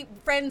not gonna be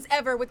friends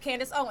ever with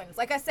Candace Owens.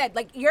 Like I said,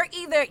 like you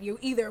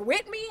either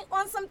with me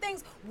on some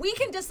things. We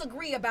can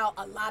disagree about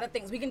a lot of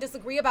things. We can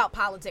disagree about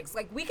politics.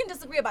 Like we can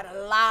disagree about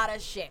a lot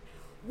of shit.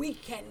 We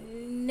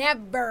can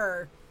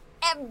never,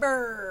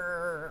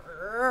 ever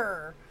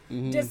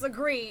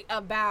disagree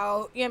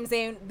about, you know what I'm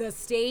saying, the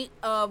state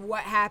of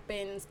what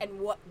happens and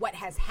what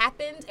has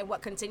happened and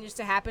what continues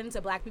to happen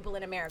to black people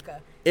in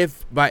America.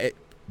 If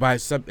by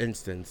some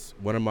instance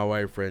one of my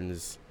white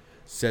friends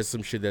says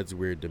some shit that's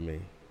weird to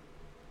me,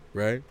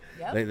 right?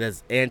 Yep. Like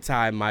that's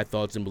anti my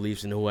thoughts and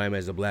beliefs and who I am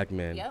as a black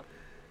man. Yep.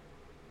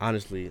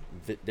 Honestly,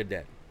 they're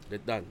dead. They're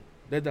done.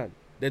 They're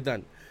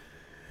done.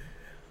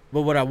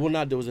 But what I will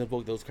not do is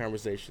invoke those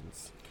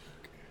conversations.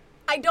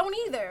 I don't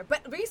either.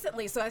 But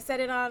recently, so I said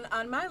it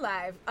on my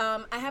live,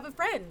 I have a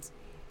friend.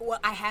 Well,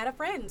 I had a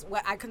friend,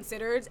 what I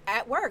considered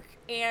at work,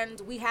 and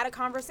we had a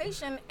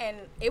conversation, and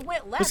it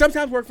went left. But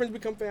sometimes work friends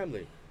become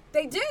family.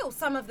 They do,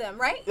 some of them,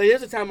 right? Like,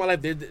 there's a time in my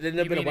life there's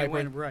never been a white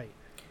person. Right.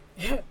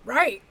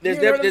 Right. There's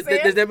You know what I'm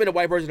saying? never been a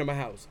white person in my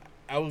house.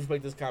 I always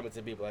make this comment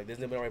to people, like, there's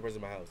never been a white person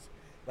in my house.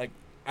 Like,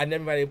 I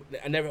never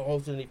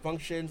hosted any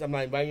functions. I'm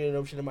not inviting you to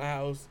no shit in my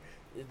house.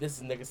 This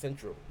is nigga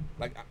central.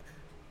 Like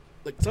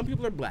some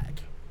people are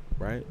black,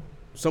 right?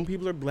 Some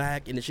people are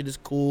black, and the shit is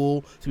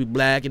cool to be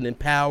black and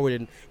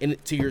empowered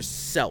and to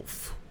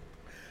yourself.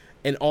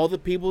 And all the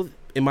people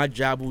in my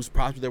job who's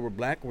prospered that were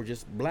black were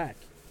just black.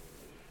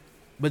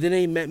 But then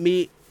they met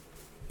me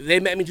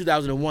in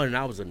 2001, and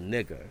I was a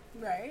nigga.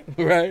 Right.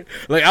 Right?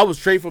 Like, I was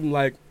straight from,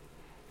 like,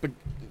 but,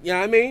 you know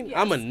what I mean? Yes.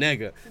 I'm a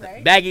nigga.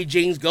 Right. Baggy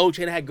jeans, gold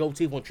chain, I had gold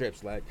teeth on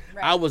trips. Like,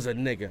 Right. I was a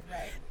nigga.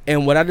 Right.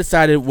 And what I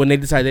decided when they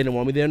decided they didn't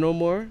want me there no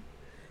more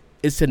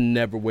is to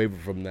never waver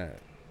from that.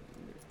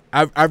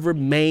 I've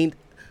remained.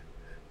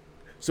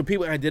 So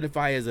people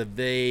identify as a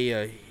they,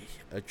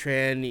 a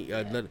tranny.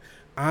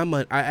 I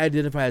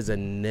identify as a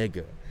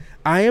nigga.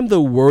 I am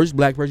the worst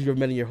black person you've ever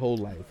met in your whole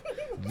life.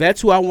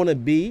 That's who I want to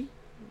be.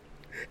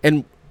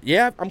 And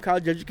yeah, I'm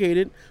college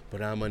educated,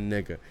 but I'm a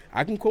nigga.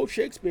 I can quote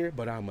Shakespeare,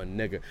 but I'm a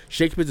nigga.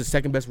 Shakespeare's the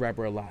second best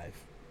rapper alive,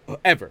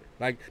 ever.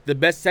 Like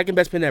the second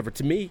best pen ever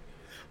to me.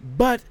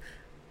 But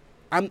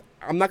I'm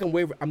not gonna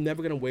waver. I'm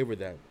never gonna waver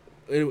that.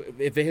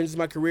 If it hinders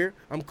my career,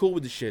 I'm cool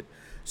with the shit.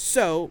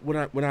 So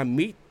when I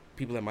meet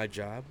people at my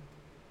job,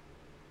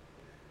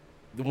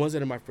 the ones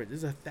that are my friends,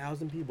 there's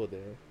 1,000 people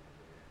there.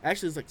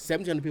 Actually, it's like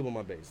 1,700 people on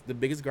my base, the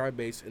biggest guard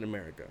base in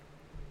America.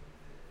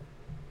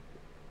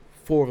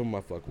 4 of them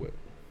I fuck with.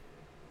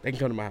 They can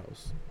come to my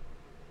house.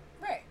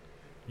 Right.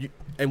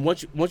 And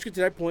once you get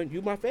to that point,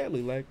 you my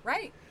family. Like,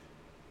 Right.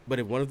 but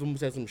if one of them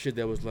said some shit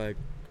that was like,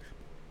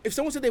 if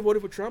someone said they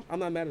voted for Trump, I'm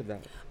not mad at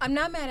that. I'm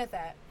not mad at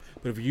that.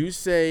 But if you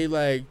say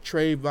like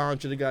Trayvon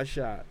should have got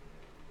shot,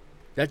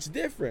 that's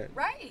different.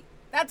 Right.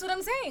 That's what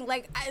I'm saying.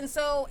 Like, and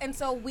so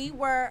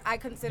I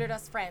considered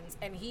us friends,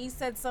 and he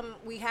said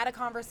we had a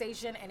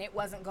conversation, and it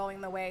wasn't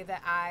going the way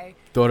that I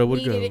Thought it would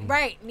needed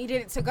go.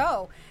 needed it to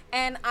go.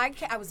 And I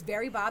was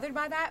very bothered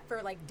by that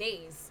for like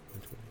days.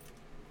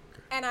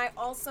 And I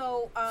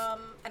also,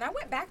 and I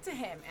went back to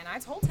him, and I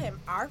told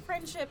him, our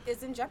friendship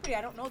is in jeopardy.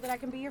 I don't know that I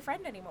can be your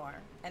friend anymore.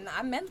 And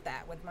I meant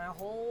that with my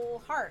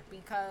whole heart,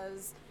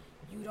 because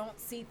you don't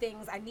see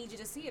things, I need you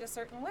to see it a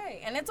certain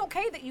way. And it's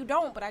okay that you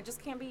don't, but I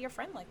just can't be your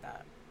friend like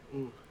that.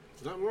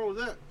 There's nothing wrong with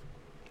that.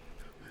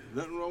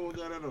 Nothing wrong with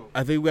that at all.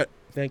 I think we got.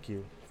 Thank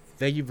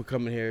you for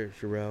coming here,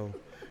 Sherelle.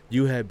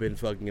 You have been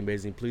fucking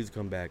amazing. Please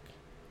come back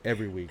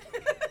every week.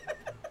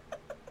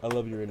 I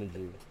love your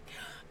energy.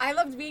 I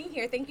loved being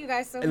here. Thank you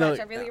guys so much.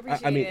 I really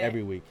appreciate it. I mean,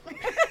 every week.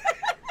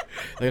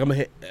 Like I'm gonna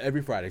hit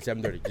every Friday,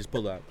 7:30. Just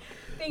pull up.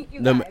 Thank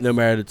you guys. No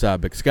matter the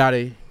topic,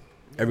 Scotty.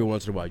 Every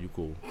once in a while, you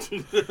cool.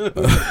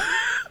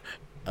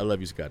 I love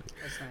you, Scotty.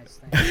 That's nice.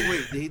 Thank you.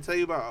 Wait, did he tell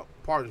you about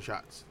Parting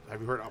Shots? Have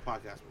you heard our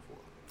podcast before?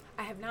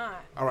 I have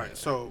not. All right,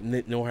 so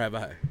Nor have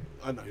I.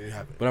 I know you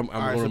haven't. But I'm All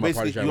right, going so to my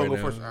party basically, shot you right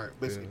wanna now. go first. All right,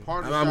 basically, Yeah.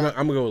 Parting I'm Shot.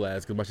 gonna go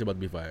last because my shit about to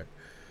be fired.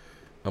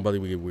 I'm about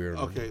to get weird.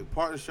 Okay,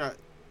 Parting Shot.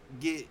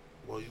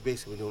 Well, you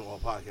basically doing all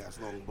podcasts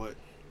long, but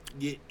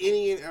get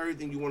any and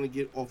everything you want to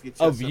get off your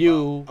chest Of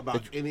you.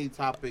 about any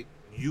topic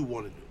you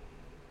want to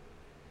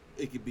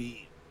do. It could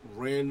be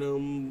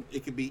random.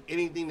 It could be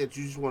anything that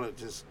you just want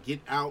to just get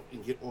out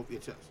and get off your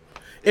chest.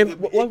 And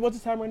what's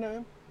the time right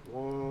now?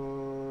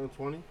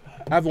 1:20.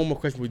 I have one more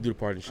question before we do the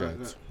party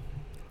shots.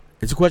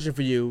 It's a question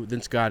for you,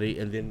 then Scotty,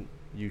 and then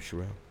you,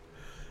 Sherelle.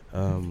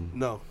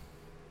 No.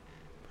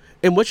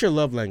 And what's your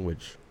love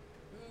language?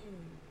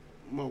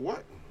 My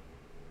what?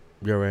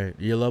 You're right.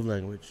 Your love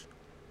language.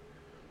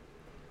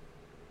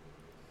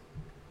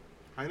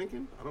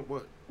 Heineken? I don't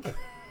what?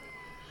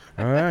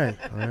 All right.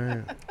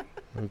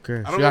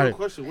 Okay. I don't know the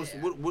question.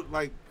 What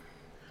like?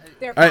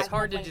 There are All right. five It's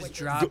hard to love just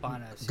languages. drop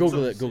on us.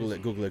 Google it.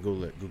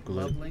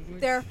 Love language?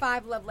 There are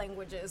 5 love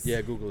languages.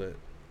 Yeah, Google it.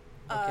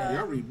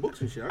 Yeah, I read books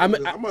and shit. I'm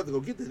I'm about to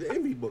go get the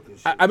Envy book and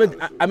shit. I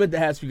meant to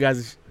ask you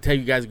guys, tell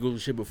you guys to Google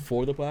shit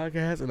before the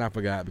podcast, and I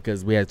forgot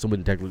because we had so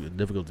many technical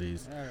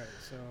difficulties. All right,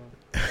 so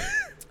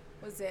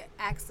Was it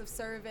acts of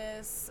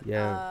service?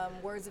 Yeah.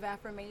 Words of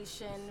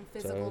affirmation,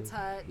 physical So,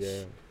 touch.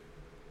 Yeah.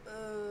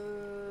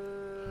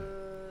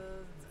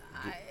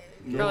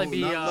 Probably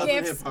be, not love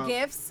and Gifts, hip-hop.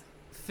 gifts,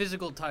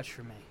 physical touch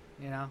for me,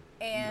 you know?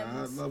 and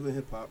Not love and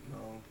hip hop.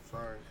 No,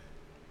 sorry.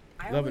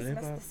 I Love always and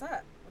mess hip-hop. this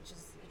up, which is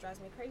it drives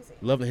me crazy.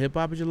 Love and hip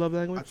hop is your love I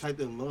language? typed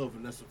in love,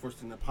 and that's the first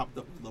thing that popped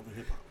up was love and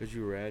hip hop. Because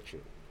you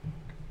ratchet.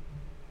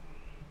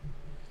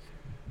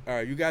 All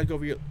right, you guys go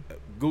over your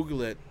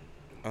Google it.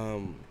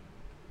 Em,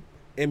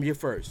 you're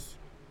first.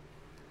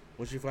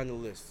 Once you find the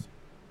list.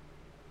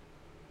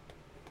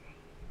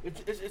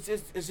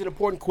 It's an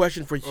important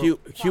question for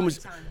humans.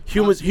 time.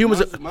 Humans.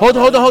 My- Hold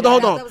on.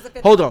 that was the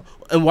fifth Hold one.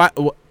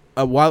 on.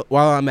 And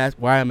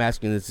why I'm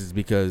asking this is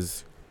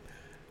because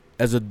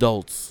as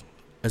adults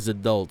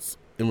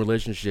in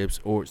relationships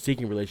or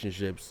seeking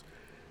relationships,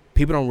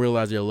 people don't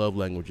realize their love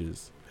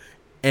languages,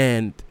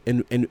 and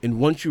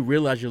once you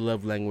realize your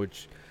love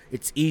language,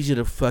 it's easy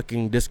to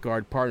fucking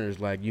discard partners.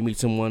 Like you meet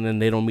someone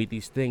and they don't meet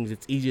these things.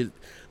 It's easy,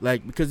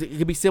 like because it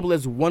could be simple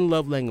as one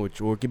love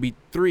language or it could be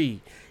 3.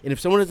 And if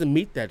someone doesn't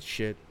meet that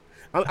shit,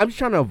 I'm just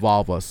trying to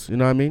evolve us. You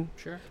know what I mean?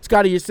 Sure.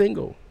 Scotty, you're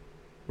single,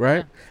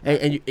 right?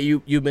 And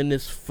you've been in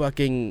this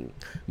fucking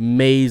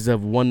maze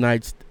of one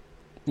nights.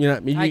 You know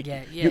what I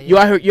mean? You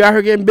out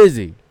here getting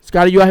busy.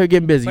 Scotty, you out here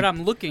getting busy. But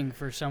I'm looking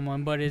for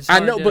someone, but it's I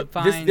hard know, to but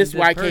find this is the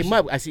why I person. came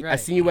up. I seen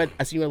Right.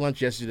 you at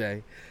lunch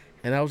yesterday,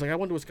 and I was like, I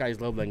wonder what Scotty's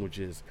love language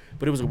is.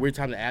 But it was a weird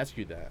time to ask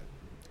you that,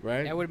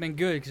 right? That would have been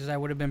good because I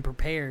would have been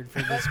prepared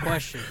for this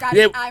question. Guys,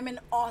 Yeah. I'm an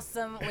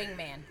awesome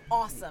wingman.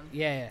 Awesome.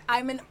 Yeah.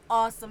 I'm an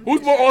awesome.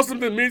 Who's more fisher. awesome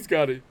than me,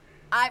 Scotty?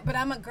 But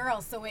I'm a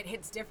girl, so it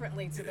hits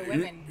differently to the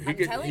women. I'm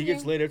telling he you.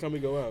 gets laid every time we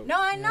go out. No,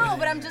 I know,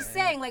 but I'm just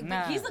saying, like,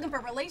 Nah. he's looking for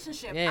a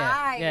relationship.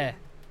 Yeah. Yeah.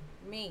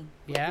 Me.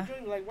 Yeah.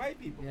 Like white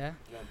people. Yeah.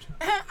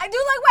 I do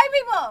like white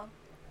people.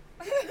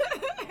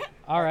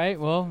 All right.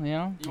 Well, you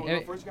know, You wanna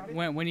go first, Scotty?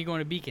 when are you going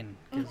to Beacon?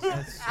 'Cause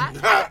that's,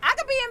 I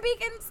could be in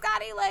Beacon,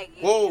 Scotty. Like,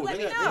 Whoa, you let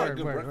they me got know.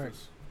 good Word.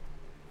 breakfast.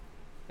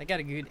 they got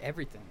a good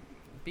everything.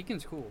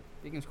 Beacon's cool.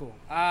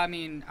 I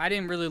mean, I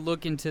didn't really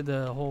look into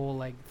the whole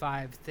like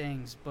 5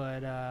 things,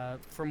 but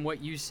from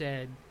what you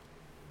said,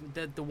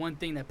 the one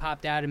thing that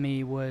popped out of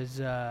me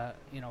was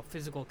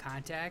physical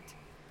contact.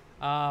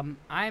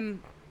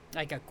 I'm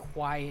like a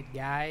quiet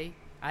guy.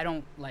 I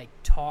don't like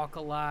talk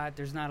a lot.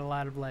 There's not a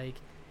lot of like.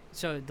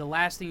 So the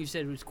last thing you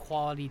said was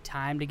quality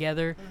time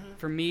together.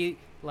 For me,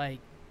 like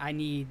I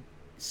need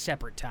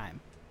separate time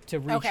to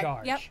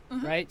recharge. Yep.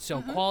 Right.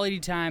 So quality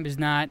time is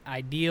not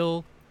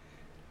ideal,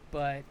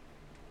 but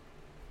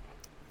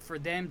for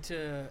them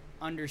to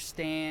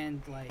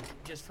understand, like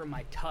just from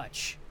my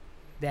touch,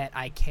 that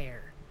I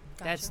care.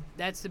 Gotcha.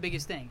 That's the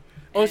biggest thing.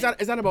 Oh, it's not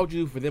about what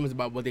you do for them. It's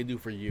about what they do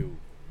for you.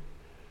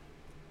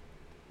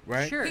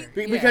 Right? Sure.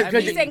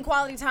 Because He's saying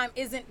quality time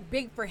isn't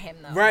big for him,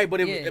 though. right, but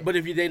if Yeah.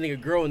 you're dating a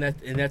girl and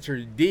that's her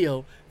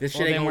deal, this shit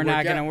Well, ain't then gonna we're work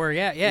not gonna out. work.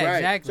 Yeah, Right.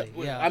 exactly.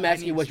 So, yeah. I'm I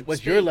asking you, need some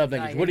what's your space. love I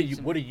language? need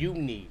What do you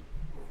need?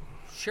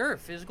 Sure,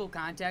 physical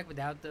contact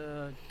without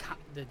the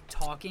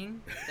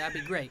talking. That'd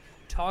be great.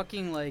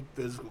 Talking like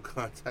Physical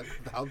contact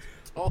without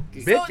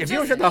talking. Bitch, if you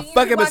don't just shut the means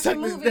fuck you up and watch suck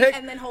a this movie dick.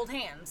 and then hold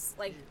hands,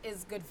 like,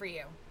 is good for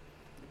you.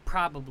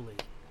 probably.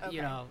 Okay.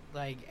 You know,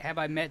 like have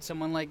I met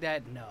someone like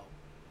that? No.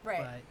 Right.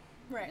 But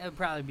Right. that'd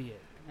probably be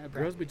it.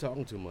 Girls be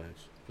talking too much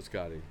for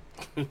Scotty.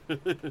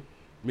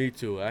 Me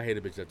too. I hate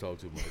a bitch that talk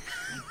too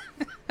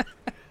much.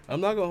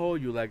 I'm not gonna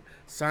hold you. Like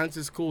science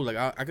is cool. Like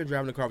I can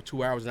drive in the car for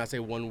 2 hours and not say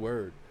one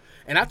word,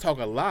 and I talk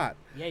a lot.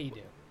 Yeah, you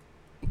do.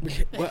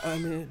 Well, I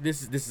mean,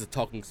 this is a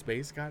talking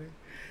space, Scotty,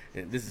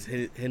 and this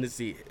is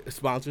Hennessy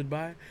sponsored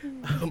by.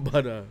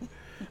 But all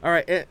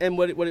right. And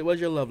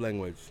what's your love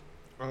language?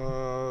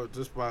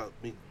 Just by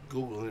me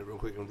googling it real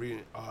quick and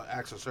reading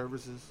acts of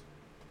services.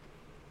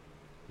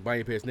 Buy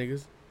your pants,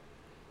 niggas.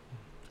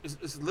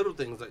 It's little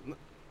things like,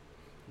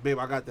 babe,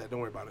 I got that.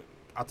 Don't worry about it.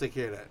 I'll take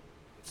care of that.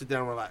 Sit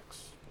down,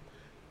 relax.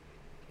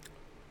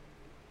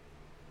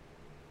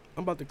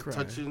 I'm about to cry.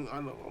 Touching, I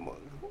know. I'm like,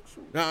 oh,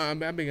 shoot. No, I'm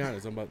being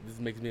honest. This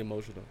makes me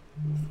emotional.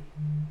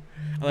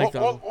 I like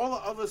all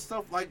the other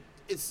stuff, like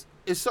it's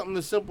something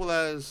as simple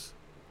as,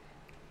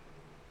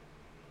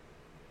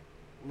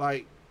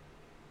 like,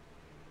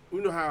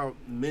 you know how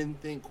men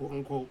think, quote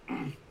unquote,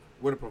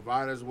 we're the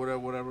providers,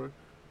 whatever.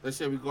 Let's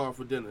say we go out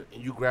for dinner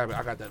and you grab it.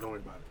 I got that. Don't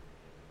worry about it.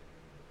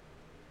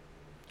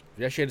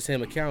 If y'all share the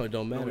same account, it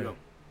don't matter. No, we don't.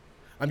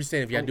 I'm just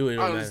saying if y'all do it, it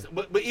don't matter.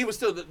 But even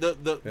still,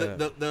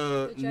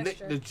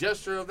 the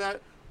gesture of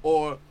that,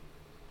 or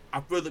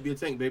I filled up your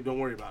tank, babe. Don't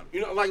worry about it.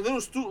 You know, like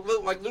little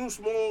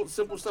small,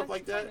 simple stuff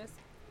like that.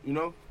 You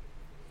know,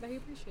 That he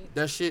appreciates.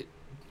 that shit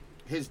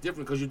hits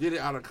different because you did it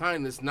out of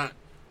kindness, not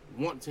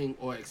wanting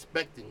or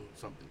expecting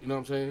something. You know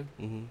what I'm saying?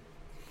 Mm-hmm.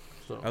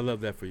 So I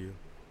love that for you.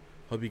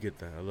 Hope you get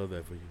that. I love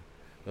that for you.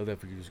 Love that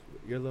for you.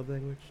 Your love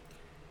language?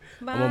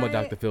 I'm on my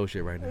Dr. Phil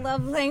shit right now.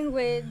 Love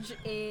language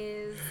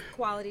is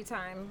quality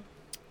time.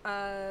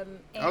 that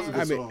was a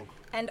good song.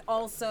 And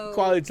also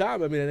Quality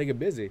time. I mean, that nigga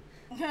busy.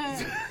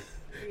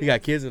 He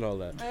got kids and all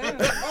that.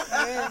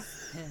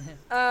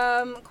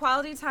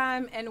 quality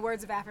time and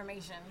words of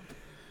affirmation.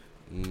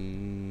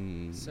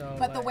 So,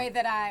 But the way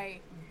that I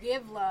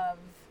give love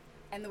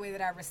and the way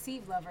that I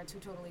receive love are two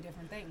totally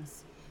different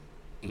things.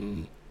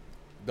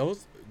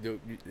 This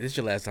is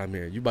your last time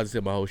here. You about to say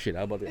my whole shit.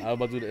 I was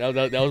about to do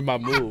that. That was my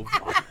move.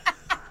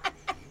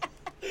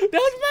 That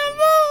was my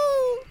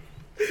move.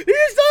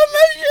 You stole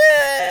my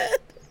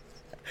shit.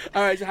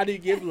 All right, so how do you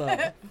give love?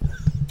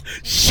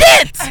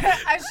 Shit!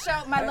 I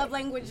show my love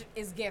language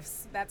is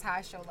gifts. That's how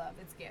I show love.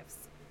 It's gifts.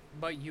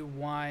 But you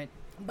want.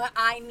 But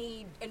I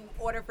need, in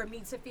order for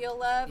me to feel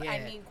love, I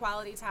Yeah. need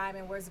quality time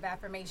and words of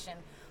affirmation.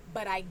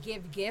 But I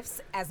give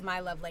gifts as my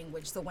love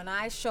language. So when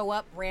I show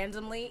up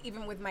randomly,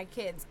 even with my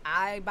kids,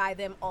 I buy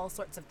them all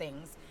sorts of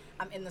things.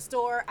 I'm in the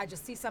store, I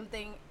just see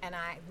something, and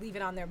I leave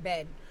it on their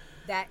bed.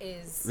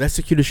 That's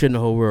the cutest shit in the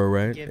whole world,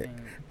 right?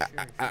 Giving.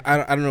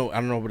 I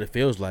don't know what it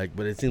feels like,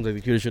 but it seems like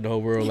the cutest shit in the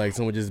whole world. Like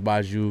someone just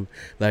buys you,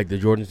 like the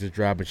Jordans just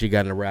dropped and she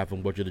got in a raffle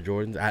and bought you the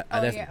Jordans.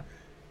 That's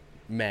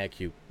mad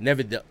cute.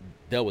 Never dealt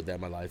with that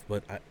in my life,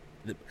 but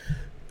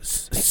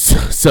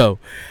so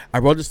I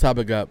brought this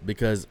topic up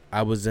because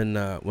I was in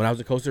when I was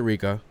in Costa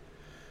Rica,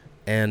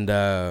 and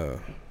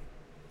the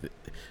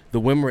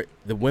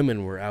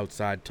women were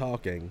outside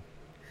talking,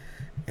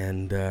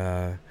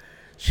 and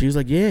she was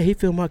like, "Yeah, he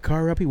filled my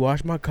car up. He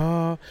washed my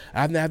car.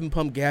 I haven't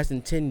pumped gas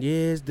in 10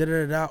 years.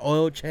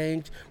 Oil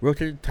change,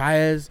 rotated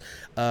tires.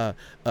 Other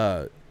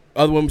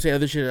women say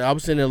other shit. I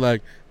was sitting there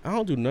like, I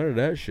don't do none of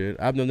that shit.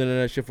 I've done none of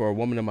that shit for a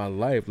woman in my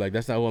life. Like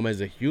that's not who I'm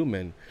as a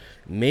human.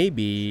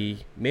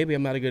 Maybe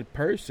I'm not a good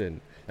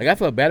person. Like I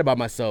felt bad about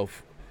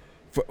myself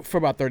for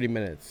about 30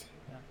 minutes,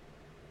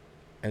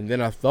 and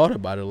then I thought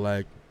about it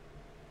like,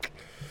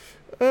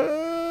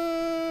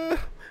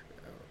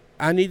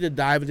 I need to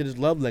dive into this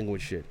love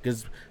language shit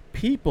because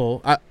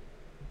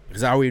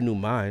because I already knew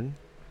mine.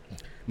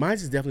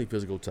 Mine's is definitely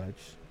physical touch,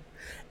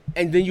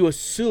 and then you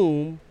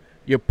assume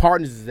your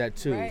partner's is that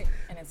too. Right.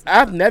 And it's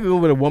I've never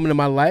been with a woman in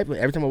my life. But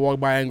every time I walk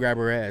by and grab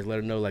her ass, let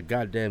her know like,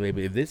 God damn,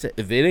 baby, if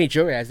it ain't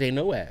your ass, it ain't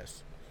no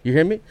ass. You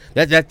hear me?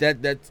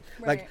 That's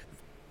like,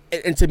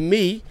 and to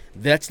me,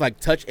 that's like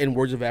touch and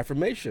words of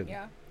affirmation.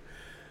 Yeah.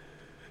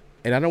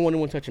 And I don't want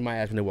anyone touching my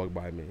ass when they walk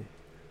by me.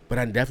 But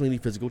I definitely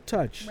need physical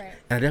touch. Right.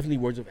 And I definitely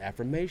need words of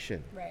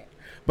affirmation. Right.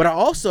 But I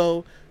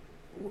also,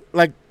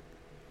 like,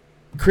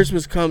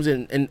 Christmas comes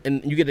and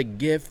you get a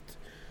gift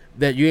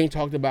that you ain't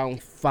talked about in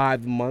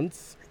 5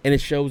 months, and it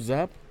shows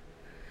up.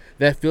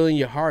 That feeling in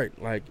your heart,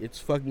 like, it's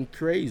fucking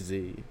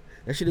crazy.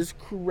 That shit is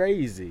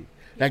crazy.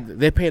 Yeah. Like,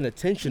 they're paying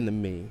attention to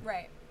me.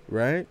 Right.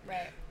 Right?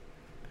 Right.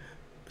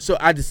 So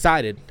I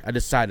decided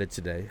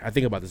today. I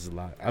think about this a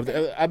lot. I've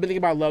been thinking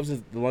about love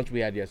since the lunch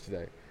we had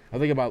yesterday. I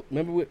think about.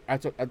 Remember, I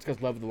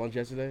discussed love at the lunch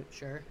yesterday.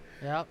 Sure.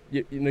 Yep.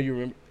 You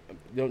remember?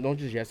 Don't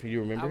just yes me. You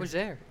remember? I was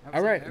there.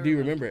 All right. Do you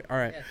remember it? All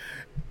right.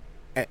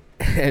 Yeah.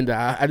 And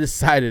I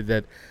decided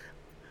that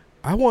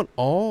I want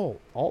all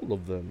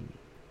of them.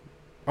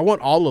 I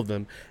want all of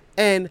them,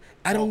 and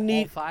I don't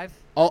need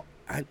all 5.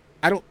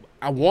 I don't.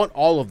 I want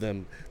all of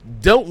them.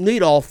 Don't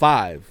need all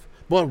 5,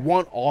 but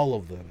want all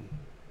of them.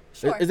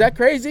 Sure. Is that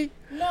crazy?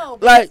 No.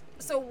 Like.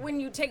 So when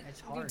you took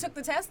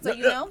the test, so No,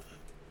 you no. know?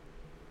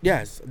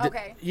 Yes.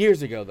 Okay.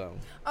 Years ago, though.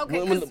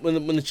 Okay,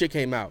 When the chick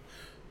came out,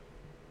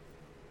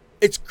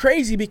 it's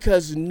crazy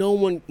because no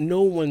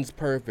one's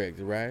perfect,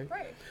 right?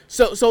 Right.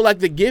 So like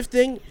the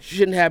gifting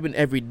shouldn't happen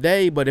every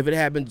day, but if it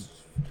happens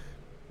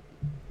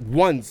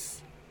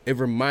once, it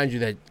reminds you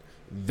that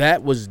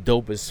that was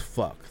dope as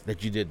fuck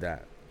that you did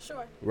that,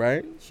 Sure.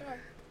 right? Sure.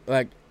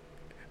 Like,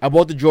 I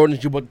bought the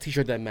Jordans, you bought the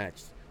T-shirt that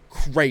matched.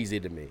 Crazy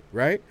to me,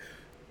 right?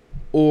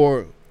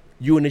 Or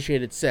you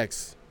initiated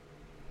sex.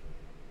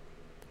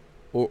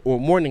 Or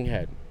morning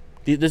head.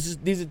 These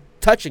are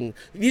touching.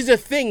 These are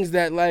things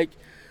that, like,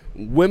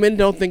 women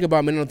don't think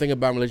about, men don't think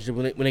about in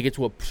relationships when they get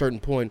to a certain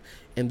point,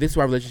 and this is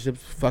why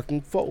relationships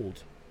fucking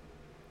fold.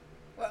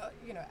 Well,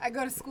 I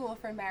go to school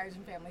for marriage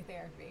and family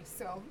therapy,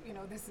 so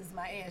this is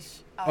my ish.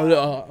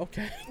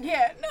 Okay.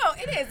 Yeah, no,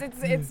 it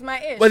is. It's my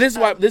ish. But this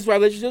is why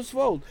relationships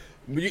fold.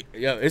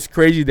 Yeah, it's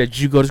crazy that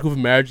you go to school for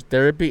marriage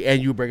therapy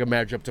and you break a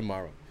marriage up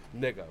tomorrow,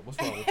 nigga.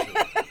 What's wrong with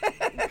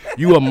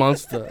you? You a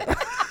monster.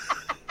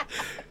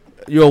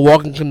 You're a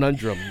walking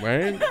conundrum,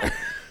 right?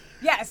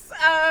 Yes.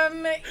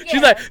 Yeah.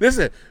 She's like,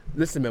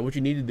 listen, man. What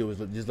you need to do is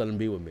just let him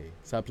be with me.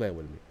 Stop playing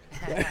with me.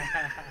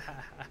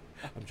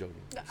 I'm joking.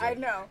 I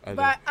know.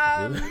 But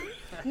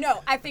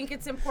no, I think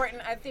it's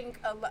important. I think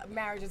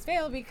marriages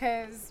fail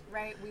because,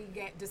 right, we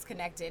get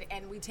disconnected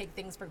and we take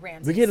things for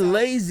granted. We get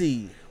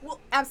lazy. Well,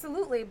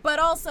 absolutely. But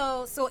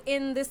also, so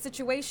in this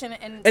situation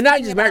and not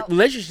speaking just married about-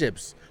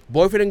 boyfriends,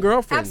 boyfriend and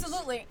girlfriends.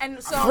 Absolutely.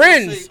 And so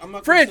Friends. I'm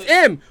not gonna Friends.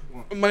 say- M.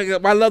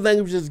 My love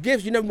language is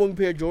gifts. You never bought me a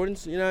pair of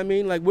Jordans. You know what I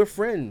mean? Like, we're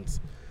friends.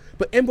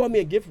 But M bought me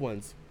a gift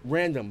once.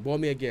 Random. Bought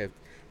me a gift.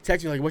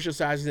 Text me like, what's your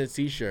size in that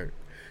t-shirt?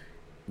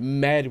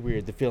 Mad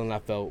weird, the feeling I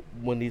felt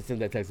when he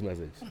sent that text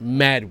message.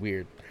 Mad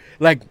weird.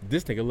 Like,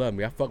 this nigga love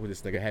me. I fuck with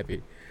this nigga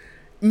happy.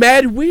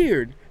 Mad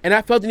weird. And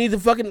I felt the need to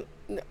fucking,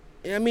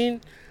 to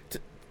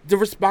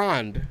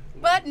respond.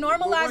 But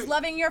normalize Wait,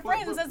 loving your what-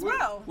 friends what- as what-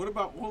 well. What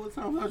about all the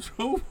time I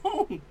drove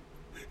home?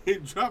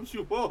 It drops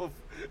you off.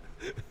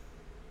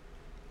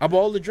 I bought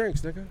all the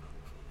drinks, nigga.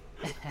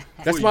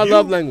 That's For my you?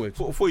 love language.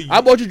 For you.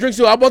 I bought you drinks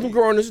too. I bought them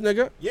Coronas,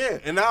 nigga. Yeah,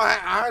 and now I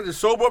had to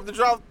sober up to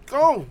drive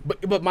home.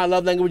 But my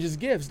love language is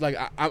gifts. Like,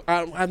 I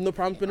have no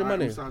problem spending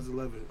money. I'm size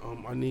 11.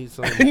 I need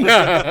some.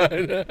 Nah.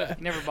 You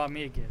never bought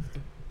me a gift.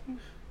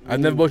 I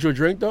never bought you a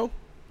drink though.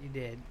 You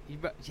did.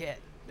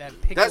 That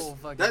pickle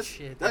fucking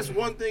shit. That's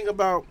one thing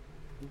about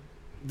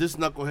this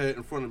knucklehead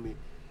in front of me.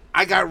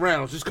 I got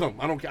rounds. Just come.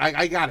 I don't care.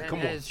 I got it. Come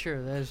on. That is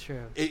true. That is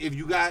true. If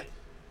you got,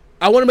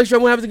 I want to make sure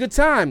everyone has a good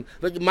time.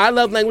 Like, my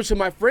love language to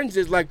my friends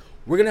is like,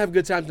 we're gonna have a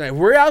good time tonight. If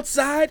we're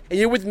outside and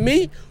you're with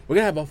me, we're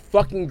gonna have a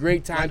fucking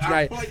great time Like, I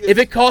tonight. feel like If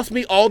it costs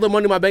me all the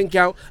money in my bank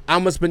account,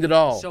 I'm gonna spend it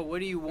all. So what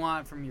do you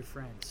want from your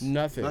friends?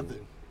 Nothing.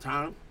 nothing.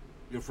 Time,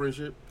 your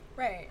friendship.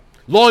 Right.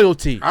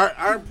 Loyalty.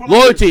 I put like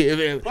Loyalty.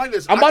 this. Like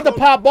this. I'm I about to go-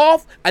 pop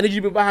off. I need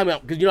you to be behind me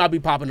because I'll be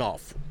popping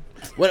off.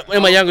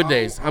 In my younger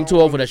days, I'm too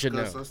old for that shit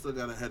now. I still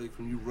got a headache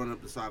from you running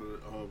up the side of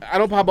the. I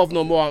don't pop off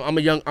no more. I'm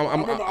a young. I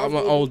I'm remember I was an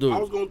going old through- I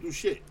was dude. going through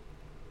shit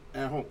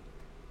at home,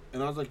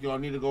 and I was like, "Yo, I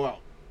need to go out.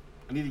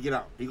 I need to get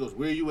out." He goes,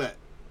 "Where are you at?"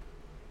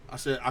 I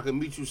said, "I can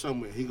meet you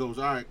somewhere." He goes,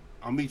 "All right,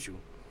 I'll meet you."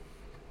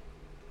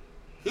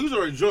 He was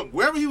already drunk.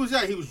 Wherever he was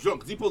at, he was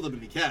drunk because he pulled up in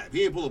the cab.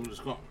 He ain't pull up in his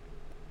car.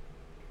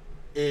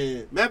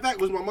 And matter of fact,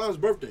 it was my mom's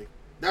birthday.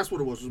 That's what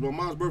it was. It was my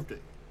mom's birthday.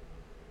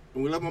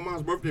 And we left my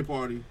mom's birthday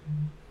party,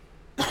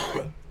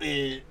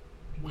 and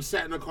we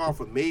sat in the car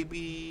for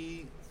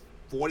maybe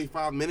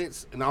 45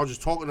 minutes, and I was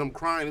just talking to him,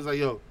 crying. He's like,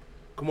 "Yo,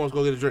 come on, let's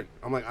go get a drink."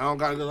 I'm like, I don't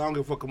give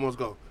a fuck. Come on, let's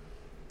go.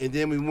 And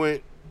then we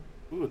went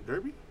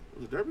Derby?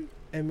 Was it Derby?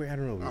 Emery, I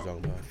don't know what you're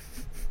talking about.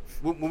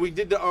 When we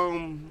did the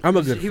I'm a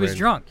good friend. He was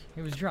drunk.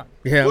 He was drunk.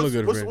 Yeah, I'm a what's,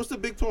 good what's, friend. what's the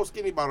big tall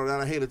skinny bottle that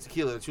I hate of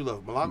tequila that you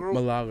love? Milagro?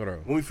 Milagro.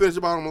 When we finished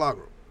the bottle of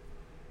Milagro,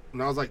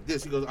 and I was like,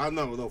 "This," he goes, "I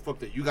know, no, fuck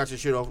that. You got your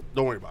shit off.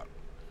 Don't worry about it."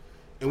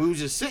 And we was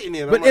just sitting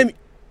there. And But I'm like,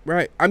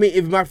 right, I mean,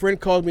 if my friend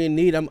calls me in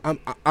need, I'm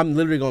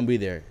literally gonna be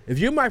there. If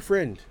you're my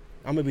friend,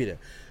 I'm gonna be there.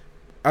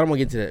 I don't want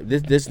to get to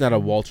that. This is not a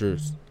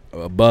Walters,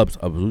 Bubs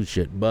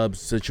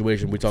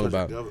situation we're talking such a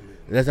about. government.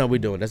 That's not what we're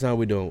doing. That's not what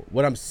we're doing.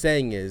 What I'm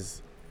saying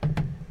is,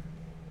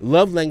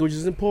 love language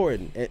is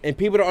important, and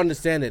people don't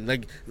understand it.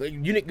 Like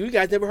you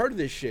guys never heard of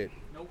this shit.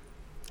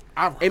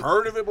 I've And-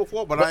 heard of it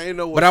before, but I ain't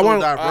know but what's I so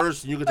want-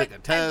 diverse. And you can take a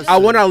test. I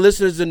want our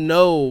listeners to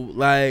know,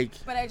 like,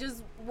 But I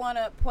just want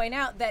to point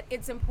out that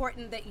it's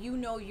important that you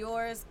know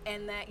yours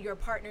and that your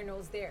partner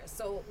knows theirs.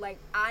 So, like,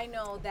 I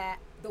know that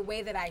the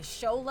way that I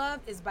show love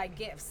is by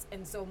gifts.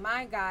 And so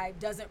my guy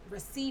doesn't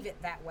receive it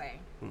that way.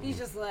 He's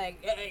just like,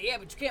 yeah,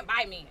 but you can't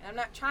buy me. I'm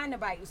not trying to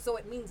buy you. So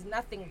it means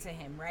nothing to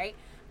him, right?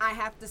 I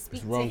have to speak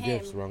it's to wrong him.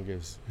 gifts, wrong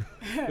gifts.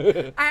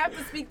 I have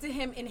to speak to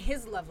him in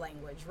his love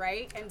language,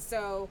 right? And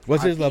so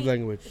What's his love he-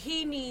 language?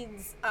 He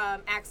needs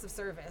acts of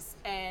service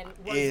and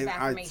words And of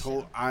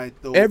affirmation.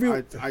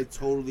 I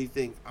totally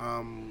think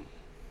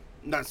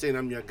not saying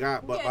I'm your guy,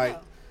 but Yeah, like no.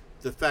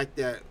 the fact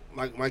that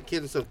like my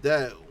kids and stuff,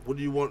 Dad, what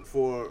do you want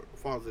for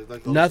Father's Day?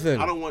 Like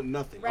Nothing. I don't want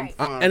nothing. Right.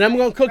 I'm fine. And I'm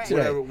gonna cook Right.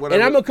 today. Whatever.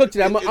 And I'm gonna cook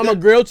today. I'm gonna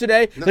grill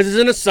today because it's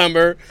in the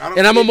summer, I don't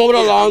and I'm gonna think- mow the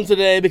yeah, lawn I'm-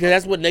 today because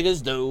that's what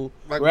niggas do,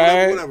 like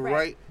right? whatever, Right,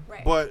 right?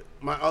 right. But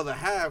my other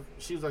half,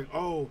 she was like,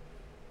 "Oh,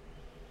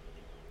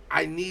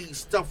 I need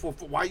stuff for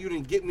why you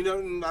didn't get me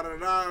nothing." Da, da,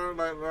 da,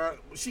 da, da.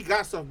 She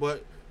got stuff,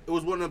 but it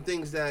was one of them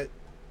things that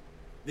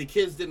the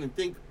kids didn't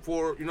think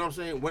for. You know what I'm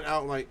saying? Went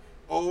out like,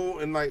 oh,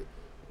 and like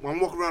when I'm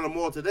walking around the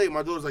mall today,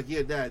 my daughter's like,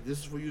 "Yeah, Dad, this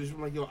is for you."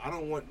 I'm like, "Yo, I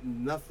don't want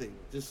nothing.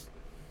 Just,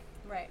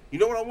 Right. you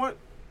know what I want?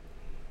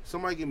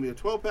 Somebody give me a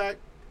 12-pack,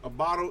 a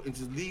bottle, and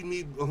just leave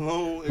me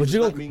alone." And But just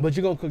you let gonna me. but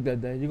you gonna cook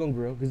that day. You gonna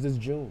grill because it's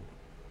June.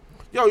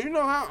 Yo, you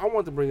know how I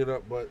want to bring it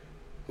up, but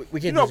We you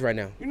can't know, do this right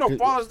now. You know,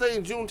 Father's Day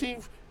and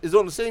Juneteenth is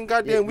on the same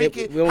goddamn Yeah,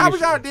 weekend. we don't How get we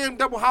got a damn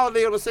double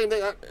holiday on the same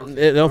day?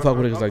 They don't fuck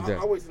with niggas like that.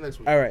 I'll wait till next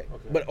week. All right,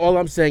 Okay. but all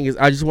I'm saying is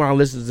I just want our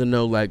listeners to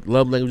know like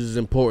love language is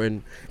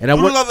important, and I do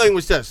the want. love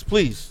language test,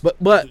 please.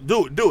 But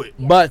do it.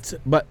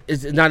 But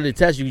it's not a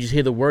test. You just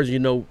hear the words, and you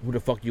know who the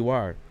fuck you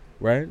are,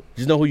 right?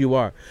 Just know who you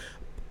are.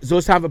 So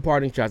it's time for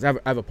parting shots. I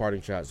have a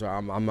parting shot, so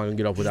I'm not gonna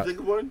get off Did you without think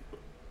of one?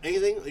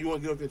 Anything you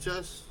want to get off your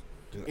chest?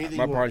 Anything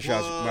my you parting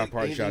wanna shots. plug? My parting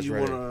Anything shots you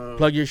right. wanna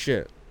Plug your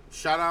shit.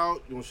 Shout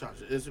out. You want to shout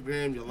your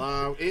Instagram, your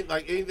live,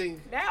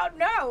 anything. Now,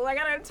 no. Like,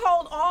 I done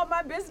told all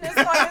my business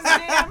on this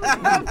damn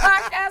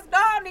podcast. No,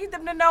 I need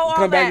them to know all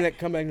Come that. back.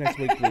 Come back next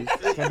week, please.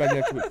 Come back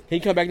next week. Can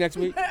you come back next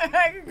week?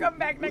 I can come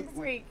back next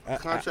week.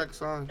 Contract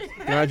signed.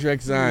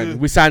 Contract signed.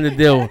 We signed the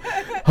deal.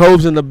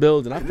 Hoes in the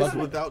building. I And this fuck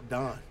is with. without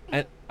Don.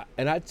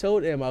 And I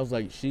told him I was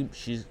like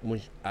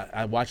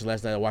I watched it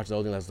last night. I watched the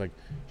whole thing. I was like,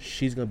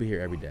 she's gonna be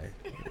here every day.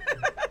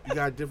 You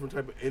got a different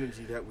type of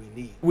energy that we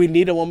need. We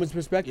need a woman's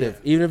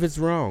perspective, Yeah. even if it's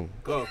wrong.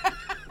 Go.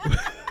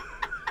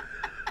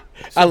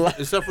 I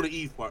Except for the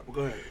Eve part. But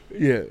go ahead.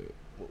 Yeah.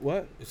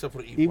 What? Except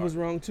for the Eve He part. was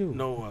wrong too.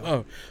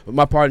 No. Oh,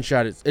 my parting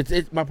shot is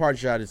my parting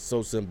shot is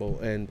so simple,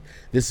 and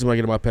this is when I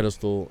get on my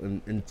pedestal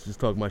and just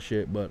talk my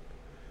shit. But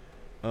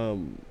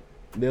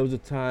there was a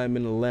time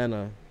in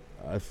Atlanta,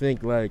 I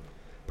think like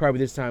probably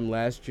this time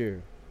last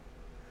year,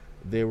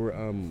 they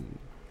were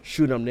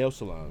shooting up nail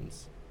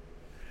salons,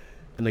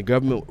 and the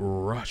government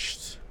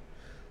rushed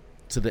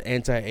to the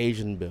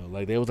anti-Asian bill.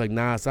 Like they was like,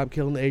 nah, stop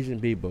killing the Asian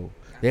people.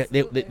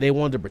 They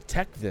wanted to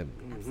protect them.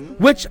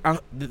 Which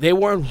they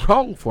weren't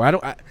wrong for.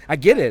 I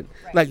get it.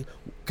 Right. Like,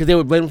 because they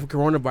were blaming for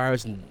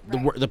coronavirus and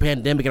the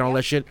pandemic and all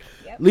that shit.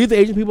 Yep. Leave the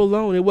Asian people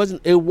alone. It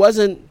wasn't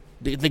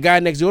the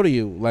guy next door to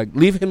you. Like,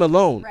 leave him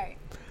alone. Right.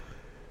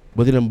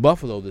 But then in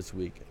Buffalo this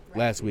week, Right.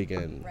 last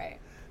weekend, Right.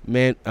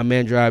 a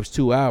man drives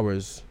 2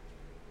 hours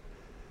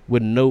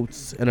with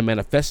notes and a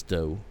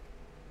manifesto.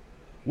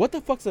 What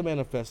the fuck's a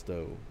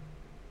manifesto?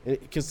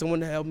 Can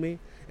someone help me?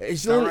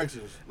 It's literally,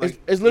 Directions. Like,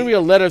 it's literally a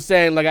letter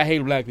saying like I hate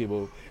black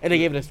people, and they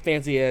gave it a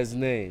fancy ass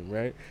name,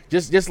 right?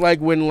 Just like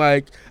when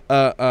like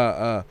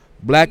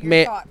black Your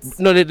man. thoughts.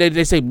 No,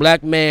 they say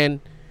black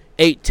man,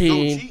 18.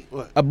 Don't cheat.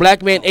 What? A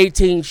black man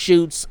 18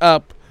 shoots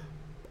up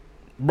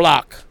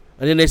block,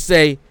 and then they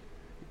say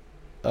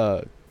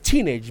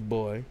teenage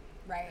boy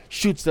Right.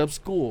 shoots up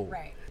school.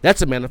 Right.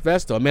 That's a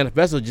manifesto. A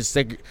manifesto is just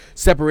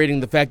separating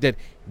the fact that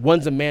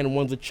one's a man and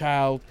one's a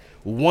child.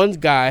 One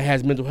guy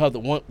has mental health.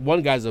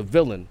 One guy's a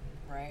villain.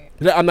 Right.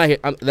 I'm not here.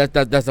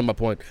 That's not my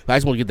point. But I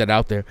just want to get that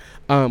out there.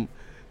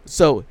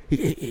 So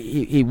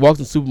he walks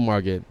in the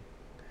supermarket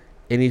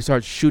and he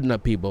starts shooting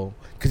up people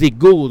because he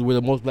Googled where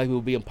the most black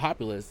people being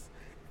populous.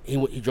 He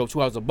drove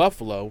 2 hours to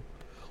Buffalo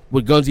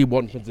with guns he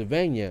bought in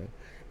Pennsylvania,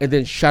 and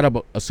then shot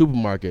up a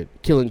supermarket,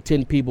 killing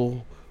 10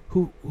 people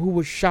who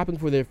were shopping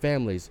for their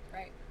families,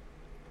 Right.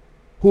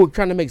 who were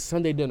trying to make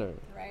Sunday dinner.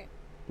 Right.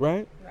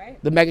 Right.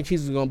 Right. The mac and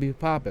cheese was gonna be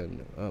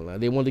popping.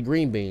 They wanted the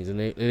green beans and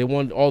they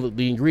wanted all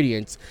the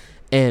ingredients,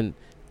 and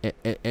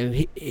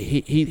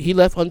he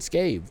left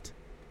unscathed.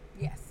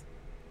 Yes.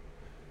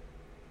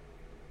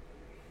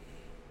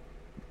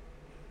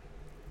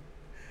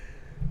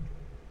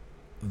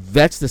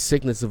 That's the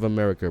sickness of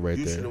America right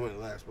You should have there. went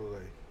last, by the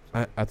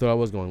way. I thought I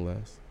was going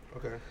last.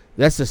 Okay.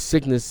 That's the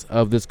sickness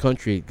of this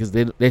country because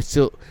they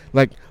still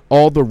like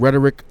all the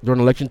rhetoric during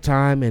election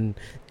time and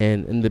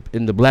in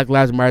the Black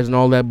Lives Matter and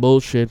all that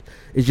bullshit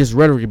is just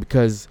rhetoric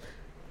because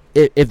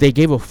if they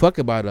gave a fuck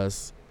about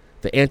us,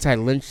 the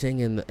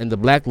anti-lynching and the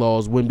black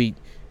laws wouldn't be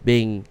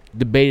being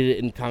debated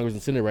in Congress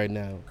and Senate right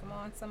now. Come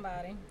on,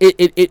 somebody.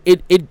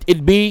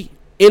 It'd be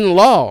in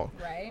law.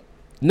 Right.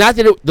 Not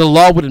that the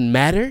law wouldn't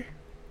matter,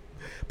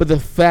 but the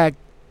fact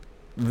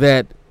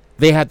that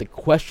they had to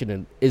question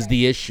it is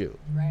the issue,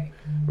 Right.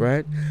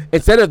 right?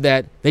 Instead of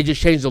that, they just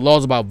changed the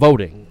laws about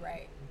voting.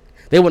 Right.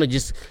 They want to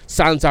just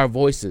silence our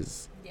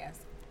voices. Yes.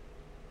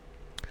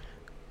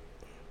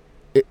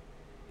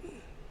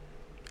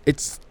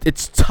 It's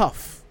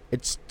tough.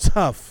 It's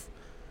tough.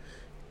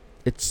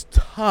 It's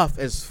tough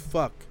as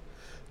fuck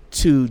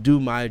to do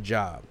my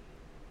job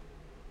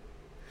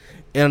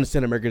and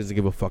understand America doesn't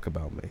give a fuck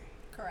about me.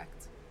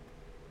 Correct.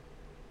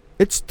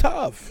 It's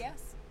tough. Yes.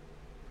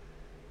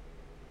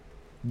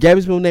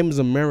 Gabby's middle name is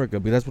America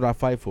because that's what I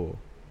fight for,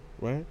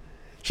 right?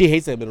 She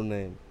hates that middle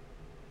name.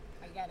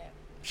 I get it.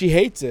 She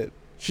hates it.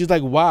 She's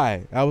like,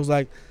 why? I was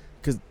like,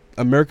 because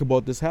America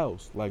bought this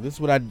house. Like, this is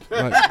what I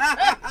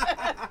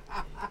like.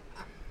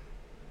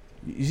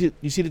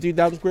 You see the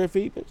 3,000 square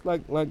feet? It's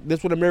like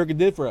that's what America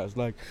did for us.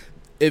 Like,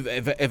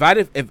 if I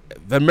didn't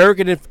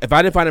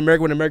find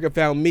America when America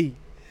found me,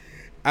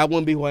 I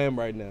wouldn't be who I am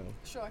right now,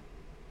 Sure.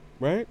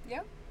 right?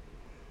 Yep.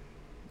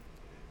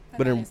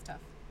 But that in- is tough.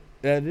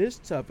 That is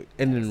tough.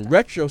 And in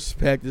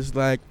retrospect, it's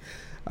like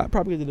I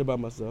probably did it by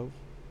myself.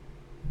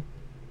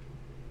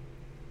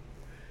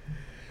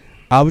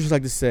 I would just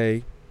like to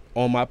say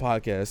on my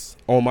podcast,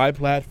 on my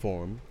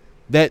platform,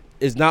 that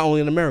is not only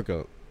in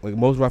America, like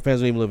most of our fans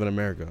don't even live in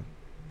America,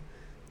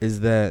 is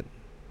that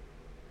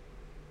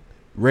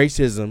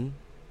racism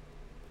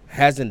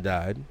hasn't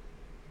died,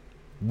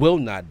 will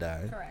not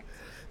die. Correct.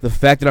 The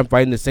fact that I'm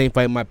fighting the same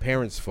fight my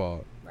parents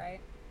fought Right.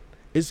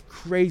 is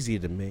crazy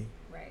to me.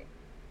 Right.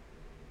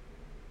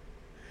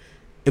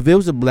 If there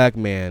was a black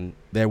man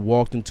that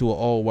walked into an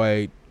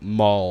all-white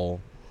mall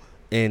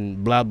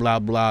in blah, blah,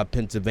 blah,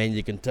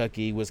 Pennsylvania,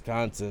 Kentucky,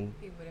 Wisconsin,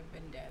 He would have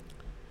been dead.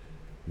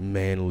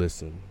 man,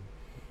 listen.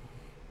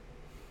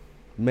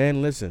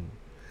 Man, listen.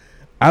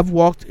 I've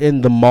walked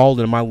in the mall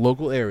in my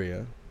local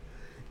area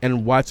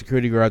and watched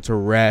security guards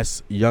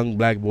harass young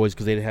black boys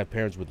because they didn't have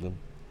parents with them.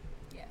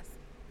 Yes.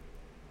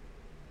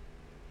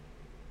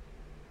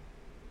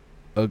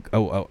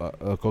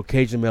 A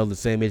Caucasian male the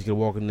same age can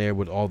walk in there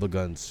with all the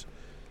guns.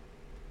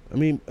 I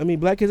mean,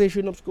 black kids ain't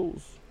shooting up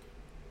schools.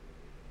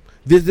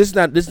 This is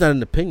not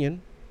an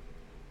opinion.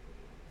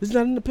 This is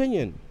not an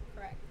opinion.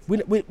 Correct.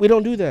 We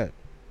don't do that.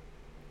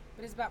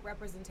 But it's about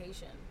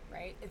representation,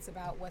 right? It's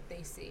about what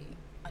they see,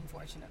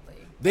 unfortunately.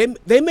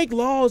 They make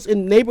laws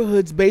in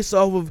neighborhoods based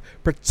off of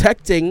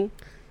protecting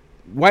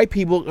white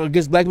people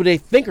against black people they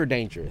think are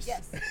dangerous.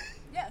 Yes.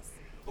 Yes.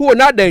 Who are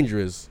not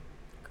dangerous.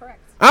 Correct.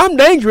 I'm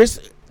dangerous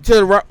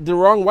to the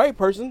wrong white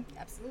person.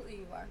 Absolutely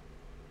you are.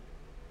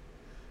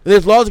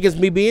 There's laws against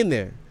me being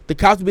there. The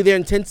cops will be there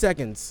in 10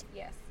 seconds.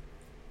 Yes.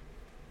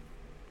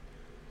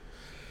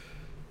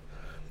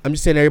 I'm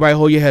just saying, everybody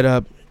hold your head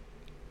up.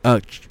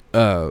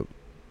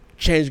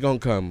 Change gonna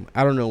come.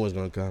 I don't know when's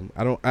gonna come.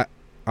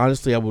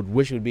 Honestly, I would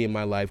wish it would be in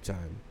my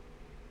lifetime.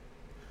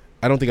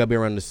 I don't think I'll be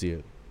around to see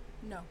it.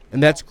 No.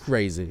 And that's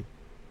crazy.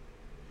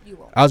 You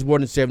won't. I was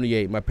born in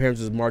 78. My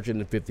parents was marching in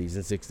the 50s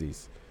and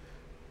 60s.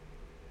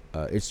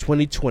 It's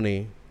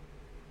 2020.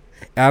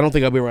 And I don't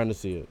think I'll be around to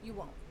see it. You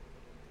won't.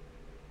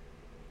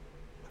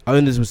 I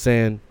mean, this was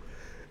saying,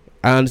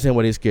 I understand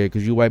why they're scared,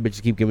 because you white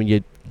bitches keep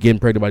getting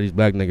pregnant by these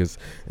black niggas.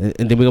 And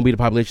then we're going to be the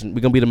population.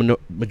 We're going to be the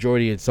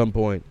majority at some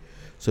point.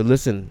 So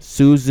listen,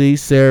 Susie,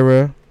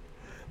 Sarah,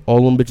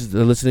 all them bitches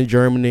that listen in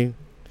Germany,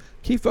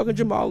 keep fucking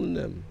Jamal and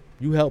them.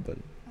 You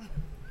helping.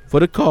 For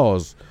the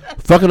cause.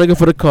 Fuck a nigga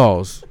for the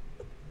cause.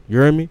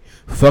 You hear me?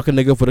 Fuck a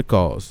nigga for the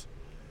cause.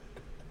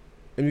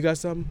 And you got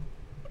something?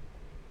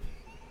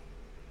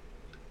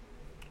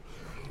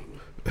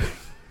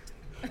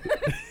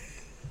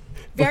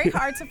 Very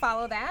hard to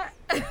follow that.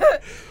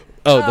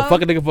 Oh, the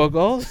fucking nigga for a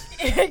cause?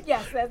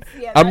 Yes, that's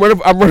I'm running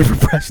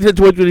for president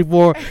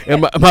 2024,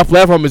 and my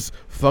platform is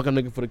fucking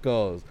nigga for the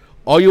cause.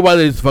 All you white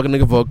ladies fucking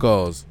nigga for a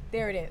cause.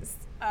 There it is.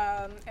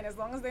 And as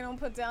long as they don't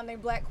put down their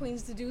black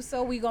queens to do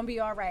so, we gonna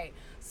be all right.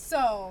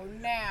 So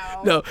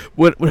now, No,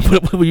 when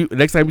you,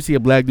 next time you see a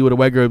black dude with a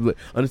white girl,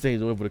 understand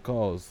he's doing it for the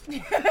cause.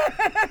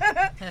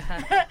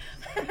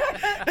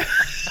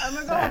 I'm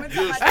gonna go home and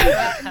tell my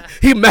dad.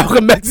 He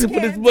Malcolm X for Yeah,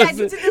 this Dad, you pussy.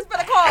 did this for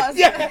the cause.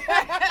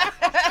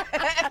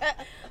 Yeah.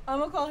 I'm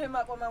gonna call him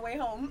up on my way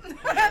home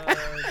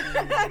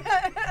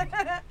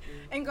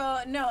and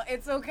go, no,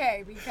 it's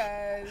okay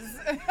because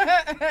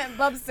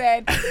Bub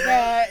said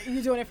that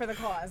you're doing it for the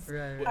cause.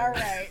 Right. All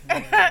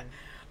right.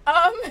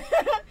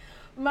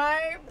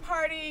 My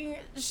parting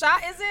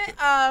shot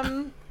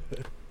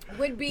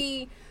would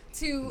be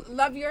to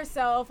love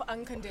yourself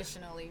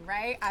unconditionally,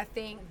 right? I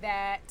think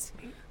that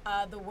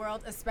the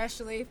world,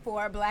 especially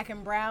for black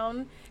and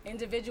brown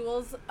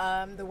individuals,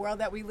 the world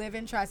that we live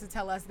in tries to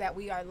tell us that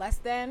we are less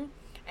than.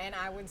 And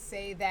I would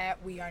say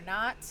that we are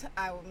not.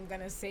 I'm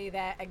going to say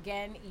that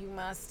again, you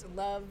must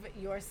love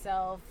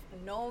yourself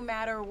no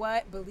matter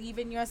what. Believe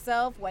in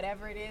yourself.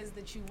 Whatever it is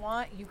that you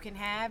want, you can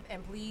have.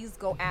 And please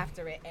go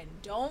after it. And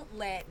don't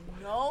let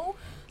no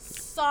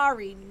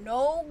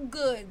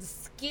good,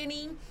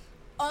 skinny,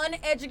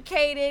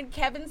 uneducated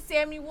Kevin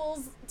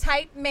Samuels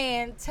type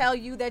man tell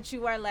you that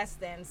you are less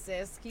than,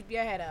 sis. Keep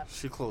your head up.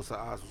 She closed her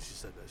eyes when she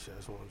said that shit. I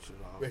just want you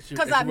to know.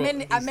 Because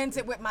I meant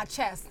it with my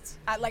chest.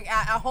 I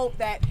hope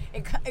that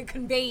it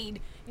conveyed,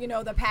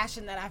 the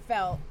passion that I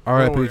felt. All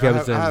right, Don't worry,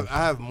 Kevin I Samuels.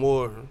 have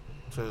more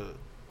to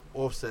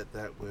offset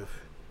that with.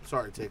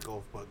 Sorry to take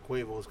off, but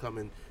Quavo's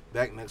coming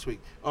back next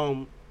week.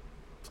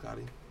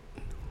 Scotty.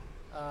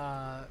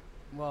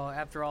 Well,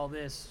 after all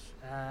this,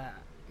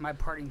 my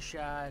parting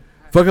shot.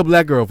 Fuck a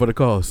black girl for the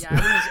cause.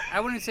 Yeah,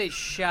 I wouldn't say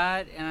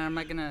shot, and I'm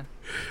not gonna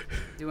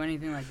do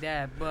anything like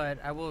that. But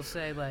I will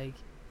say, like,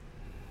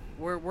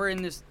 we're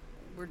in this.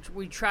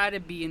 We try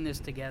to be in this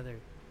together.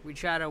 We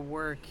try to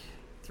work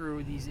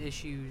through these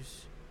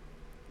issues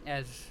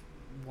as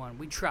one.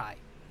 We try.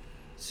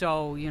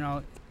 So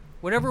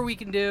whatever we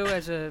can do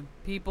as a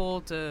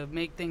people to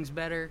make things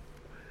better,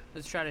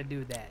 let's try to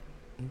do that.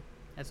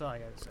 That's all I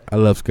gotta say. I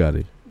love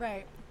Scotty.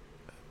 Right.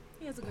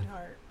 He has a good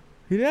heart.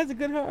 He has a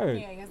good heart.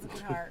 Yeah, he has a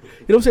good heart.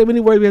 You don't say many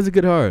words, but he has a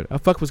good heart. I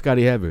fuck with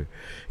Scotty Heavy.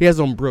 He has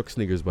on Brooks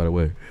sneakers, by the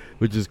way,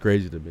 which is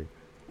crazy to me.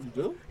 You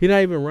do? He's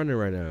not even running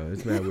right now.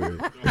 It's not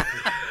weird.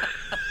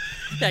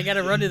 I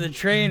gotta run to the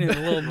train in a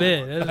little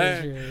bit.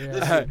 That's for sure. Yeah.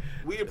 Listen,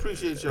 we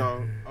appreciate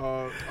y'all.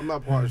 I'm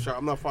not part of the show.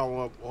 I'm not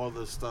following up all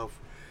this stuff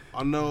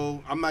I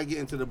know I'm not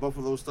getting to the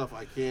Buffalo stuff.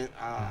 I can't.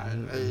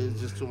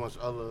 It's just too much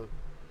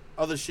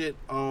other shit.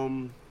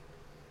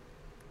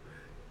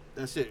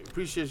 That's it.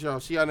 Appreciate y'all.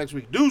 See y'all next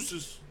week.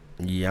 Deuces.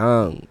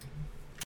 Young.